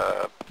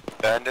GMGG.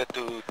 Bandit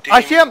to team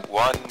I see him!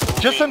 1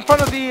 Just in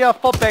front of the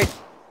full base.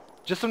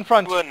 Just in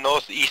front. to a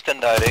northeastern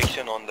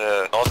direction on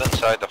the northern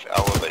side of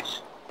our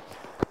base.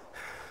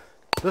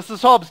 This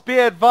is Hobbs. Be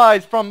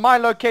advised from my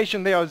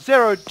location they are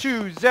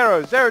 020,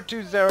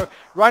 020,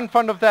 right in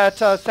front of that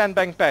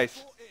sandbank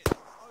base.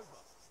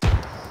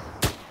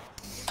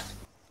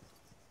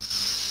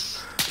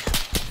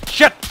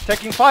 Shit!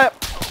 Taking fire!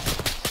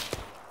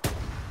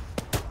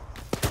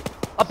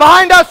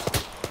 Behind us!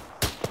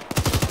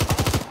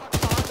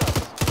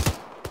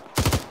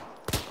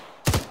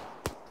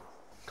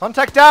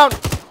 Contact down!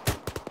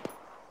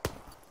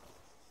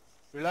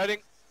 Reloading.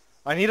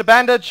 I need a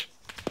bandage.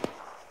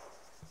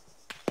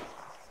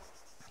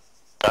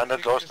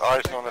 Bandit lost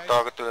eyes on the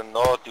target to the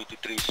north due to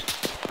trees.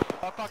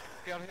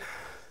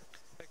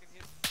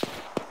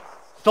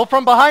 Still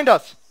from behind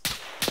us.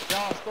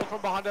 Yeah, still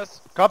from behind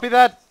us. Copy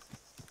that.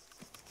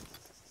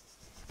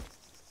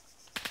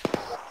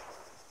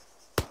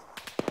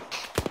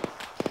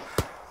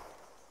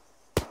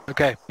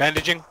 Okay,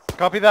 bandaging.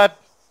 Copy that.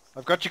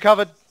 I've got you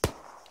covered.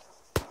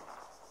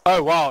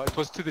 Oh wow, it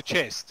was to the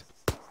chest.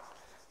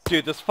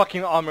 Dude, this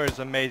fucking armor is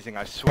amazing,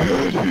 I swear.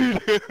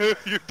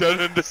 You don't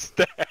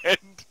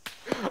understand.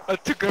 I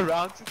took a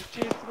round to the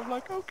chest and I'm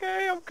like,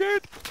 okay, I'm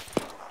good.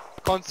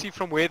 Can't see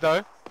from where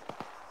though.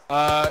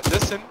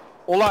 Listen,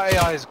 all our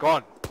AI is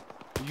gone.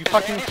 Are you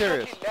fucking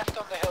serious? Left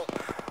on the hill.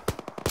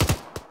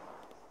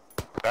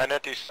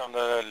 Bandit is on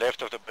the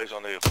left of the base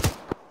on the hill.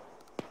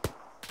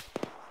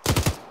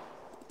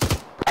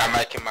 I'm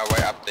making my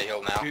way up the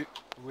hill now. Dude,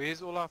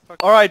 where's all our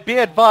fucking... Alright, be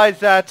advised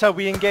that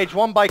we engage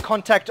one by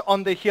contact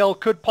on the hill.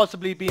 Could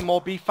possibly be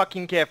more. Be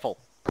fucking careful.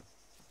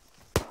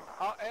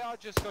 Our AI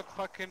just got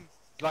fucking,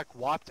 like,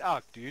 wiped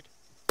out, dude.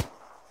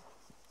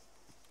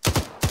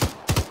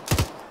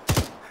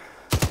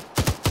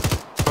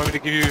 Want me to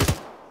give you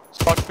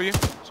spot for you?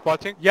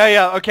 Spotting?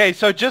 Yeah, okay,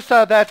 so just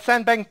that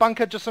sandbank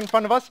bunker just in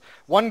front of us.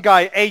 One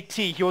guy, AT,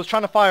 he was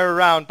trying to fire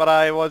around, but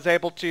I was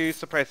able to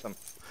suppress him.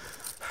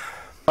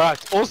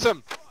 Alright,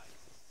 awesome.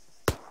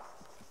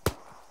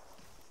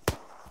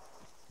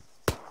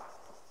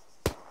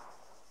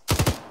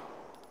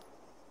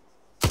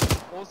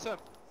 Awesome.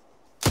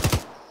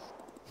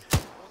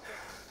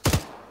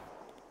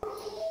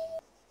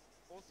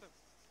 Awesome.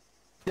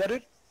 Yeah,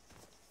 dude.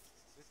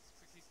 Let's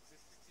quickly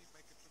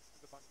make a trip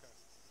to the bunker.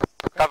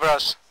 Cover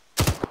us.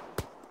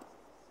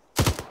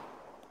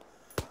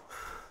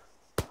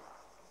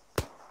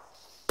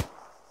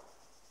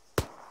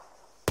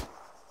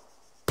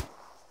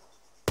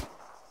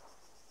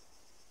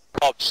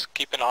 Hobbs,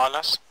 keep an eye on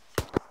us.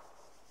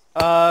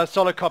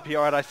 Solid copy,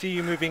 alright, I see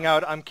you moving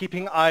out. I'm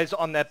keeping eyes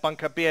on that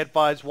bunker. Be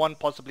advised, one,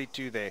 possibly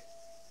two there.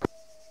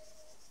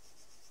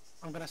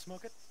 I'm gonna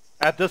smoke it.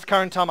 At this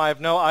current time, I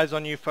have no eyes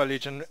on you,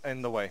 foliage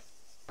in the way.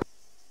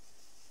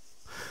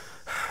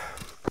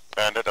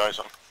 Bandit eyes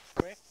on.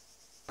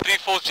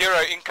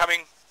 340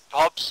 incoming.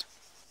 Hobbs.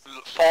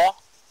 4.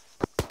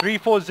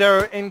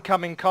 340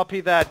 incoming, copy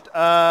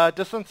that.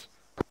 Distance?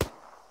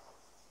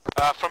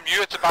 From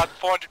you it's about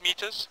 400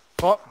 meters.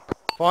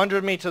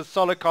 400 meters,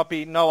 solid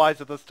copy, no eyes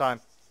at this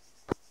time.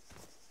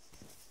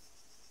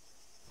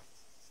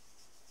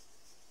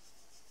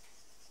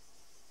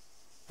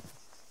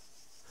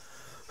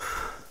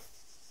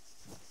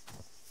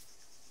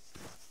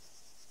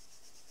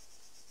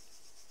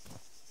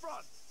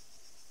 Front.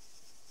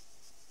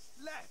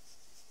 Left.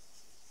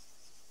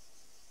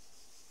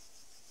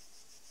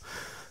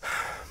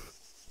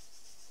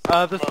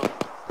 This...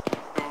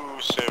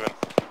 27.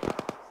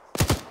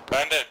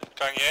 Bandit,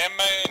 kan jy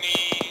my in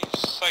die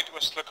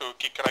suidoostelike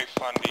hoekie kry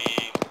van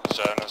die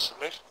zone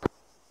asseblief?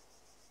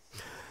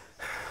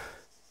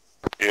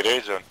 Die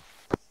red zone.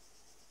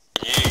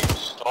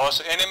 Yes,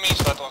 daar's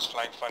enemies wat ons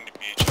flank van die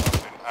beach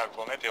af en ek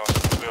wil net hê ons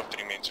 2 of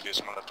 3 mense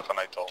wees om hulle te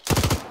gaan uithaal.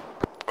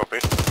 Copy.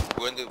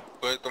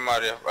 Kom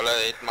maar, hulle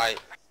het my...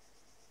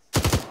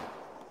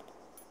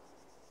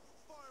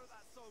 Fire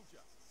that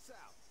soldier.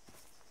 South.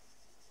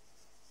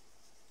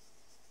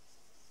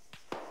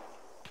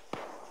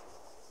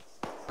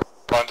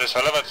 Want dis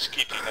hulle wat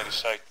skiet hier na die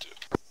suid toe.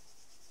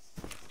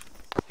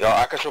 Ja,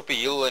 ek is op die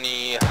hiel in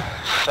die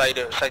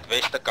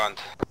suidweste kant.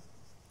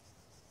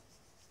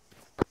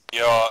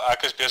 Ja,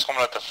 ek is besig om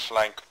hulle te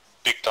flank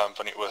big time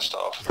van die ooste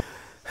af.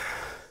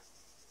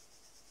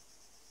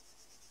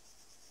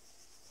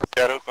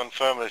 Jaro,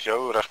 confirm, is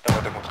jou rigting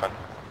wat ek moet gaan.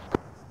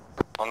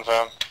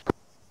 Confirm.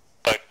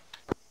 Type.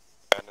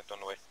 Bandit on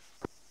the way.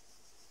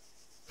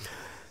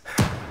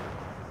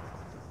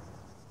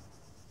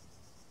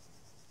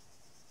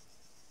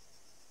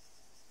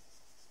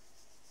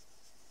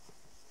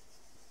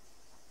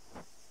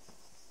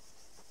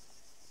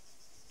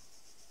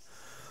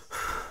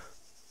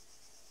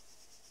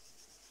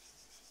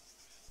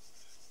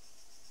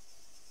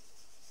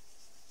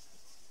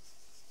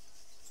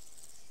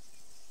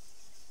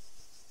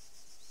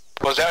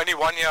 Was there only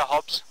one here,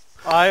 Hobbs?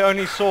 I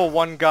only saw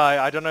one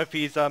guy. I don't know if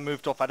he's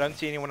moved off. I don't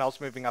see anyone else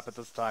moving up at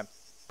this time.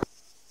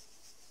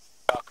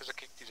 Yeah, because I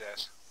kicked his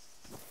ass.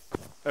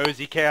 Oh, is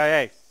he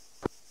KIA?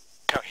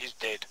 No, he's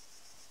dead.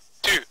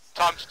 2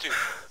 times 2.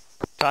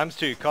 Times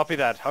 2. Copy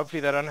that.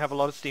 Hopefully they don't have a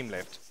lot of steam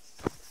left.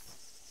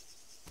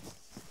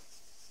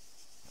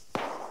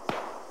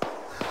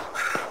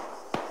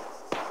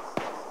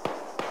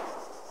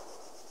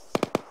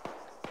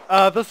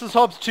 This is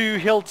Hobbs 2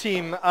 Hill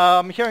Team.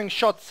 I'm hearing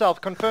shots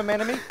south. Confirm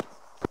enemy?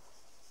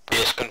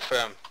 Yes,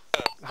 confirm.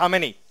 How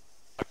many?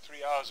 Like 3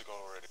 hours ago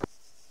already.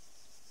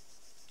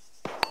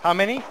 How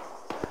many? 1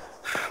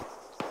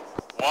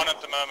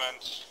 at the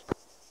moment.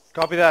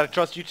 Copy that. I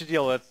trust you to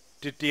deal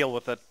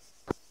with it.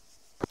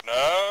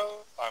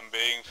 No, I'm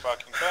being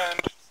fucking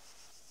banned.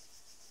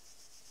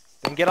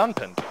 Then get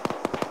unpinned.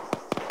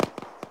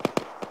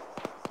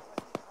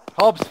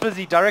 Hobbs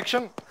Fizzy,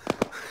 direction.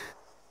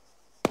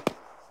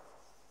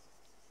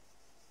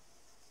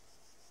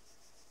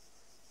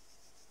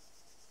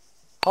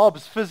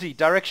 Hobbs Fizzy,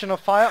 direction of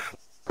fire.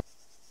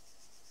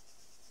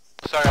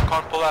 Sorry, I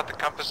can't pull out the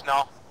compass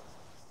now.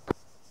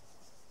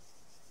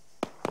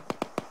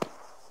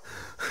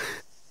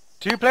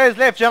 2 players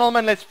left,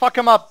 gentlemen. Let's fuck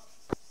them up.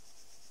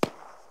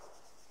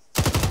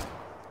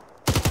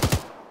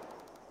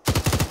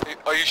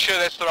 Are you sure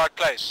that's the right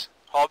place,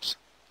 Hobbs?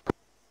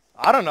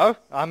 I don't know.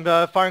 I'm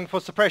firing for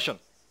suppression.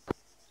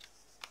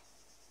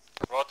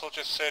 Rottle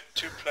just said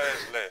 2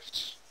 players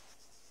left.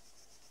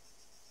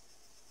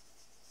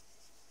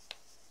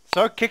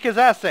 So, kick his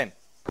ass then.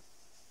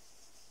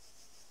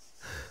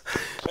 I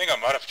think I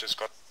might have just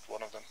got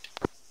one of them.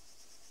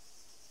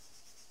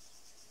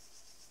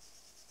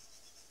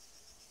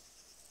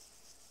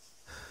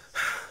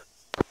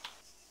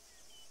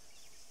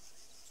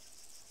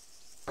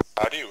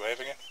 How do you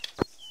waving it?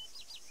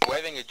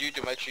 Waving at you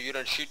to make sure you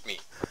don't shoot me.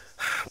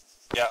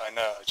 Yeah, I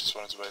know. I just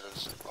wanted to wave it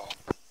as well.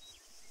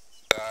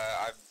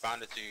 I've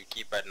bound it to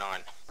keep at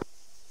 9.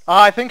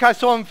 I think I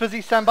saw him.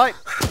 Fizzy, stand by.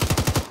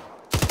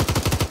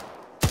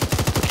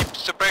 Keep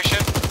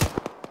suppression.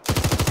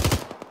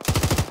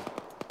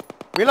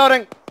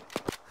 Reloading.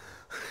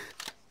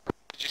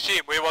 Did you see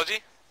him? Where was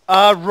he?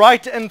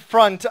 Right in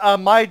front.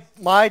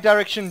 My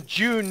direction,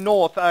 due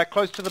north,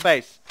 close to the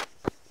base.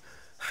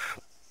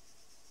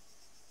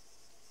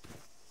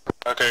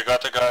 Okay,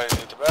 got the guy in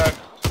the back.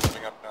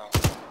 Coming up now.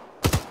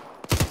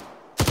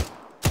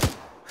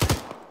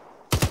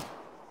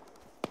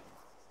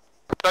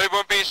 Sorry,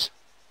 One Piece.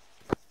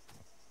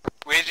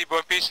 Where is he,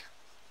 One Piece?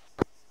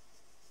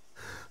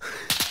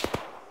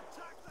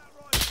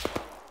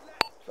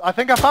 I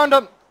think I found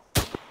him.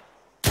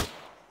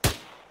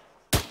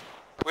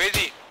 Where is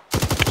he?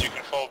 You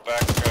can fall back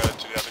to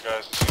the other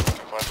guys and see if you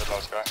can find the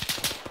last guy.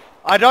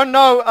 I don't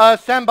know,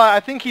 stand by. I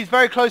think he's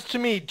very close to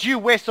me, due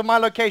west of my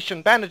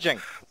location.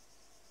 Bandaging.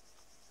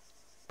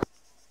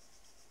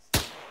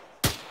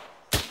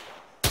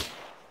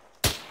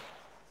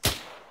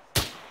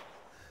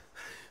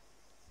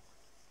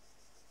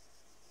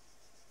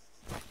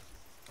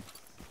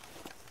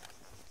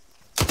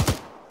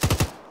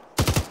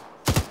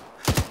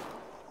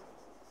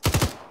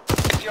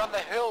 Is he on the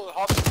hill,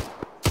 Hobbs?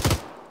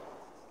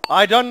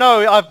 I don't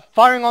know. I'm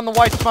firing on the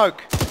white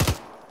smoke.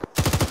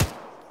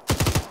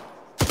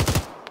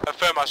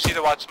 Confirm, I see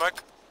the white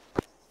smoke.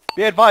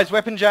 Be advised,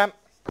 weapon jam.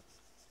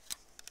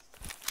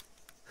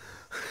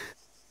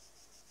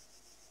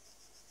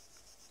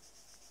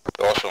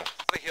 Awesome. On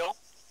the hill.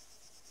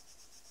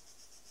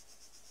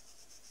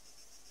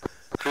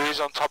 Who is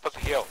on top of the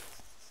hill?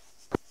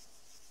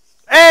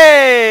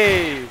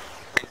 Hey!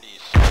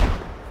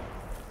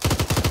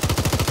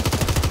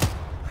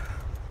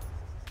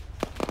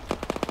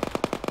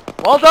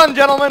 Well done,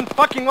 gentlemen.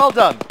 Fucking well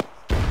done.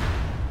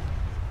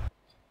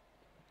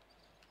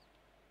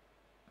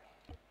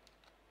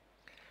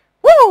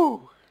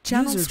 Woo!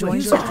 User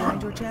joined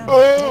your channel.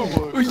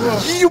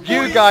 Oh,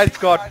 you guys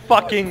got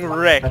fucking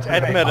wrecked.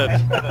 Admit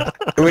it.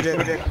 We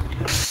did.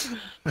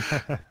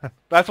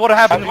 That's what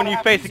happens when you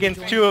face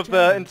against 2 of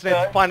the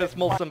internet's finest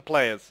Molson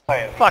players.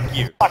 Fuck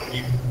you.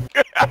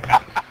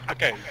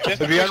 Okay,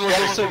 Vivian was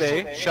also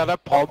there. Shut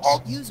up, Hobbs.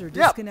 User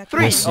Yeah, disconnected.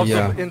 3 of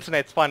the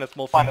internet's finest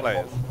Molson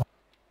players.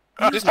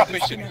 Just a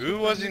question, who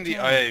was in the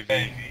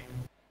IAV?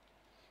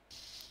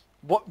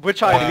 What? Which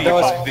IAV?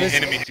 The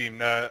enemy team,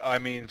 no, I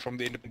mean from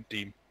the independent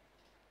team.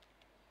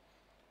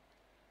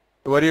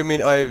 What do you mean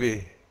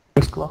IAV?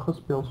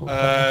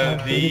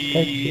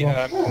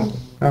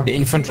 The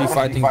infantry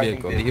fighting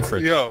vehicle, the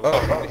Ifrit. Yeah,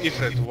 the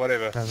Ifrit,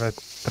 whatever. That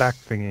track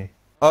thingy.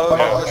 Oh,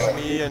 that was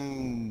me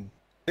and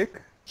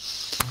Dick?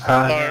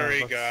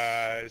 Sorry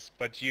guys,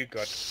 but you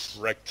got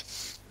wrecked.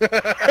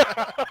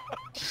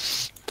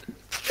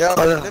 Yeah,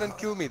 but you didn't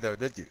kill me though,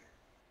 did you?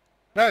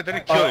 No, it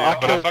didn't kill you,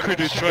 but I fucking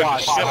destroyed the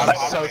shit. I'm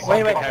so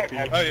fucking happy.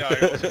 Oh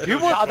yeah, Who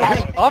was,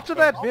 after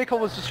that vehicle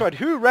was destroyed,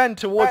 who ran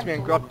towards me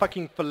and got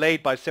fucking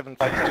filleted by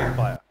 7.62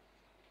 fire?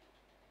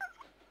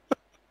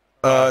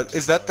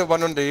 Is that the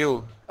one on the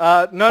hill?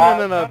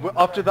 No.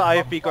 After the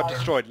IFV got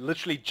destroyed,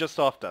 literally just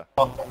after.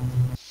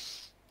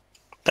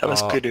 That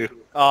was Kudu.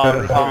 Oh,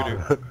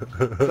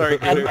 Kudu. Sorry,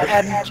 Kudu.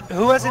 And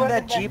who was in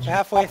that jeep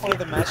halfway through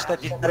the match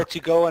that decided to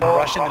go and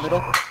rush in the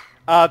middle?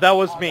 That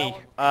was me.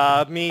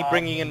 Me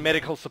bringing in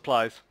medical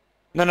supplies.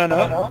 No.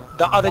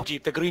 The other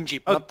jeep, the green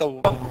jeep, not the...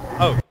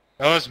 Oh.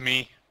 That was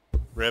me.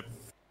 Rip.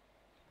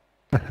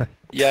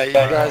 Yeah, you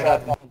guys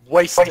got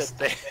wasted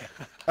there.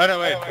 Oh no,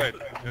 wait.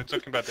 You're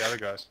talking about the other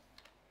guys.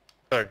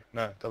 Sorry,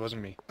 no, that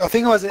wasn't me. I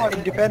think it was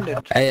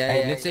independent.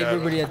 Hey, let's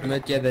everybody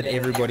admit that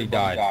everybody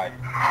died.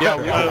 Yeah,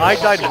 I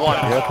died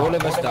once. All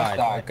of us died,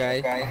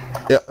 okay?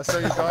 Yeah, so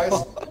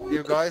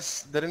you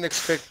guys didn't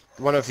expect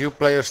one of you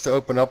players to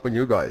open up on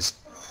you guys.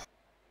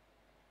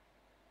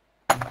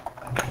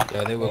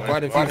 Yeah, there were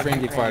quite a few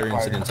friendly fire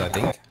incidents, I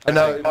think. I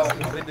know, it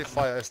wasn't friendly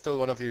fire, it's still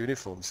one of your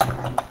uniforms.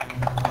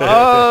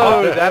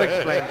 Oh, that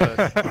explains it.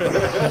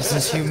 This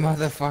is you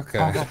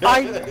motherfucker.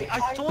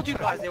 I told you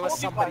guys there was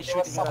somebody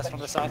shooting at us from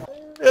the side.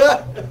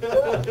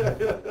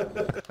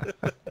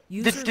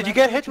 Did you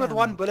get hit with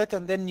one bullet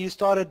and then you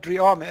started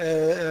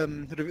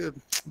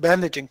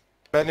bandaging?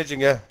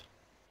 Bandaging, yeah.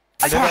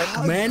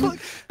 Fuck, man!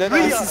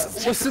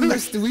 This is awesome.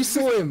 We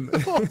saw him.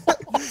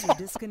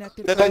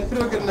 Then I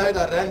threw a grenade,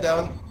 I ran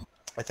down.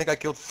 I think I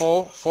killed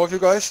four of you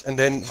guys, and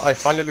then I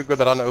finally got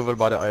run over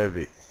by the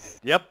IAV.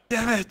 Yep.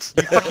 Damn it!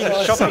 You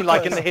fucking shot me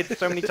like in the head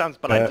so many times,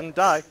 but I didn't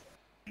die.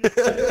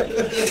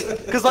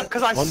 Because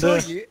I saw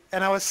you,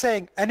 and I was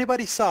saying,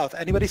 anybody south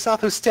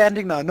who's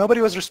standing now,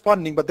 nobody was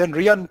responding, but then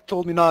Rian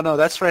told me, no,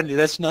 that's friendly,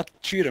 let's not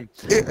shoot him.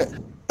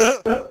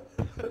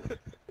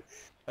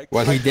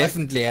 Well, he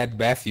definitely had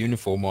BAF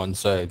uniform on,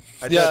 so...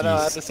 Yeah, no,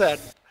 I understand.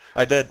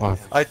 I did. Oh.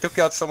 I took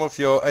out some of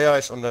your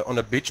AIs on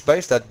the beach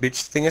base, that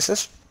beach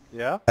thingises.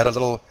 Yeah. Had a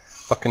little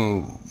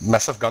fucking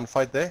massive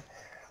gunfight there.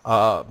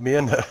 Me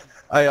and the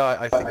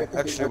AI, I think it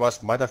actually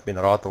might have been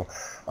Rato,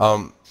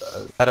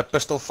 had a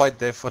pistol fight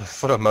there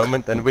for a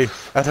moment, and we,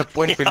 at a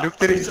point, we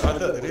looked at each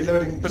other,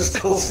 reloading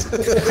pistols.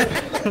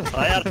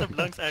 Hy hardloop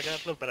links, ek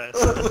hardloop regs.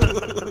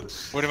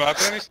 Hoor maar, ek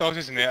kan nie snaaks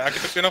is nie. Ek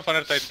het op een of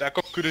ander tyd, ek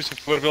op Kudu se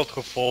voorbeeld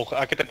gevolg.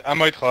 Ek het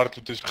ammo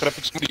uitgehardloop, dus grip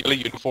ek sommer die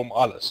hele uniform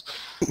alles.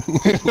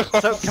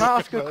 So, can I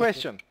ask you a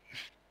question?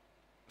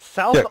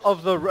 South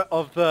of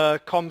the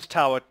comms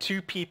tower,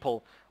 2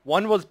 people.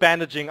 One was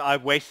bandaging, I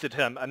wasted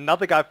him.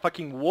 Another guy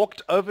fucking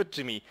walked over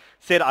to me,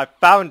 said I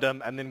found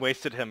him, and then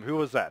wasted him. Who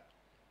was that?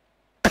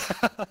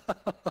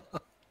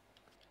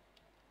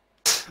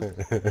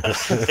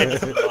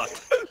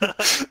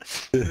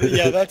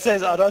 Yeah, that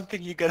says I don't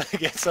think you're gonna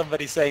get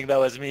somebody saying that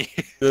was me.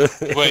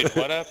 Wait,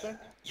 what happened?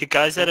 You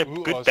guys had a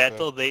good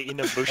battle there in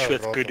a bush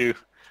with Kudu.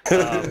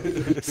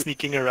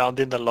 Sneaking around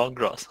in the long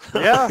grass.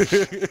 Yeah, I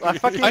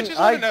just want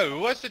to know, who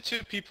was the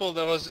 2 people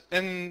that was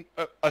in,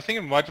 I think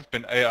it might have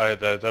been AI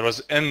that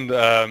was in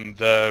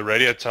the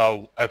radio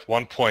tower at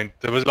one point.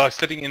 That was like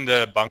sitting in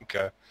the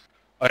bunker.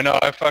 I know,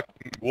 I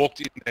fucking walked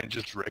in and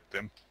just wrecked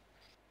them.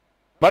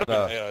 Might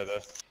have been AI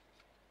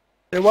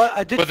though.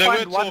 I did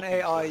find one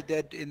AI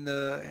dead in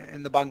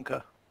the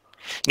bunker.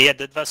 Nee,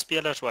 dit was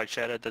spelers, White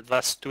Shadow. Dit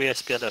was 2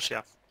 spelers,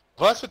 ja.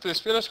 Was het 2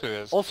 spelers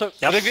geweest? Also,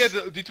 ja. Ek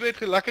weet, die 2 het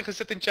lekker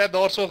gesit in chat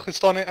daar so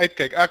gestaan en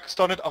uitkyk. Ek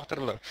staan net agter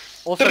hulle.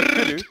 Also,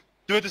 Kudu.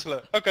 Dood is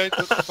hulle. Okay,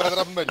 dit verder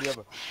op my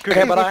lewe.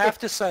 Okay, but I have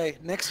to say,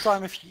 next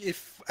time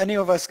if any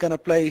of us gonna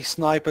play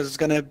snipers, it's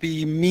gonna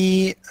be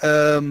me,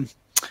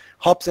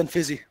 Hobbs and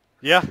Fizzy.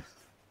 Yeah.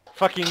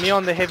 Fucking me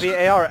on the heavy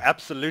AR,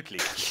 absolutely.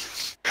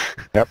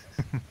 Yep.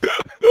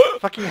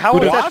 Fucking how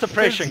was that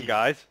suppression,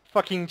 guys?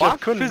 Fucking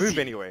just couldn't move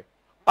anyway.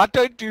 I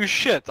don't do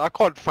shit. I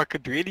can't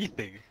fucking do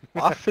anything.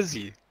 I'm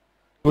Fizzy.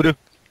 Because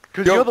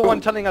you're the one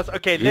telling us,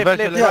 okay,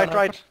 left,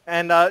 right,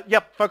 and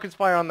yep, focus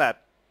fire on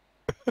that.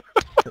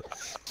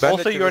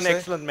 Also, you're an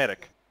excellent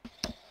medic.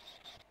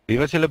 Wie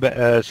was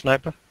julle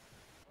sniper?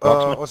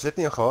 Ons het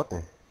nie gehad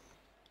nie.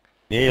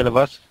 Nee, julle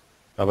was?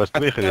 Daar was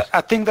 2 geweest.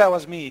 I think that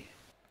was me.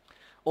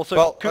 Also,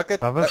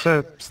 daar was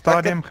 'n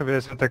stadium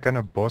geweest wat ek in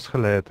 'n bos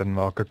gelê het en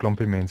waar ek 'n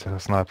klompie mense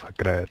gesnipe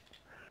gekry het.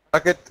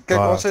 Kyk,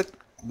 ons het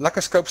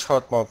lekker scopes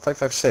gehad, maar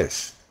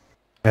 556.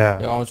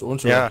 Ja, ons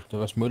dat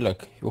was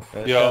moeilik.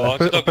 Ja,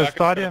 op 'n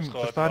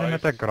stadium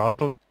het ek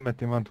ratel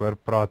met iemand hoor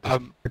praat.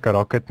 Ek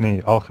raak dit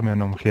nie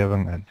algemene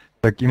omgewing in.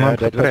 Ek iemand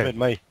getref met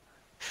my.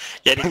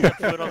 Ja, die het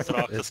voor ons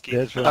raak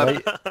geskiet.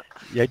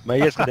 Jy het my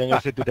eers gedink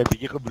as dit toe ek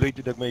bietjie gebloei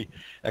toe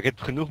ek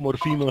het genoeg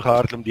morfine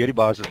gehardloop om deur die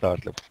basis te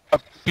hardloop.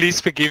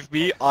 Please forgive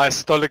me, I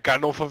stole a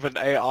gun off of an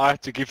AI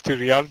to give to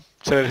Rian,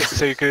 so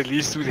you can at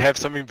least have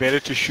something better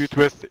to shoot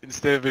with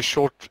instead of a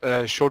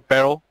short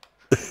barrel.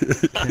 I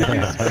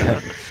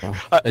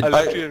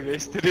literally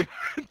arrested him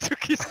and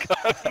took his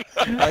gun.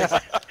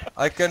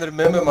 I can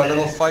remember my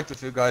little fight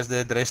with you guys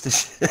there dressed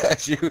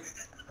as you.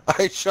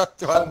 I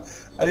shot one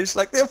and he's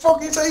like, they're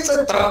fucking saying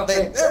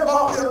trade. They're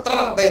fucking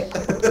trade.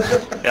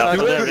 Yeah,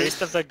 the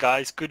rest of the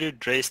guys could have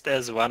dressed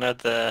as one of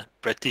the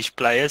British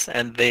players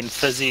and then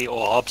Fizzy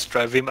or Hobbs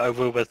drove him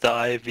over with the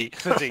IV.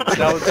 Fizzy,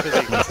 that was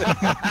Fizzy.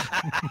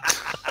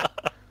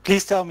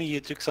 Please tell me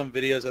you took some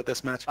videos of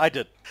this match. I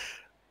did.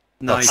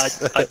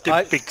 Nice. I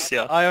took pics,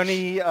 yeah. I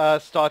only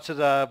started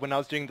when I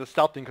was doing the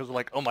stealth thing because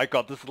like, oh my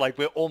god, this is like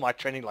where all my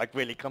training like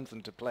really comes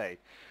into play.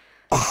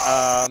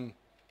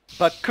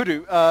 But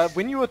Kudu,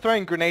 when you were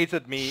throwing grenades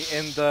at me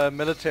in the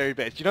military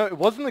base, you know, it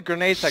wasn't the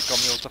grenades that got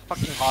me, it was a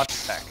fucking heart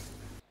attack.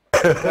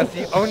 That's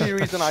the only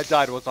reason I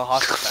died, was a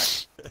heart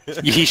attack.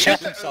 He shot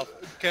himself.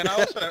 Can I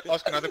also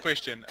ask another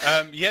question?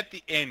 Yeah, at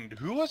the end,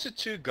 who was the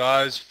two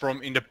guys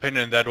from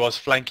Independent that was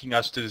flanking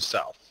us to the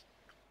south?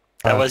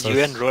 That was you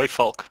and Roy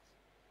Falk.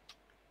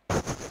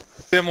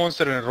 The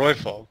monster and Roy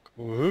Falk.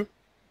 Who?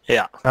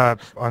 Yeah.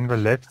 On the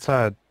left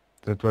side,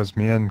 that was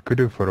me and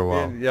Kudu for a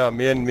while. Yeah,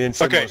 me and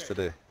Sim was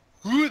today.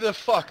 Who the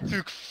fuck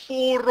took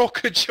 4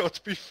 rocket shots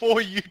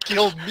before you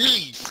killed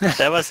me?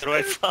 That was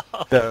Roy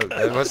Falk. No,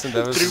 that wasn't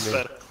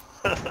me.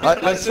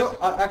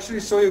 I actually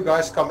saw you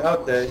guys come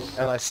out there,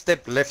 and I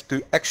stepped left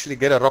to actually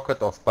get a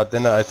rocket off, but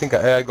then I think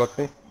AI got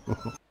me.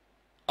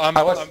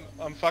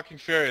 I'm fucking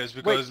furious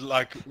because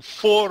like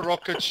 4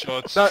 rocket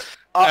shots. No,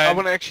 I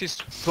want to actually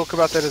talk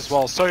about that as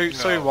well. Sorry,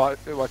 Shadow.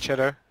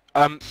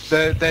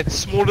 That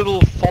small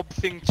little fob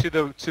thing to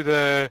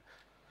the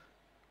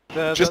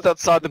just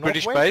outside the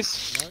British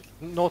base.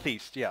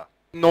 Northeast, yeah.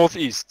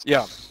 Northeast,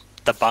 yeah.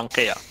 The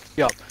bunker, yeah.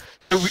 Yeah.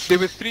 There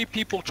were 3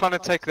 people trying to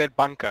take that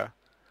bunker,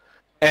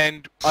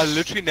 and I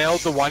literally nailed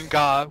the one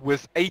guy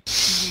with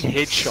 18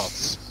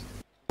 headshots.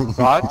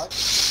 Right?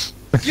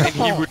 And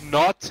he would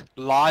not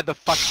lie the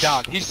fuck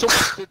down. He sort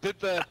of did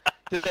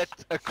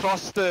that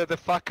across the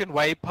fucking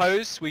way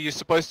pose where you're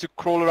supposed to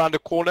crawl around a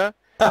corner.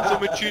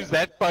 Someone choose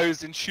that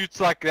pose and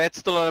shoots like that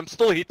still, and I'm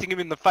still hitting him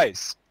in the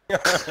face.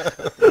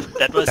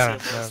 That was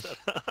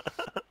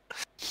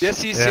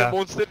Yes, he's a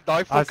monster.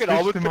 I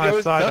switched to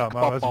my sidearm.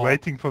 I was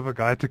waiting for the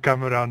guy to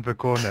come around the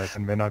corner,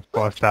 and then I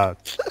passed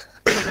out.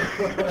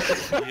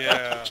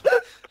 Yeah.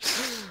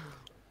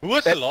 Who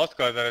was the last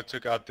guy that I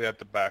took out there at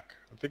the back?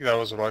 I think that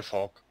was Roy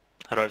Falk.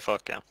 Roy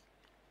Falk, ja.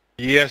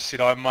 Yes,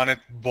 daai man het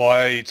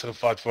baie iets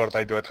gevat voordat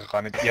hy dood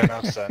gegaan het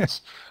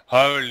enigstens.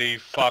 Holy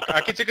fuck.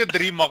 Ek het seker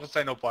 3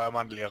 magasyne op baie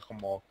man leeg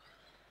gemaak.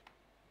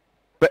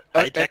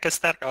 Hy het lekker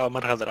sterk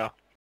armor gedra.